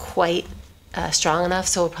is not quite strong enough,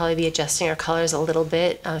 so we'll probably be adjusting our colors a little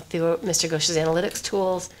bit through Mr. Ghosh's analytics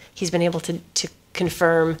tools. He's been able to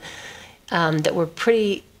confirm that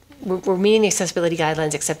we're meeting the accessibility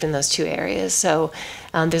guidelines except in those 2 areas. So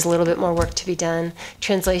there's a little bit more work to be done.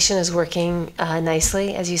 Translation is working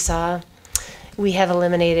nicely, as you saw. We have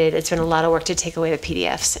eliminated, it's been a lot of work to take away the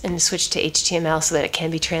PDFs and switch to HTML so that it can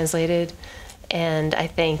be translated. And I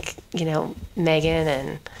think, Megan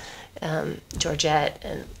and Georgette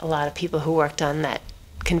and a lot of people who worked on that,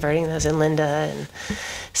 converting those, and Linda and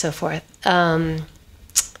so forth.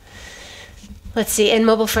 Let's see, and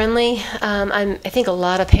mobile friendly, I think a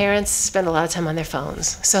lot of parents spend a lot of time on their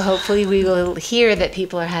phones. So hopefully we will hear that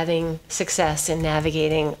people are having success in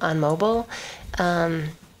navigating on mobile.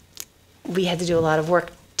 we had to do a lot of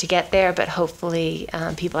work to get there, but hopefully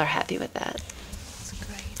people are happy with that.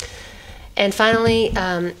 And finally,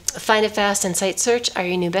 Find It Fast and Site Search are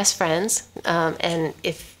your new best friends. And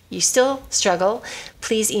if you still struggle,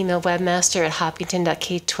 please email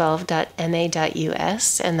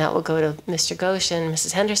webmaster@hopkinton.k12.ma.us, and that will go to Mr. Ghosh and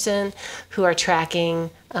Mrs. Henderson, who are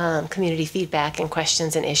tracking community feedback and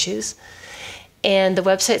questions and issues. And the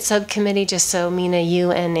website subcommittee, just so Mina,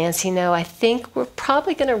 you and Nancy know, I think we're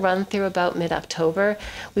probably going to run through about mid-October.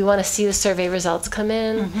 We want to see the survey results come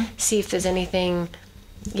in, see if there's anything,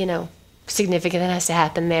 significant that has to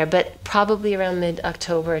happen there. But probably around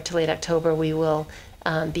mid-October to late October, we will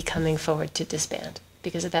be coming forward to disband,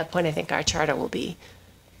 because at that point, I think our charter will be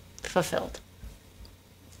fulfilled.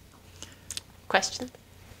 Questions?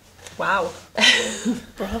 Wow.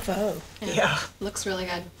 Bravo. Yeah. Looks really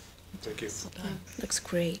good. Thank you. Looks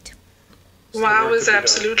great. Wow work is to be done.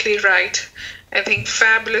 absolutely right. I think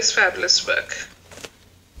fabulous, fabulous work.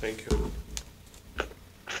 Thank you.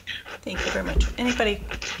 Thank you very much. Anybody?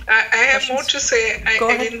 I have more to say. Go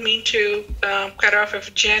I ahead. didn't mean to cut off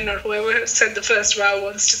if Jen or whoever said the first wow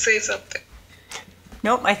wants to say something.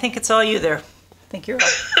 Nope, I think it's all you there. I think you're up.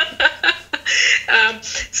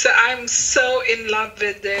 So I'm so in love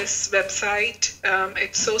with this website.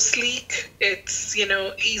 It's so sleek. It's,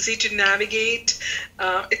 easy to navigate.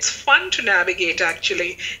 It's fun to navigate,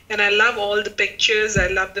 actually. And I love all the pictures. I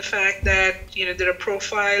love the fact that, there are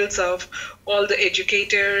profiles of all the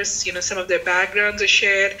educators. Some of their backgrounds are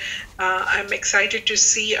shared. I'm excited to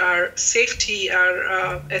see our safety,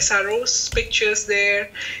 our SRO's pictures there.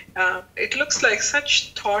 It looks like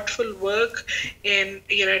such thoughtful work, and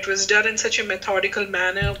it was done in such a methodical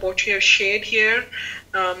manner. What you have shared here,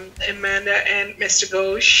 Amanda and Mr.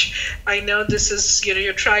 Ghosh. I know this is,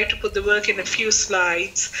 you try to put the work in a few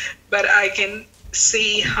slides, but I can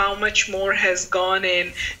see how much more has gone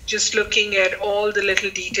in just looking at all the little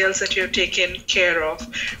details that you have taken care of.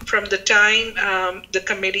 From the time the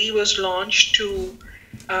committee was launched to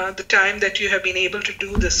the time that you have been able to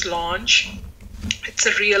do this launch, it's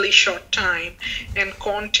a really short time, and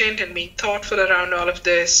content and being thoughtful around all of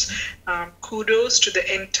this. Kudos to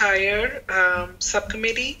the entire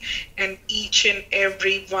subcommittee and each and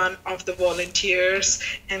every one of the volunteers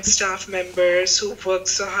and staff members who worked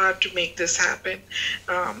so hard to make this happen.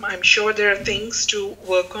 I'm sure there are things to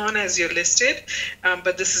work on as you're listed,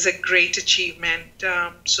 but this is a great achievement.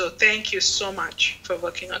 So thank you so much for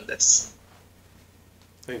working on this.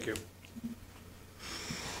 Thank you.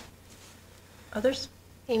 Others?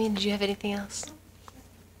 Amy, did you have anything else?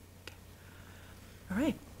 All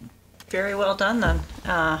right. Very well done, then.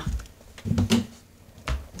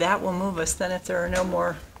 That will move us then if there are no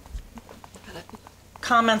more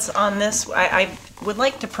comments on this. I would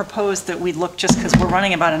like to propose that we look, just because we're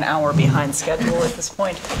running about an hour behind schedule at this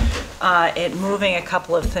point, at moving a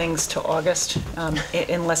couple of things to August,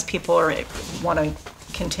 unless people want to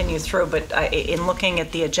continue through. But in looking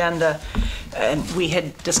at the agenda, and we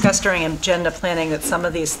had discussed during agenda planning that some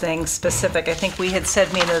of these things specific, I think we had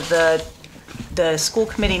said, Mina, the school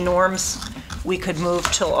committee norms, we could move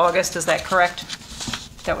till August, is that correct?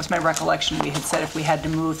 That was my recollection. We had said if we had to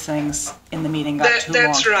move things in the meeting got too long.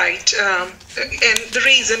 That's right. And the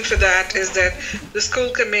reason for that is that the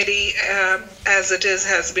school committee, as it is,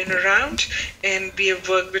 has been around, and we have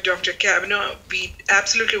worked with Dr. Kavanaugh. We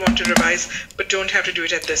absolutely want to revise, but don't have to do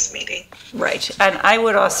it at this meeting. Right. And I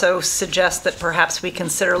would also suggest that perhaps we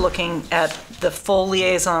consider looking at the full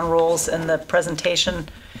liaison roles and the presentation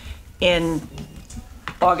in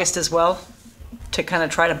August as well, to kind of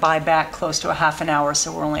try to buy back close to a half an hour,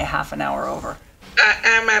 so we're only a half an hour over.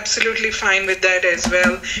 I'm absolutely fine with that as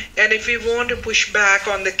well. And if we want to push back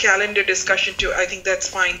on the calendar discussion too, I think that's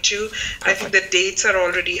fine too. Perfect. I think the dates are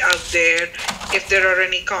already out there. If there are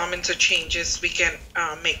any comments or changes, we can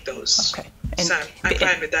make those. Okay. So I'm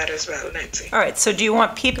fine with that as well, Nancy. All right, so do you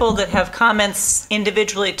want people that have comments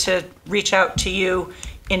individually to reach out to you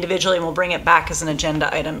individually, and we'll bring it back as an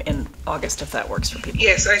agenda item in August if that works for people?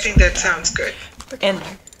 Yes, I think that sounds good.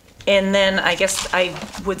 And then I guess I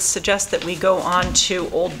would suggest that we go on to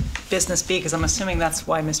old business B, because I'm assuming that's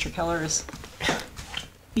why Mr. Keller is.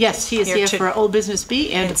 Yes, he is here for old business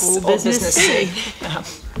B and old business C.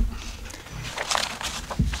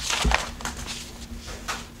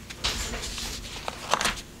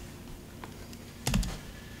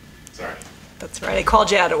 Sorry. That's right. I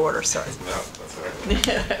called you out of order. Sorry. No, that's all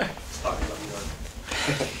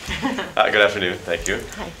right. Good afternoon. Thank you.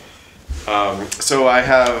 Hi. So I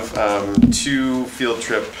have 2 field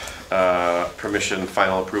trip permission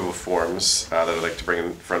final approval forms that I'd like to bring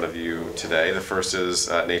in front of you today. The first is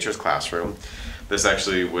Nature's Classroom. This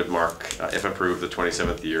actually would mark, if approved, the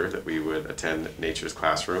 27th year that we would attend Nature's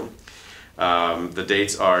Classroom. The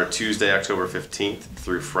dates are Tuesday, October 15th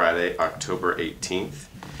through Friday, October 18th.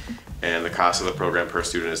 And the cost of the program per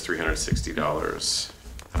student is $360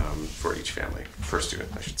 for each family, per student,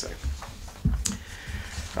 I should say.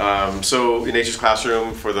 So Nature's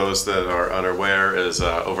Classroom, for those that are unaware, is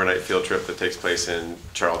an overnight field trip that takes place in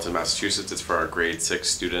Charlton, Massachusetts. It's for our grade 6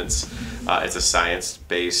 students. It's a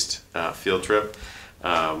science-based field trip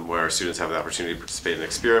where students have the opportunity to participate in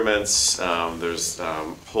experiments. There's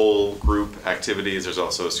whole group activities. There's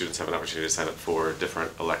also students have an opportunity to sign up for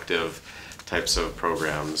different elective types of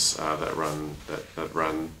programs that run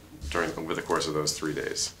over the course of those 3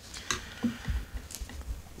 days.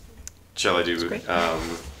 Shall I do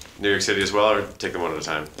New York City as well, or take them one at a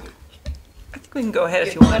time? I think we can go ahead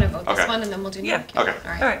if you We're want. gonna vote this Okay. one and then we'll do New York. Okay.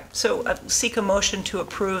 All right. All right, so seek a motion to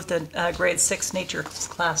approve the grade 6 nature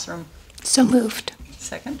classroom. So moved.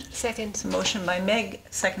 Second? Second. It's a motion by Meg,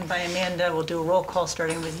 second by Amanda. We'll do a roll call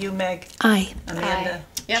starting with you, Meg. Aye. Amanda.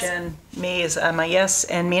 Yes. Jen. Me is I'm a yes.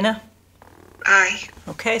 And Mina? Aye.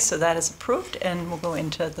 Okay, so that is approved, and we'll go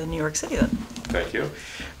into the New York City then. Thank you.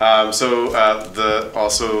 Similar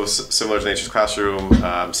to Nature's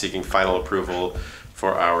Classroom, seeking final approval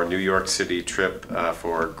for our New York City trip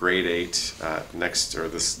for grade 8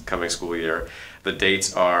 this coming school year. The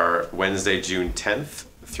dates are Wednesday, June 10th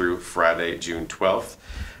through Friday, June 12th.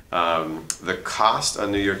 The cost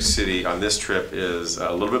on New York City on this trip is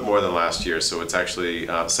a little bit more than last year, so it's actually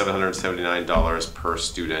 $779 per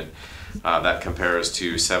student. That compares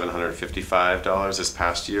to $755 this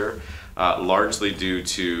past year, largely due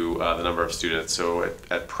to the number of students. So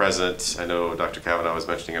at present, I know Dr. Kavanaugh was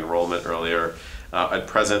mentioning enrollment earlier. At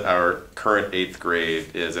present, our current 8th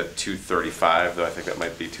grade is at 235, though I think that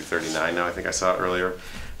might be 239 now, I think I saw it earlier.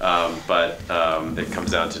 But it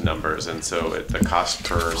comes down to numbers, and so the cost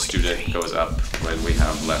per student goes up when we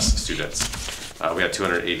have less students. We had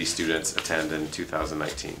 280 students attend in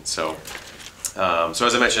 2019. So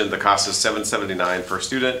as I mentioned, the cost is $779 per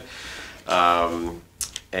student.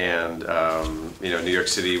 New York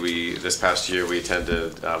City, this past year we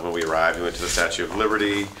attended, when we arrived, we went to the Statue of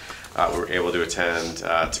Liberty. We were able to attend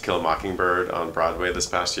To Kill a Mockingbird on Broadway this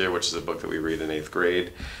past year, which is a book that we read in 8th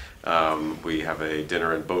grade. We have a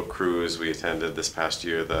dinner and boat cruise. We attended this past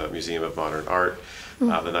year the Museum of Modern Art, the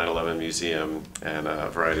 9/11 Museum, and a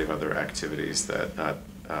variety of other activities that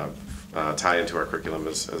tie into our curriculum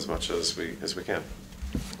as much as we can.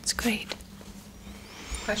 That's great.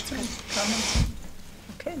 Questions, comments?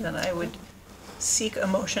 Okay, then I would seek a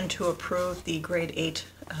motion to approve the grade 8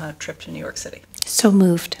 trip to New York City. So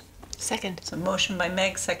moved. Second. So motion by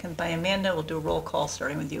Meg, second by Amanda. We'll do a roll call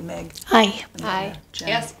starting with you, Meg. Aye. Aye. Jen.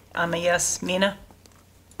 Yes. I'm a yes. Mina?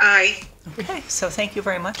 Aye. Okay, so thank you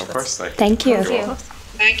very much. Of course, thank you. Thank you.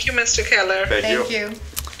 Thank you, Mr. Keller. Thank you. Thank you.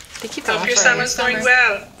 Thank you. Hope your summer's going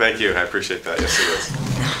well. Thank you. I appreciate that. Yes, it is.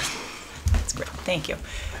 That's great, thank you.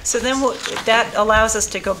 So then that allows us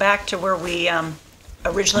to go back to where we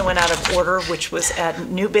originally went out of order, which was at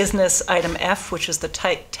new business item F, which is the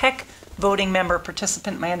tech voting member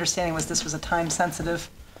participant. My understanding was this was a time-sensitive.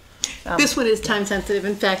 This one is time sensitive.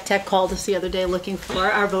 In fact, Tech called us the other day looking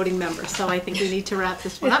for our voting members, so I think we need to wrap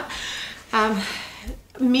this one up.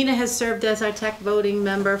 Mina has served as our Tech voting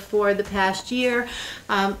member for the past year.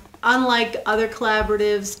 Unlike other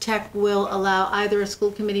collaboratives, Tech will allow either a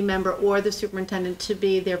school committee member or the superintendent to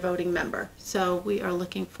be their voting member. So we are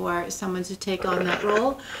looking for someone to take on that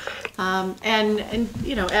role. And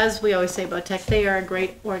as we always say about Tech, they are a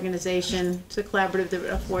great organization. It's a collaborative that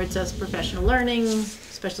affords us professional learning,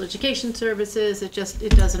 special education services. It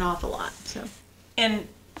does an awful lot. So. And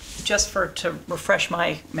just to refresh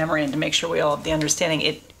my memory and to make sure we all have the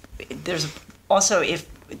understanding, there's also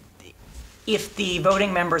if the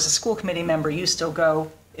voting member is a school committee member, you still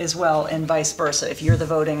go as well, and vice versa. If you're the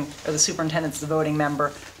voting, or the superintendent's the voting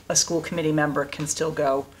member, a school committee member can still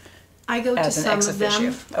go. I go to some of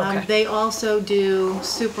them. Okay. They also do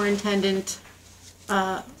superintendent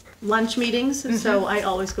lunch meetings, and so I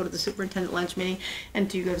always go to the superintendent lunch meeting, and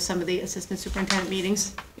do go to some of the assistant superintendent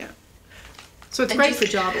meetings. Yeah. So it's And great just for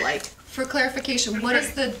job alike. For clarification, what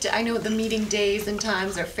is I know the meeting days and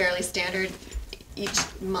times are fairly standard each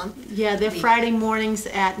month. Yeah, they're Friday mornings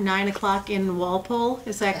at 9 o'clock in Walpole.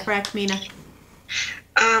 Is that correct, Mina?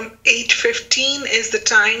 8:15 is the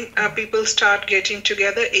time people start getting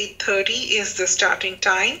together. 8:30 is the starting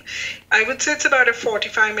time. I would say it's about a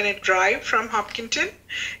 45-minute drive from Hopkinton,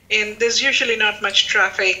 and there's usually not much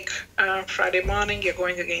traffic. Friday morning, you're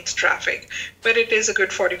going against traffic, but it is a good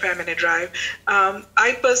 45-minute drive.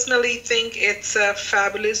 I personally think it's a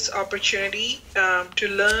fabulous opportunity to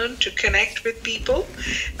learn, to connect with people,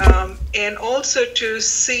 and also to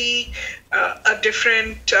see a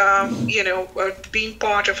different, being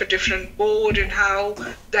part of a different board and how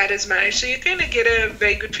that is managed. So you kind of get a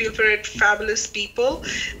very good feel for it. Fabulous people.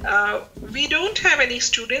 We don't have any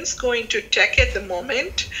students going to tech at the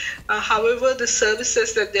moment. However, the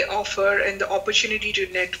services that they offer and the opportunity to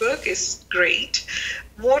network is great.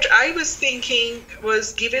 What I was thinking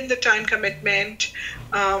was, given the time commitment,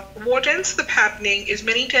 what ends up happening is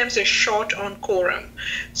many times they're short on quorum.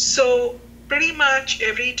 So pretty much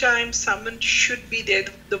every time someone should be there,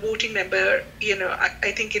 the voting member,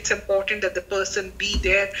 I think it's important that the person be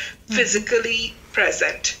there physically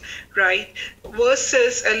present, right?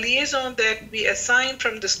 Versus a liaison that we assign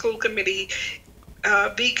from the school committee,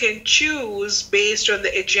 we can choose based on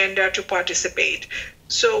the agenda to participate.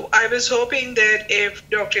 So I was hoping that if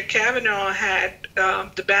Dr. Kavanaugh had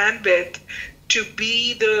the bandwidth to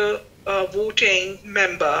be the voting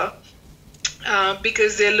member,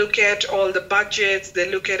 because they look at all the budgets,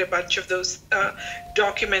 they look at a bunch of those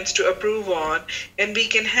documents to approve on, and we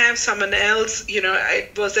can have someone else,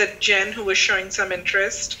 was that Jen who was showing some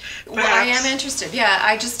interest? Well, I am interested,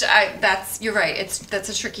 yeah, you're right, that's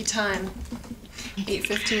a tricky time.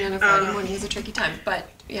 8:15 on a Friday morning is a tricky time, but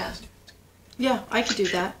yeah. Yeah, I could do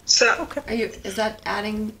that. So, are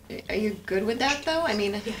you good with that though? I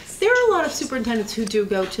mean, there are a lot of superintendents who do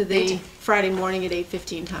go to the Friday morning at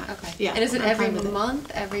 8:15 time. Okay. Yeah. And is it every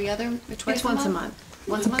month, every other, twice It's once a month.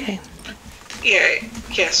 Once a month? Okay. Yeah,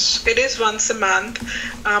 yes, it is once a month.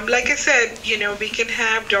 Like I said, we can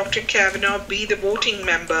have Dr. Kavanaugh be the voting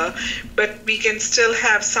member, but we can still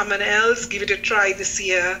have someone else give it a try this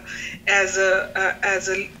year as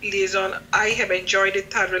a liaison. I have enjoyed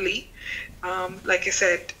it thoroughly. Like I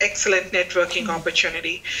said, excellent networking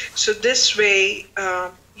opportunity. So this way,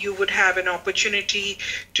 you would have an opportunity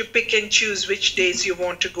to pick and choose which days you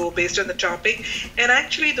want to go based on the topic. And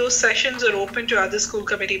actually, those sessions are open to other school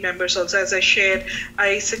committee members also. As I shared,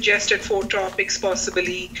 I suggested 4 topics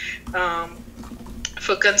possibly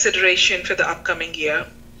for consideration for the upcoming year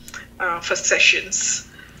for sessions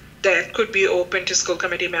that could be open to school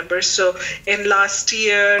committee members. So in last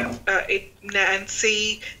year,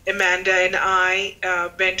 Nancy, Amanda, and I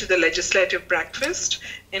went to the legislative breakfast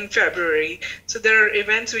in February. So there are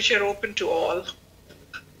events which are open to all.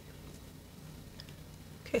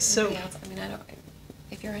 Okay, so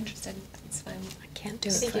if you're interested, it's fine. I can't do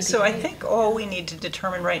it. So I think all we need to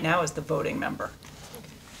determine right now is the voting member.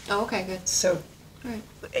 Oh, okay, good. So, All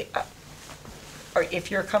right. or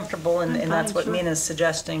if you're comfortable, and that's what Mina's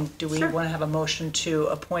suggesting, do we want to have a motion to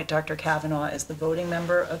appoint Dr. Kavanaugh as the voting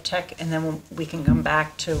member of tech, and then we can come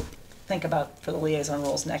back to think about for the liaison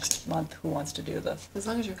roles next month, who wants to do the. As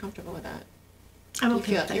long as you're comfortable with that. I'm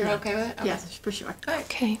okay with that. You're okay with it? Okay. Yes, for sure.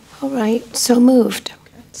 Okay, all right, so moved.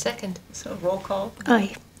 Second. So roll call.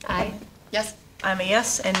 Aye. Aye. Yes. I'm a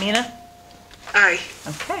yes, and Mina? Aye.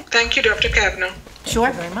 Okay. Thank you, Dr. Kavanaugh. Sure.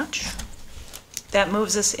 Thank you very much. That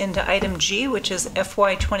moves us into item G, which is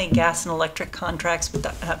FY20 gas and electric contracts with,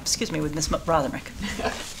 with Ms. Rothernick.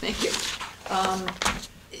 Thank you.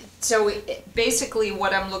 So basically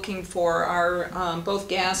what I'm looking for are both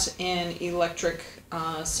gas and electric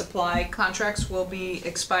supply contracts will be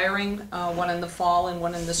expiring, one in the fall and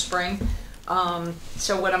one in the spring.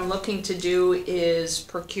 So what I'm looking to do is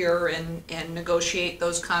procure and negotiate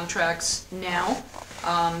those contracts now.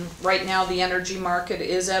 Right now the energy market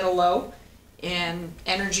is at a low. And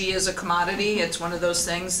energy is a commodity. It's one of those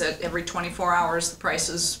things that every 24 hours the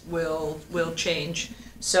prices will change.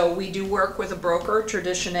 So we do work with a broker,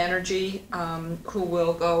 Tradition Energy, who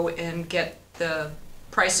will go and get the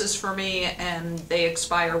prices for me, and they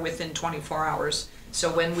expire within 24 hours.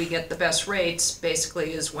 So when we get the best rates,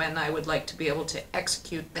 basically is when I would like to be able to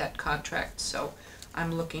execute that contract. So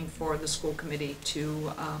I'm looking for the school committee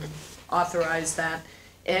to authorize that.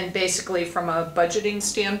 And basically from a budgeting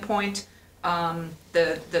standpoint,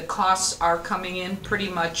 the costs are coming in pretty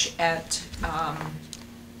much at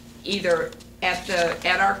either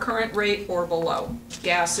at our current rate or below.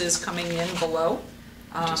 Gas is coming in below,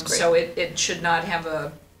 so it should not have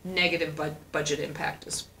a negative budget impact.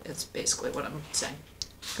 Is basically what I'm saying.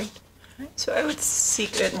 Great. So I would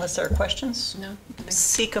seek, unless there are questions? No.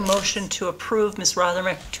 Seek a motion to approve Ms.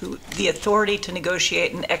 Rothermere to the authority to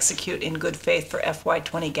negotiate and execute in good faith for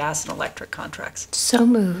FY20 gas and electric contracts. So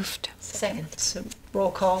moved. Second. So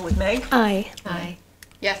roll call with Meg? Aye. Aye.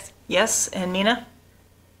 Yes. Yes, and Mina?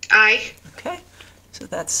 Aye. Okay, so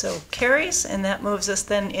that's so carries, and that moves us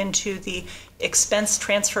then into the expense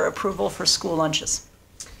transfer approval for school lunches.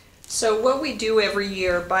 So what we do every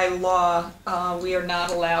year by law, we are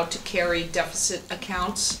not allowed to carry deficit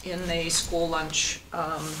accounts in a school lunch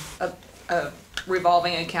a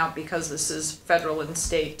revolving account because this is federal and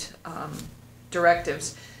state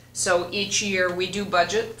directives. So each year we do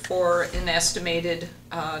budget for an estimated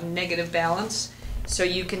negative balance. So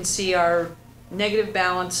you can see our negative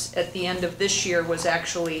balance at the end of this year was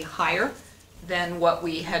actually higher than what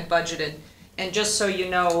we had budgeted. And just so you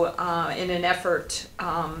know, in an effort,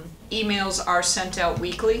 emails are sent out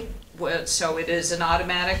weekly. So it is an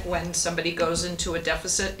automatic when somebody goes into a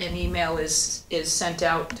deficit, an email is sent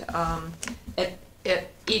out at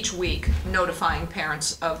each week notifying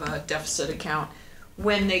parents of a deficit account.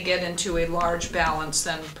 When they get into a large balance,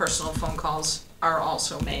 then personal phone calls are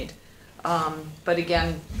also made. But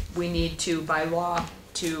again, we need to, by law,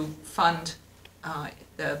 to fund,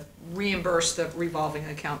 reimburse the revolving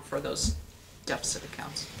account for those deficit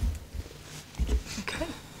accounts. Okay.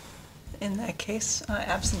 In that case,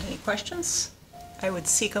 absent any questions, I would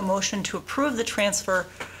seek a motion to approve the transfer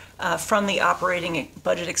from the operating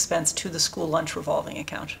budget expense to the school lunch revolving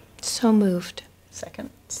account. So moved.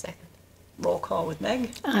 Second. Second. Roll call with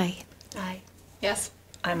Meg. Aye. Aye. Yes.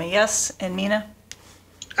 I'm a yes, and Mina?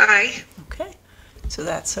 Aye. Okay, so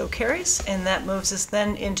that so carries, and that moves us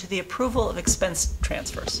then into the approval of expense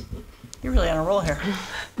transfers. You're really on a roll here.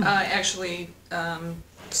 Actually,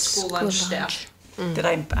 school lunch staff. Did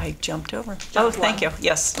I jumped over? Oh, thank you,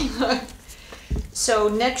 yes. So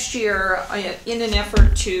next year, in an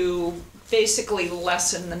effort to basically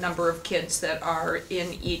lessen the number of kids that are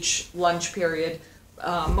in each lunch period,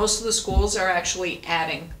 most of the schools are actually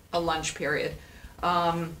adding a lunch period.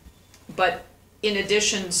 But in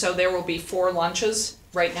addition, so there will be 4 lunches.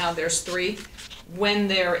 Right now there's 3. When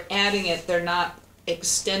they're adding it, they're not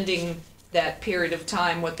extending that period of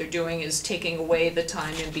time. What they're doing is taking away the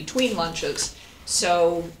time in between lunches.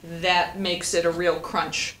 So that makes it a real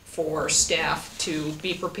crunch for staff to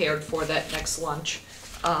be prepared for that next lunch.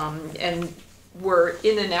 And we're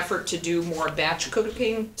in an effort to do more batch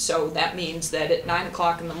cooking. So that means that at 9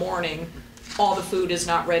 o'clock in the morning, all the food is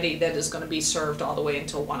not ready that is going to be served all the way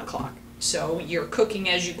until 1 o'clock. So you're cooking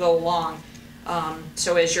as you go along.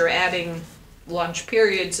 So as you're adding lunch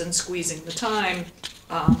periods and squeezing the time,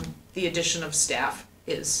 the addition of staff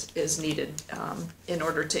is needed in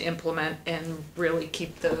order to implement and really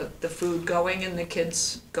keep the food going and the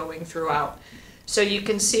kids going throughout. So you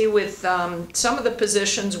can see with some of the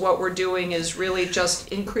positions, what we're doing is really just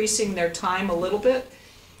increasing their time a little bit.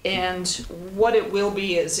 And what it will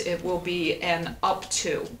be is it will be an up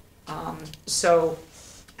to. So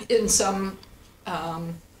in some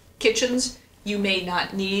kitchens, you may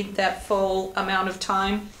not need that full amount of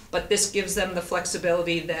time, but this gives them the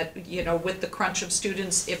flexibility that, you know, with the crunch of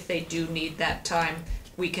students, if they do need that time,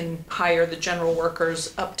 we can hire the general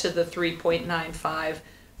workers up to the 3.95,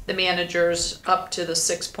 the managers up to the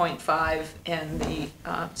 6.5, and the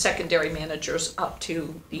secondary managers up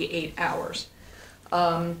to the 8 hours.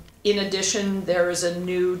 In addition, there is a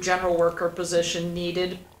new general worker position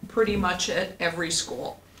needed pretty much at every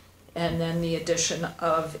school. And then the addition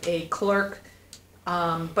of a clerk,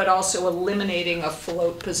 but also eliminating a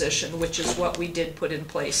float position, which is what we did put in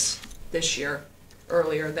place this year.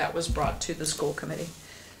 Earlier, that was brought to the school committee.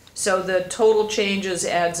 So the total changes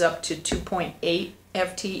adds up to 2.8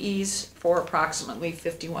 FTEs for approximately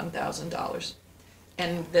 $51,000.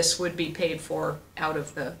 And this would be paid for out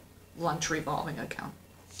of the lunch revolving account.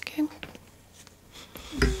 Okay.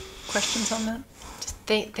 Questions on that?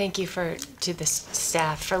 Thank you to the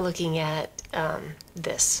staff for looking at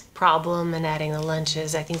this problem and adding the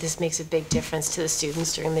lunches. I think this makes a big difference to the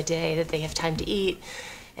students during the day, that they have time to eat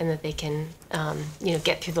and that they can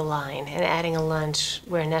get through the line. And adding a lunch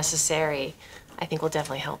where necessary, I think will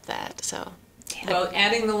definitely help that. So. Well,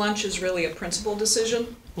 adding the lunch is really a principal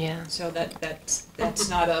decision. Yeah. So that's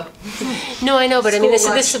not a no, I know, but I mean this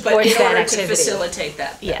supports that activity. In order to facilitate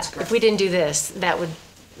that. Yeah. If we didn't do this, that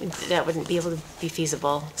wouldn't be able to be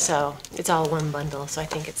feasible. So it's all one bundle. So I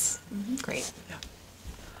think it's great. Yeah.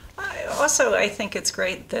 I think it's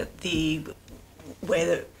great that the way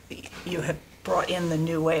that you have brought in the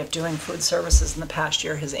new way of doing food services in the past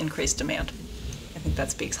year has increased demand. I think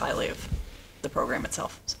that speaks highly of the program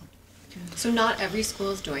itself. So not every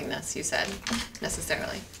school is doing this, you said,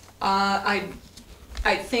 necessarily.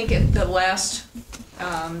 I think at the last,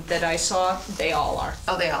 that I saw, they all are.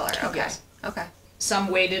 Oh, they all are, okay, Yes. okay. Some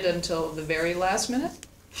waited until the very last minute.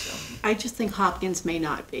 I just think Hopkins may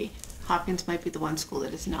not be. Hopkins might be the one school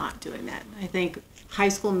that is not doing that. I think high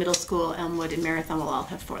school, middle school, Elmwood, and Marathon will all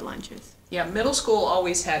have 4 lunches. Yeah, middle school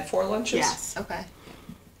always had 4 lunches. Yes. Okay.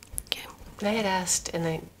 And I had asked,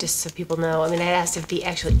 and just so people know, I mean, I had asked if the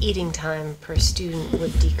actual eating time per student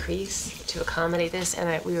would decrease to accommodate this,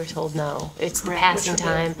 and we were told no. It's the Correct. passing Which would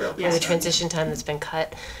be time real or the yes. transition time that's been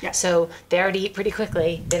cut. Yeah. So they already eat pretty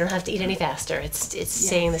quickly. They don't have to eat any faster. It's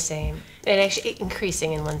staying the same. And actually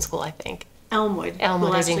increasing in one school, I think. Elmwood Elmwood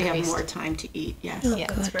will has actually have increased. more time to eat, yes. Oh, Yeah,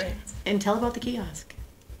 good. that's right. And tell about the kiosk.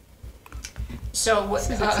 So,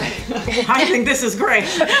 I think this is great.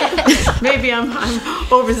 Maybe I'm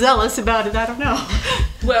overzealous about it, I don't know.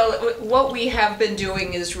 well, what we have been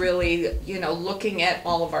doing is really, looking at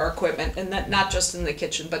all of our equipment, and that not just in the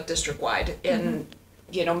kitchen, but district-wide, and,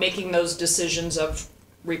 making those decisions of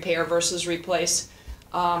repair versus replace.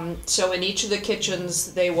 So in each of the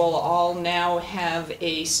kitchens, they will all now have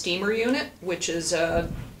a steamer unit, which is a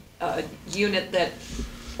unit that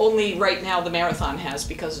only right now the Marathon has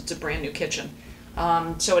because it's a brand new kitchen.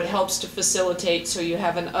 So it helps to facilitate, so you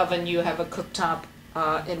have an oven, you have a cooktop,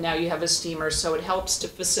 and now you have a steamer, so it helps to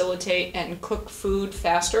facilitate and cook food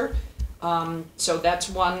faster. So that's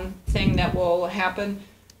one thing that will happen.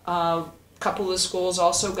 A couple of schools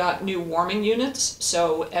also got new warming units,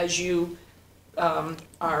 so as you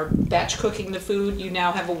are batch cooking the food, you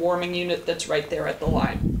now have a warming unit that's right there at the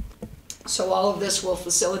line. So all of this will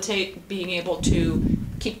facilitate being able to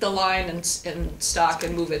keep the line in stock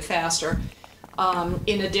and move it faster.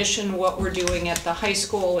 In addition, what we're doing at the high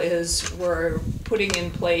school is we're putting in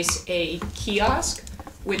place a kiosk,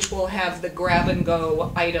 which will have the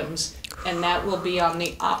grab-and-go items, and that will be on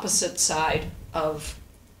the opposite side of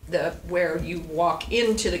where you walk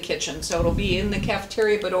into the kitchen. So it'll be in the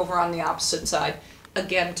cafeteria, but over on the opposite side,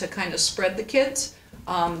 again, to kind of spread the kids.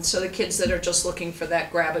 So the kids that are just looking for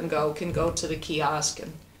that grab-and-go can go to the kiosk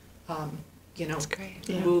and,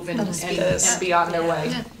 move and be on their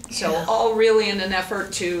way. So all really in an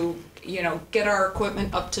effort to, get our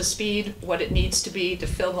equipment up to speed, what it needs to be to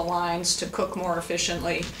fill the lines, to cook more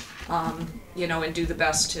efficiently, and do the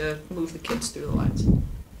best to move the kids through the lines.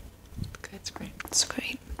 That's great. That's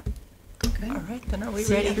great. All right, then are we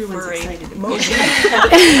See, ready everyone's for a excited. motion?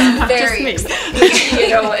 Very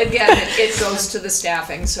Again, it goes to the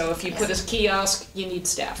staffing, so if you put a kiosk, you need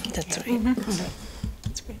staff. That's right.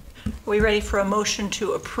 That's great. Are we ready for a motion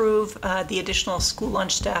to approve the additional school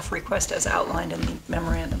lunch staff request as outlined in the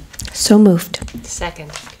memorandum? So moved.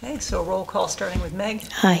 Second. Okay, so roll call starting with Meg.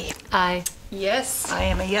 Aye. Aye. Yes. I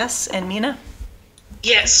am a yes, and Mina?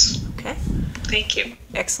 Yes, Okay, thank you.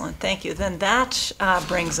 excellent, thank you. Then that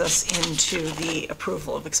brings us into the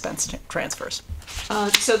approval of expense transfers.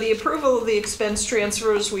 So the approval of the expense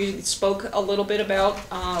transfers, we spoke a little bit about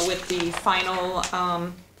with the final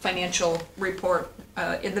financial report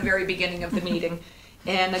in the very beginning of the meeting.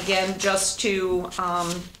 And again, just to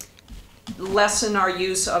lessen our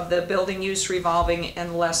use of the building use revolving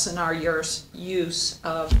and lessen our use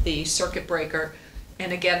of the circuit breaker.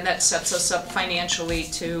 And again, that sets us up financially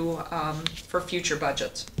for future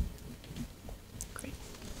budgets. Great.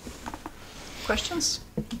 Questions?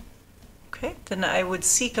 Okay, then I would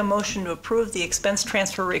seek a motion to approve the expense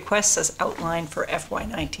transfer requests as outlined for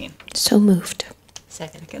FY19. So moved.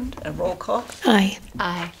 Second. Second, and roll call. Aye.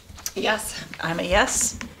 Aye. Yes. I'm a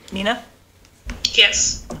yes. Mina?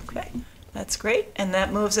 Yes, Okay, that's great. And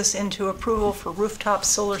that moves us into approval for rooftop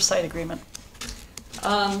solar site agreement.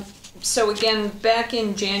 So again, back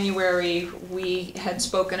in January, we had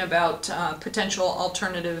spoken about potential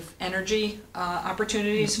alternative energy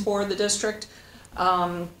opportunities for the district.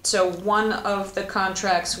 So one of the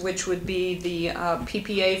contracts, which would be the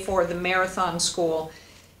PPA for the Marathon School,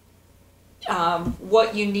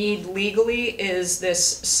 what you need legally is this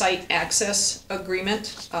site access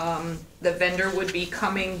agreement. The vendor would be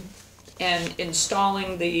coming and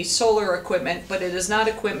installing the solar equipment, but it is not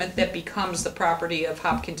equipment that becomes the property of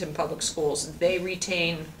Hopkinton Public Schools. They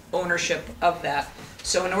retain ownership of that.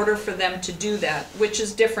 So in order for them to do that, which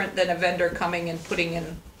is different than a vendor coming and putting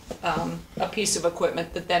in a piece of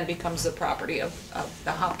equipment that then becomes the property of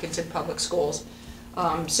the Hopkinton Public Schools.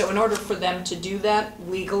 So in order for them to do that,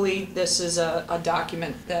 legally, this is a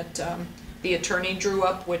document that the attorney drew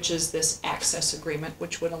up, which is this access agreement,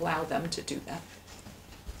 which would allow them to do that.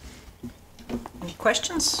 Any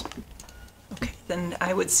questions? Okay, then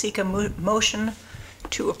I would seek a motion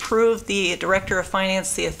to approve the Director of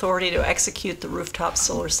Finance the authority to execute the rooftop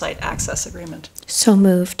solar site access agreement. So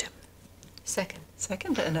moved. Second.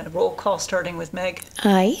 Second, and a roll call starting with Meg.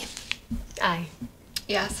 Aye. Aye.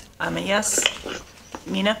 Yes. I'm a yes.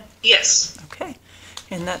 Mina? Yes. Okay,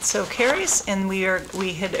 and that so carries, and we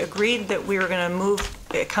had agreed that we were gonna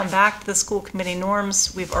come back to the school committee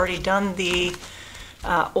norms. We've already done the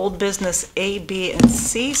old business A, B, and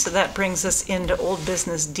C, so that brings us into old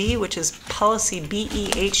business D, which is policy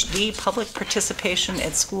BEHD, public participation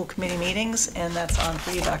at school committee meetings, and that's on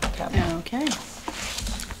for you, Dr. Kaplan. Okay.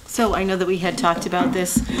 So I know that we had talked about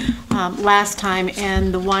this last time,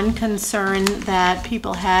 and the one concern that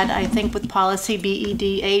people had, I think, with policy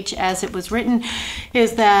BEDH as it was written,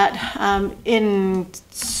 is that in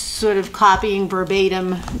sort of copying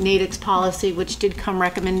verbatim Natick's policy, which did come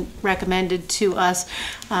recommended to us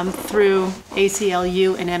through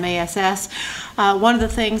ACLU and MASS, one of the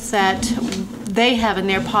things that they have in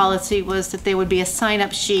their policy was that there would be a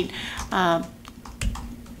sign-up sheet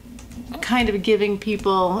kind of giving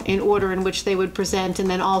people in order in which they would present, and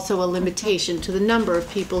then also a limitation to the number of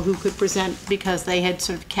people who could present because they had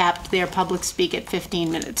sort of capped their public speak at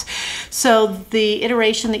 15 minutes. So the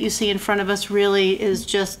iteration that you see in front of us really is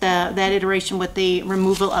just that iteration with the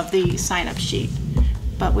removal of the sign-up sheet,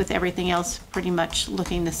 but with everything else pretty much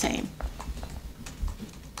looking the same.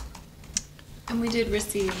 And we did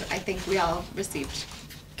receive, I think we all received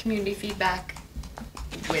community feedback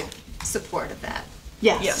with support of that.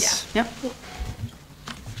 Yes. Yes. Yep.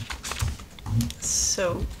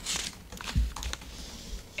 So,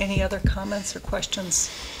 any other comments or questions?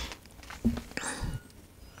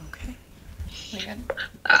 Okay.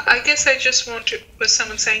 I guess I just want to, was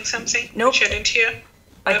someone saying something? Nope. Which I didn't hear?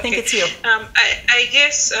 I think it's you. I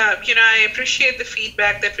guess, I appreciate the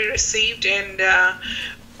feedback that we received and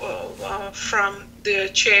from the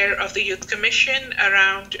chair of the Youth Commission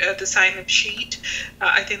around the sign-up sheet.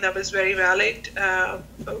 I think that was very valid. I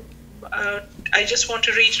just want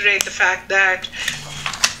to reiterate the fact that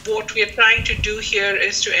what we are trying to do here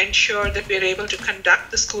is to ensure that we are able to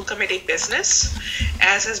conduct the school committee business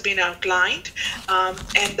as has been outlined,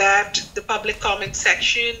 and that the public comment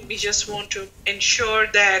section, we just want to ensure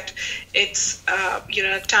that it's,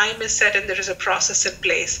 time is set and there is a process in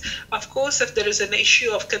place. Of course, if there is an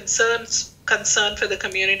issue of concern for the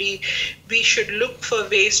community, we should look for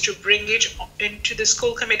ways to bring it into the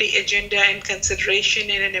school committee agenda and consideration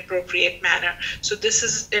in an appropriate manner. So this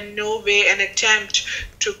is in no way an attempt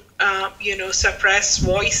to suppress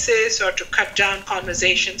voices or to cut down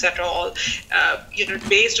conversations at all.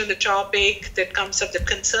 Based on the topic that comes up that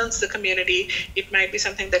concerns the community, it might be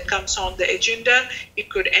something that comes on the agenda. It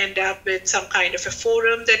could end up with some kind of a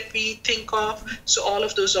forum that we think of. So all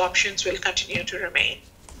of those options will continue to remain.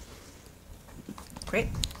 Great.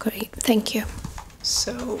 Great, thank you.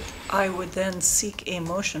 So I would then seek a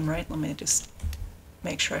motion, right? Let me just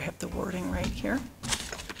make sure I have the wording right here.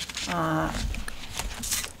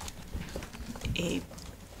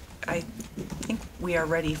 I think we are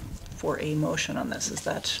ready for a motion on this. Is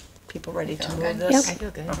that people ready to move this? I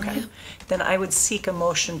feel good. Okay. Then I would seek a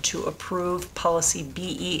motion to approve policy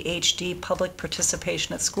BEHD, public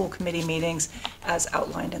participation at school committee meetings as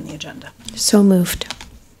outlined in the agenda. So moved.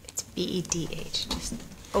 It's BEDH.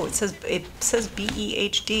 Oh, it says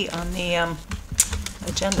BEHD on the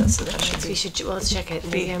agenda, so that should be. We should, well, let's check it.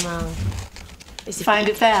 Maybe I'm wrong. Find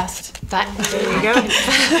it fast. There you go.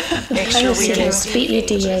 Make sure we do.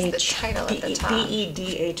 BEDH. The title at the top.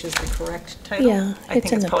 BEDH is the correct title? Yeah, I it's think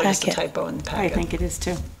in it's the probably just a packet. typo in the I packet. think it is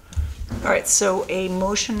too. All right, so a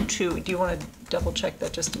motion to, do you want to double check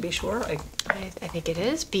that just to be sure? I think it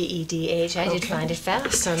is BEDH. I did Okay. find it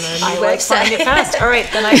fast on the new I like website. find it fast. All right,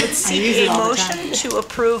 then I would use seek it a all the time. motion to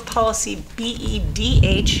approve policy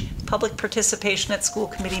BEDH, public participation at school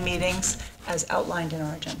committee meetings as outlined in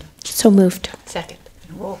our agenda. So moved. Second.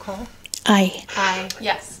 Roll call. Aye. Aye.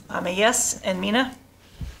 Yes. I'm a yes, and Mina?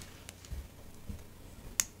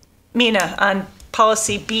 Mina, on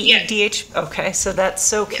policy BEDH? Okay, so that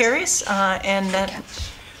so carries, and that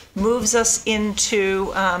moves us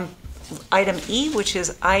into item E, which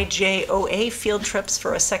is IJOA, field trips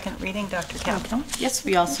for a second reading. Dr. Kaplan? Yes,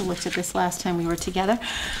 we also looked at this last time we were together.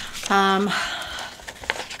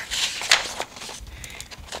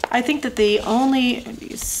 I think that the only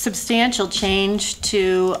substantial change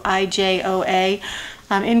to IJOA,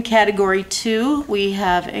 in category 2, we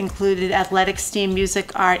have included athletics, STEAM,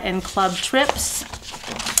 music, art, and club trips.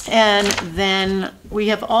 And then we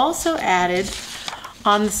have also added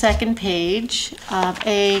on the second page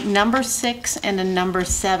a number 6 and a number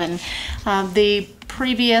 7. The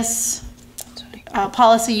previous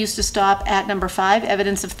policy used to stop at number 5,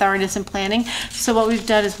 evidence of thoroughness and planning. So what we've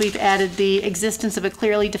done is we've added the existence of a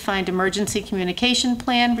clearly defined emergency communication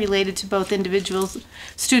plan related to both individuals,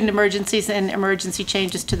 student emergencies and emergency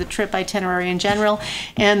changes to the trip itinerary in general,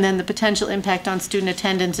 and then the potential impact on student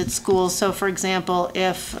attendance at schools. So for example,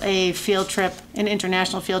 if a field trip, an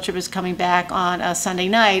international field trip is coming back on a Sunday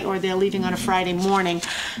night, or they're leaving on a Friday morning,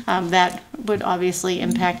 that would obviously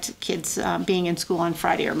impact kids being in school on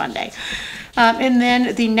Friday or Monday. And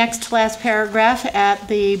then the next to last paragraph at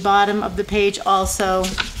the bottom of the page also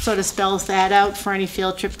sort of spells that out. For any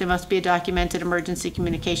field trip, there must be a documented emergency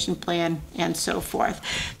communication plan and so forth.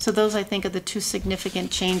 So those, I think, are the 2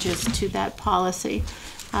 significant changes to that policy.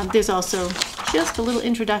 There's also just a little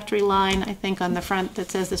introductory line, I think, on the front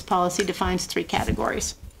that says this policy defines 3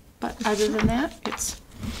 categories. But other than that, it's...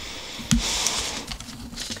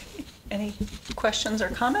 Okay. Any questions or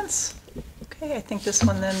comments? Okay, I think this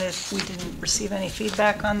one then, if we didn't receive any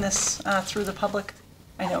feedback on this through the public,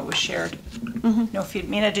 I know it was shared. No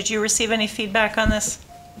feedback. Mina, did you receive any feedback on this?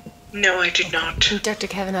 No, I did not. Dr.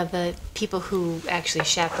 Kavanaugh, the people who actually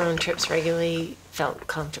chaperone trips regularly felt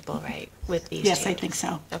comfortable, right, with these Yes, changes? I think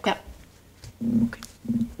so. Okay. Yep. Okay.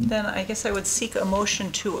 Then I guess I would seek a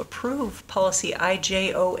motion to approve policy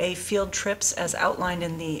IJOA field trips as outlined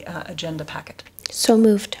in the agenda packet. So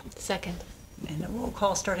moved. Second. And a roll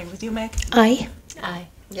call starting with you, Meg. Aye. Aye.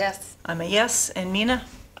 Yes. I'm a yes. And Mina?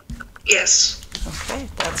 Yes. Okay,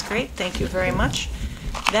 that's great. Thank you very much.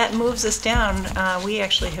 That moves us down. We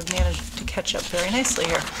actually have managed to catch up very nicely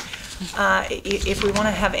here. If we want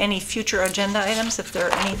to have any future agenda items, if there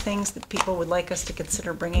are any things that people would like us to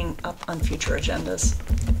consider bringing up on future agendas.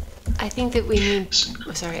 I think that we need,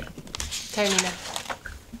 oh, sorry, Mina.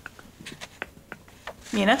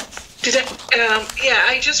 Mina? Yeah,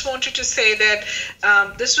 I just wanted to say that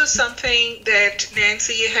this was something that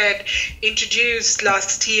Nancy had introduced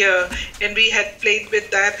last year, and we had played with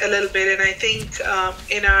that a little bit. And I think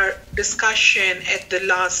in our discussion at the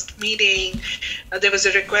last meeting, there was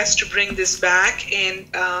a request to bring this back,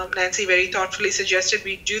 and Nancy very thoughtfully suggested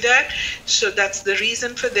we do that. So that's the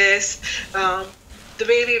reason for this. The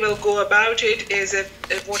way we will go about it is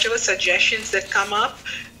if whatever suggestions that come up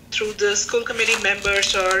through the school committee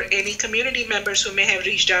members or any community members who may have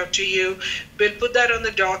reached out to you, we'll put that on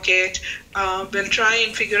the docket. We'll try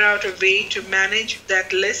and figure out a way to manage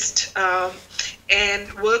that list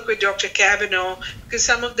and work with Dr. Kavanaugh, because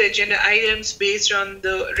some of the agenda items based on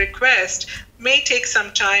the request may take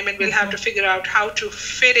some time, and we'll have to figure out how to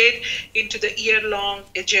fit it into the year-long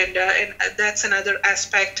agenda. And that's another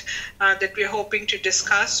aspect that we're hoping to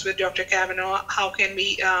discuss with Dr. Kavanaugh. How can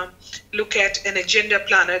we look at an agenda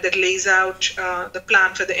planner that lays out the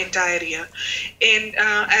plan for the entire year? And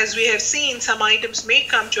as we have seen, some items may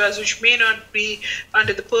come to us which may not be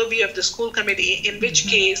under the purview of the school committee, in which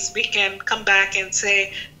case we can come back and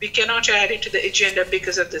say, we cannot add it to the agenda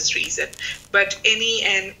because of this reason. But any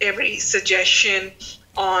and every suggestion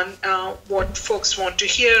on what folks want to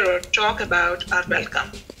hear or talk about are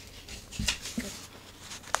welcome.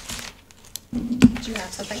 Do you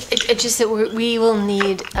have something? It's just that we will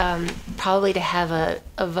need probably to have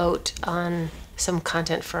a vote on some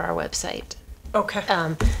content for our website. Okay.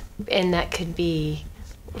 And that could be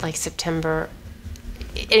like September,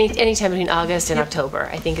 anytime between August and October,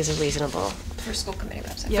 I think is a reasonable. For school committee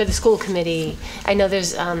website. For the school committee, I know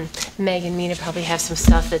there's, Meg and Mina probably have some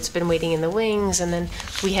stuff that's been waiting in the wings, and then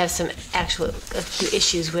we have a few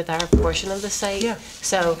issues with our portion of the site. Yeah.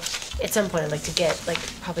 So at some point, I'd like to get like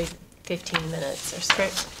probably 15 minutes or so.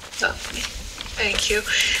 Great. Thank you.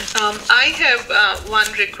 I have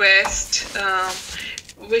one request,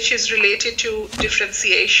 which is related to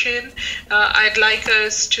differentiation. I'd like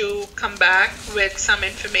us to come back with some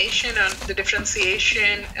information on the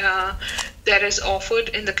differentiation that is offered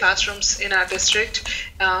in the classrooms in our district,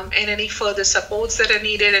 and any further supports that are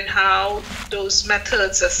needed, and how those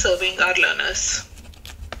methods are serving our learners.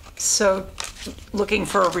 So, looking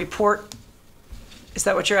for a report, is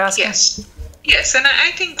that what you're asking? Yes. Yes, and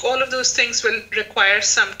I think all of those things will require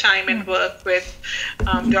some time and work with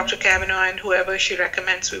Dr. Kavanaugh and whoever she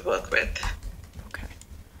recommends we work with. Okay.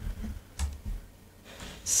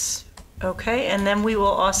 Okay, and then we will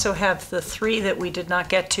also have the 3 that we did not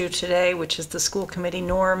get to today, which is the school committee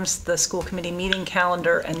norms, the school committee meeting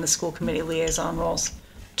calendar, and the school committee liaison roles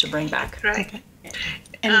to bring back. Right.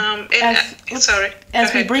 Okay. Sorry.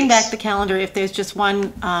 As we ahead, bring please. back the calendar, if there's just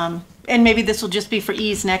one, and maybe this will just be for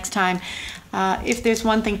ease next time, if there's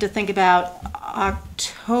one thing to think about,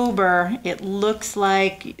 October, it looks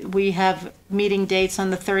like we have meeting dates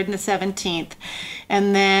on the 3rd and the 17th.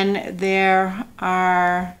 And then there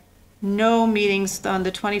are no meetings on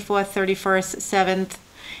the 24th, 31st, 7th,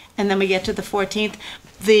 and then we get to the 14th.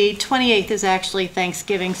 The 28th is actually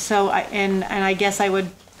Thanksgiving, so I guess we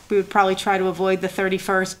would probably try to avoid the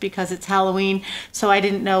 31st because it's Halloween. So I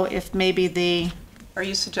didn't know if maybe Are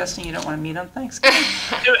you suggesting you don't want to meet on Thanksgiving?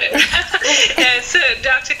 So,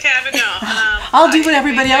 Dr. Kavanaugh. I'll do what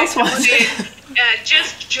everybody else wants.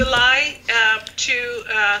 Just July to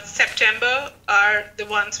September are the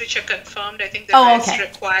ones which are confirmed. I think the rest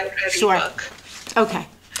require a rework. Okay.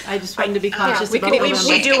 I just wanted to be conscious we about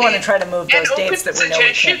we do want to try to move those dates that we know we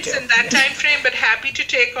can't suggestions do. in that time frame, but happy to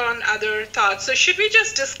take on other thoughts. So should we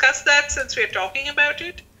just discuss that since we're talking about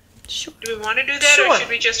it? Sure. Do we want to do that, or should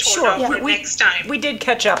we just hold off for next time? We did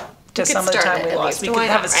catch up to some of the time we lost. We could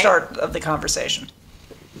have a start of the conversation.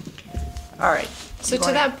 All right. So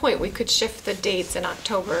to that point, we could shift the dates in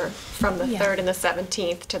October from the 3rd and the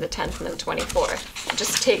 17th to the 10th and the 24th.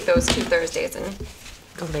 Just take those 2 Thursdays and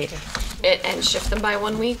go later. And shift them by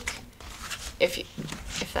 1 week,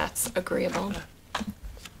 if that's agreeable.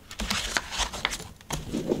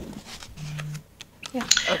 Yeah.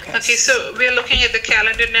 Okay. Okay, so we're looking at the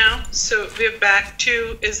calendar now. So we're back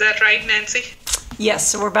to, is that right, Nancy? Yes,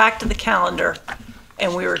 so we're back to the calendar,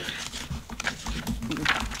 and do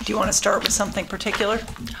you want to start with something particular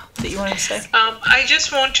that you wanted to say? I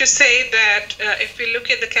just want to say that if we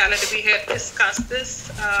look at the calendar, we had discussed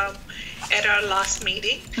this at our last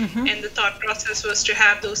meeting, and the thought process was to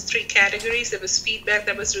have those 3 categories. There was feedback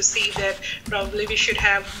that was received that probably we should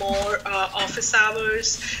have more office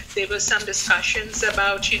hours. There was some discussions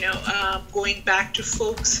about, going back to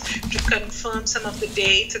folks to confirm some of the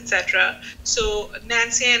dates, etc. So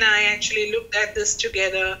Nancy and I actually looked at this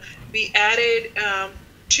together. We added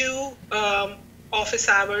 2 office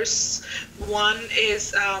hours. One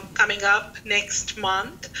is coming up next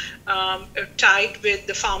month, tied with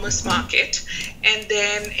the farmers market, and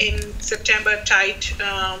then in September tied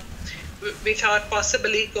we thought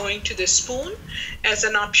possibly going to the Spoon as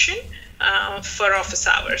an option for office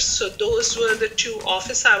hours. So those were the 2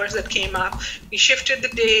 office hours that came up. We shifted the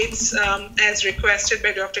dates as requested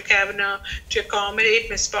by Dr. Kavanaugh to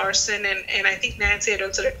accommodate Ms. Parson, and I think Nancy had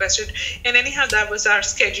also requested. And anyhow, that was our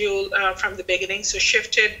schedule from the beginning, so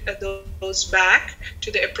shifted those back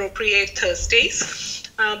to the appropriate Thursdays.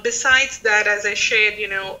 Besides that, as I shared,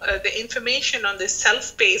 the information on this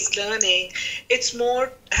self-paced learning, it's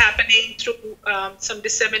more happening through some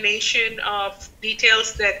dissemination of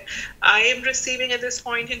details that I am receiving at this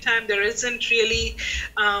point in time. There isn't really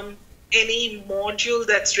any module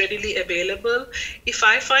that's readily available. If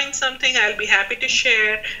I find something, I'll be happy to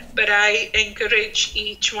share, but I encourage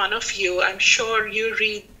each one of you, I'm sure you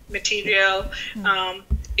read material.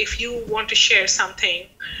 If you want to share something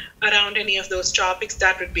around any of those topics,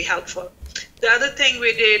 that would be helpful. The other thing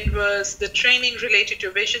we did was the training related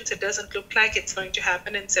to visions. It doesn't look like it's going to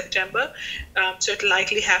happen in September, so it'll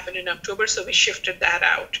likely happen in October, so we shifted that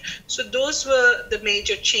out. So those were the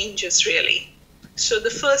major changes, really. So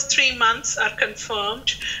the first 3 months are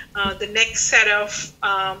confirmed. The next set of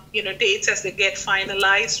dates as they get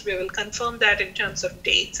finalized, we will confirm that in terms of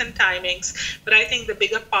dates and timings. But I think the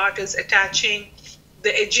bigger part is attaching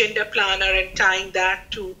the agenda planner and tying that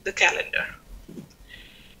to the calendar.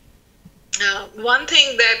 One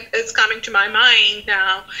thing that is coming to my mind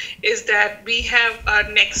now is that we have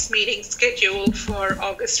our next meeting scheduled for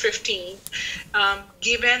August 15th.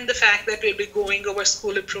 Given the fact that we'll be going over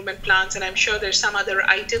school improvement plans, and I'm sure there's some other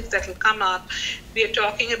items that will come up, we are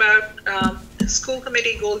talking about school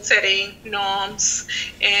committee goal setting, norms,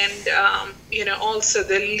 and also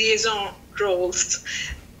the liaison roles.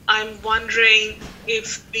 I'm wondering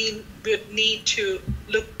if we would need to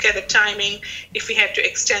look at the timing, if we had to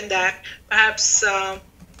extend that. Perhaps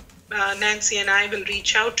Nancy and I will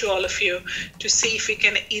reach out to all of you to see if we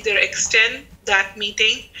can either extend that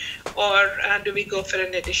meeting or do we go for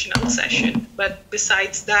an additional session. But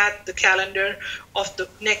besides that, the calendar of the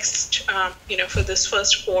next, for this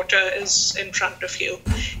first quarter is in front of you.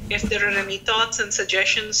 If there are any thoughts and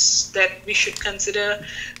suggestions that we should consider,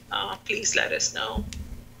 please let us know.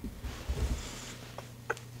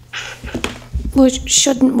 Well,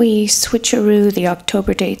 shouldn't we switcheroo the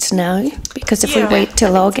October dates now? Because if we wait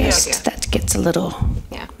till August, that gets a little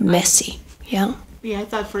messy. Yeah. Yeah, I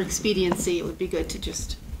thought for expediency, it would be good to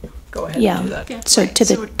just go ahead and do that. Yeah. So to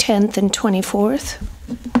the 10th and 24th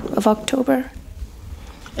of October.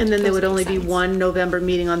 And then there would only be one November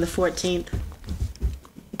meeting on the 14th.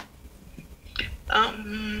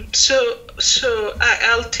 So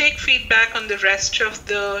I'll take feedback on the rest of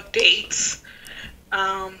the dates.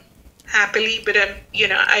 happily, but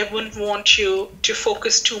I wouldn't want you to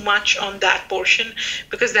focus too much on that portion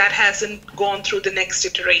because that hasn't gone through the next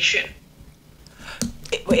iteration.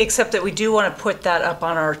 Except that we do want to put that up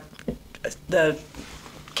on the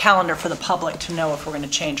calendar for the public to know if we're going to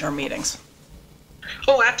change our meetings.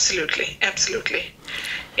 Oh, absolutely, absolutely.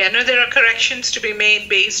 Yeah, no, there are corrections to be made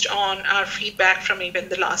based on our feedback from even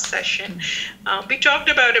the last session. We talked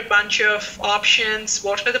about a bunch of options.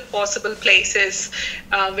 What are the possible places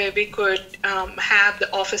where we could have the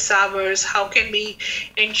office hours? How can we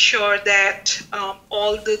ensure that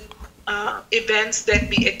all the events that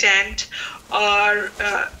we attend are,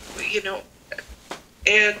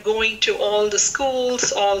 going to all the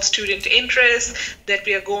schools, all student interests, that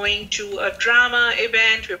we are going to a drama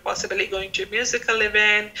event, we're possibly going to a musical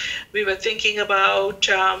event. We were thinking about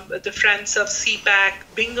the Friends of CPAC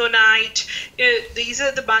bingo night. These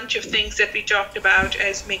are the bunch of things that we talked about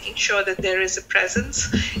as making sure that there is a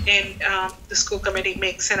presence and the school committee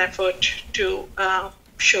makes an effort to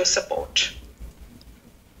show support.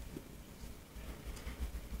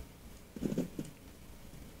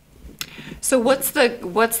 So what's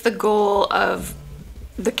the goal of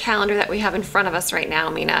the calendar that we have in front of us right now,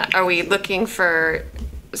 Mina? Are we looking for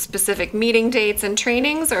specific meeting dates and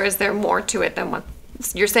trainings, or is there more to it than what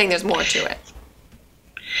you're saying? There's more to it.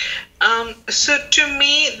 So to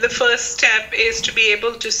me, the first step is to be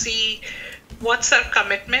able to see what's our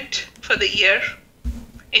commitment for the year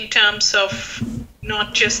in terms of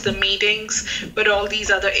not just the meetings, but all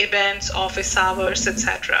these other events, office hours,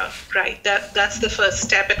 etc. Right? That's the first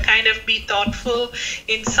step, and kind of be thoughtful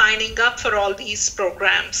in signing up for all these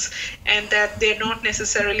programs, and that they're not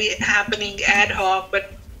necessarily happening ad hoc,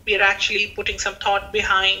 but we're actually putting some thought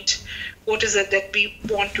behind what is it that we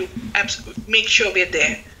want to make sure we're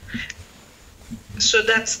there. So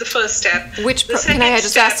that's the first step. Can I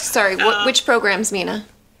just ask? Sorry, which programs, Mina?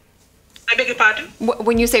 I beg your pardon?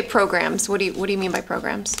 When you say programs, what do you mean by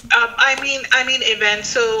programs? I mean events.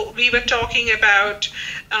 So we were talking about,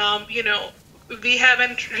 we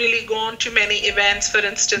haven't really gone to many events, for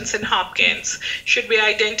instance, in Hopkins. Should we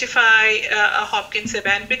identify a Hopkins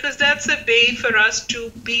event? Because that's a way for us to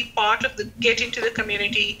be part of get into the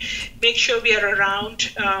community, make sure we are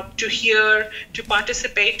around to hear, to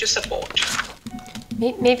participate, to support.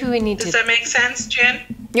 Maybe we need Does that make sense, Jen?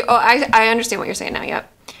 Oh, I understand what you're saying now. Yep.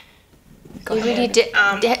 We need to,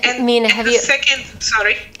 Mina, have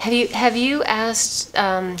you asked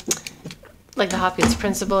like the Hopkins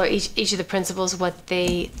principal or each of the principals what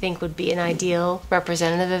they think would be an ideal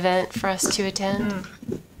representative event for us to attend?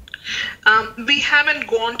 We haven't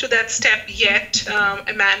gone to that step yet,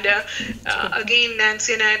 Amanda. Again,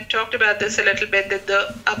 Nancy and I talked about this a little bit,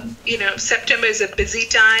 that September is a busy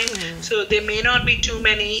time, so there may not be too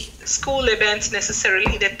many school events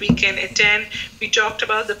necessarily that we can attend. We talked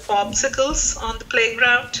about the popsicles on the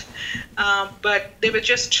playground, but they were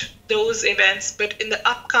just those events. But in the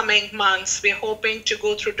upcoming months, we're hoping to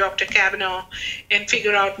go through Dr. Kavanaugh and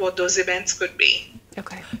figure out what those events could be.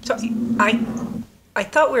 Okay. So I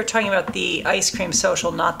thought we were talking about the ice cream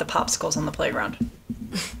social, not the popsicles on the playground.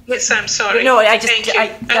 Yes, I'm sorry. No, I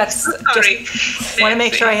just want to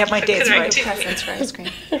make sure I have my dates right. Preference for ice cream.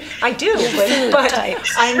 I do, but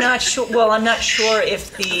I'm not sure. Well, I'm not sure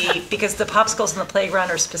if because the popsicles on the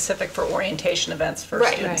playground are specific for orientation events for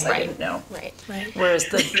students. I didn't know. Right. Whereas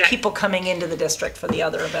the people coming into the district for the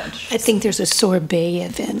other event. I think there's a sorbet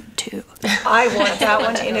event too. I want that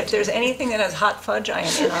one, and if there's anything that has hot fudge, I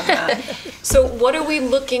am in on that. So what are we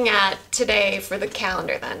looking at today for the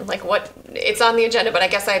calendar then? Like it's on the agenda, but I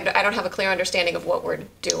guess I don't have a clear understanding of what we're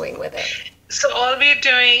doing with it. So all we're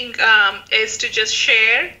doing is to just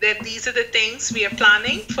share that these are the things we are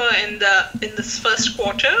planning for in this first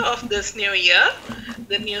quarter of this new year,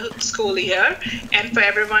 the new school year, and for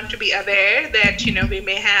everyone to be aware that we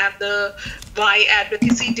may have the Y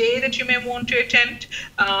Advocacy Day that you may want to attend.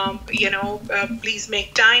 Please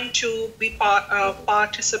make time to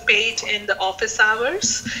participate in the office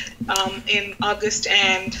hours in August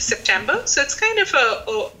and September. So it's kind of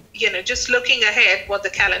just looking ahead what the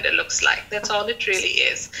calendar looks like. That's all it really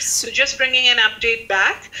is. So just bringing an update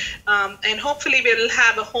back, and hopefully we'll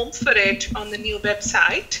have a home for it on the new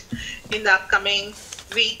website in the upcoming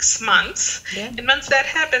weeks, months. Yeah. And once that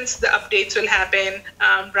happens, the updates will happen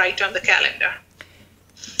right on the calendar.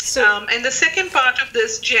 So, and the second part of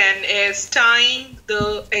this, Jen, is tying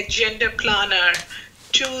the agenda planner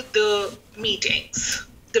to the meetings.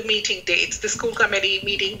 The meeting dates, the school committee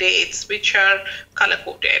meeting dates, which are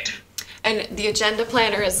color-coded. And the agenda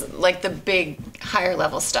planner is like the big higher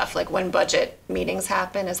level stuff, like when budget meetings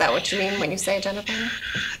happen? Is that what you mean when you say agenda planning?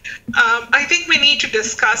 I think we need to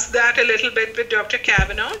discuss that a little bit with Dr.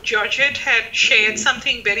 Kavanaugh. Georgette had shared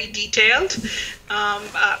something very detailed.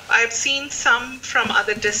 I've seen some from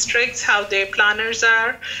other districts, how their planners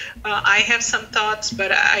are. I have some thoughts,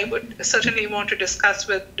 but I would certainly want to discuss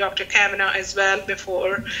with Dr. Kavanaugh as well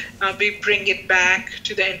before we bring it back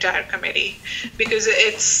to the entire committee. Because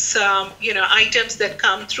it's, items that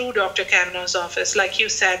come through Dr. Kavanaugh's office, like you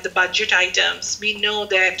said, the budget items. We know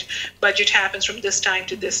that budget happens from this time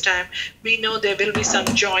to this time. We know there will be some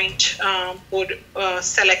joint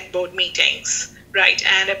select board meetings, right,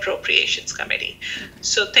 and appropriations committee.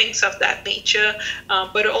 So things of that nature,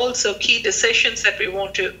 but also key decisions that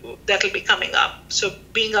that'll be coming up. So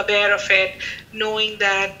being aware of it, knowing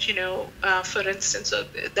that, for instance,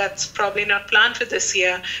 that's probably not planned for this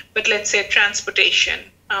year, but let's say transportation,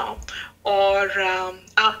 or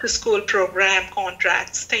after school program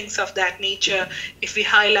contracts, things of that nature. If we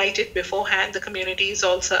highlight it beforehand, the community is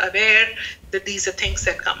also aware that these are things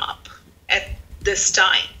that come up at this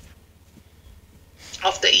time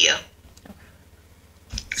of the year.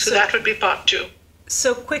 So that would be part 2.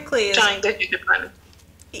 So quickly, Time that you define.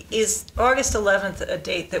 is August 11th a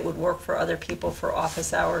date that would work for other people for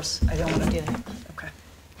office hours? I don't want to do that. Okay.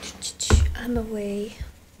 I'm away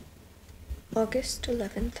August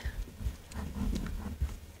 11th.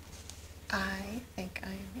 I think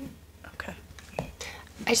I am. Okay.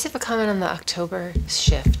 I just have a comment on the October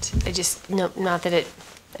shift. Not that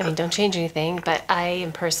don't change anything, but I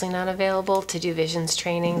am personally not available to do visions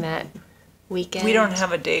training that weekend. We don't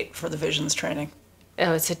have a date for the visions training.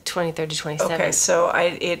 Oh, it's the 23rd to 27th. Okay, so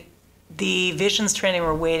the visions training,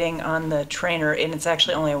 we're waiting on the trainer, and it's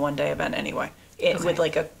actually only a 1-day event anyway. With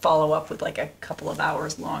like a follow-up with like a couple of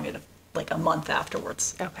hours long, like a month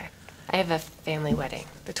afterwards. Okay. I have a family wedding.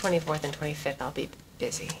 The 24th and 25th, I'll be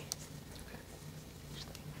busy.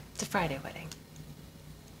 It's a Friday wedding.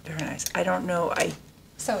 Very nice. I don't know,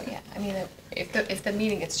 So, yeah, I mean, if the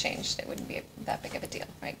meeting gets changed, it wouldn't be that big of a deal,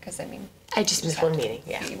 right? Because, I mean. I just missed one meeting,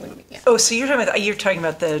 yeah. Oh, so you're talking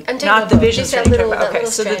about the, I'm talking not about the visions just training. that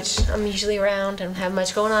little So stretch. I'm usually around and don't have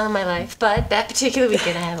much going on in my life, but that particular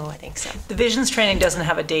weekend I have a wedding, so. the visions training doesn't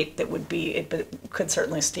have a date that would be, but it could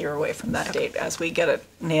certainly steer away from that date as we get it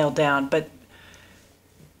nailed down. But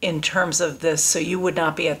in terms of this, so you would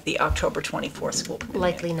not be at the October 24th school committee meeting?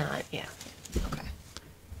 Likely not, yeah. Okay.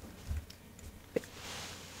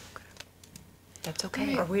 That's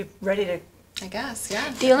okay. Are we ready to? I guess,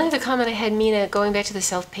 yeah. The only other comment I had, Mina, going back to the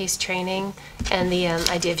self-paced training and the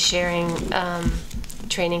idea of sharing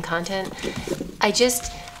training content,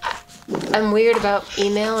 I'm weird about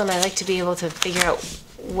email, and I like to be able to figure out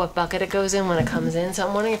what bucket it goes in when it comes in. So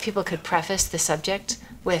I'm wondering if people could preface the subject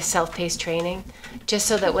with self-paced training, just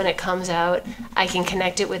so that when it comes out, I can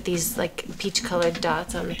connect it with these like peach-colored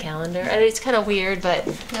dots on the calendar. And it's kind of weird, but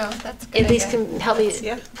No, that's a good at least idea. can help me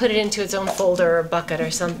put it into its own folder or bucket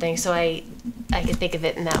or something, so I can think of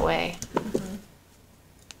it in that way.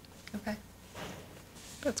 Okay.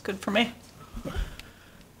 That's good for me.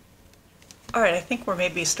 All right, I think we're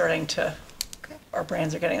maybe starting to, our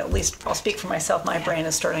brains are getting, at least I'll speak for myself, my brain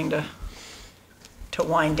is starting to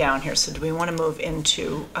wind down here. So do we want to move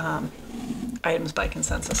into items by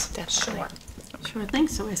consensus? Sure. Sure thing.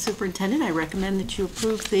 So as superintendent, I recommend that you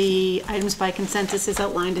approve the items by consensus as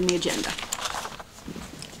outlined in the agenda.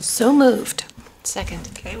 So moved. Second.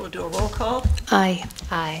 Okay, we'll do a roll call. Aye.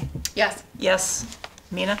 Aye. Yes. Yes.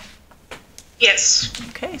 Mina? Yes.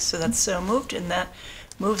 Okay, so that's so moved, and that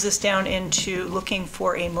moves us down into looking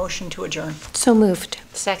for a motion to adjourn. So moved.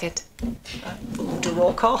 Second. We'll do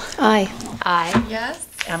roll call. Aye. Aye. Yes.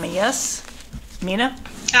 I'm a yes. Mina?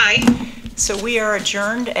 Aye. So we are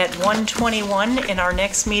adjourned at 1:21, and our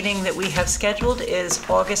next meeting that we have scheduled is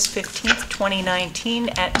August 15th, 2019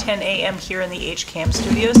 at 10 a.m. here in the HCAM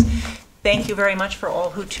studios. Thank you very much for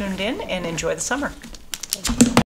all who tuned in, and enjoy the summer.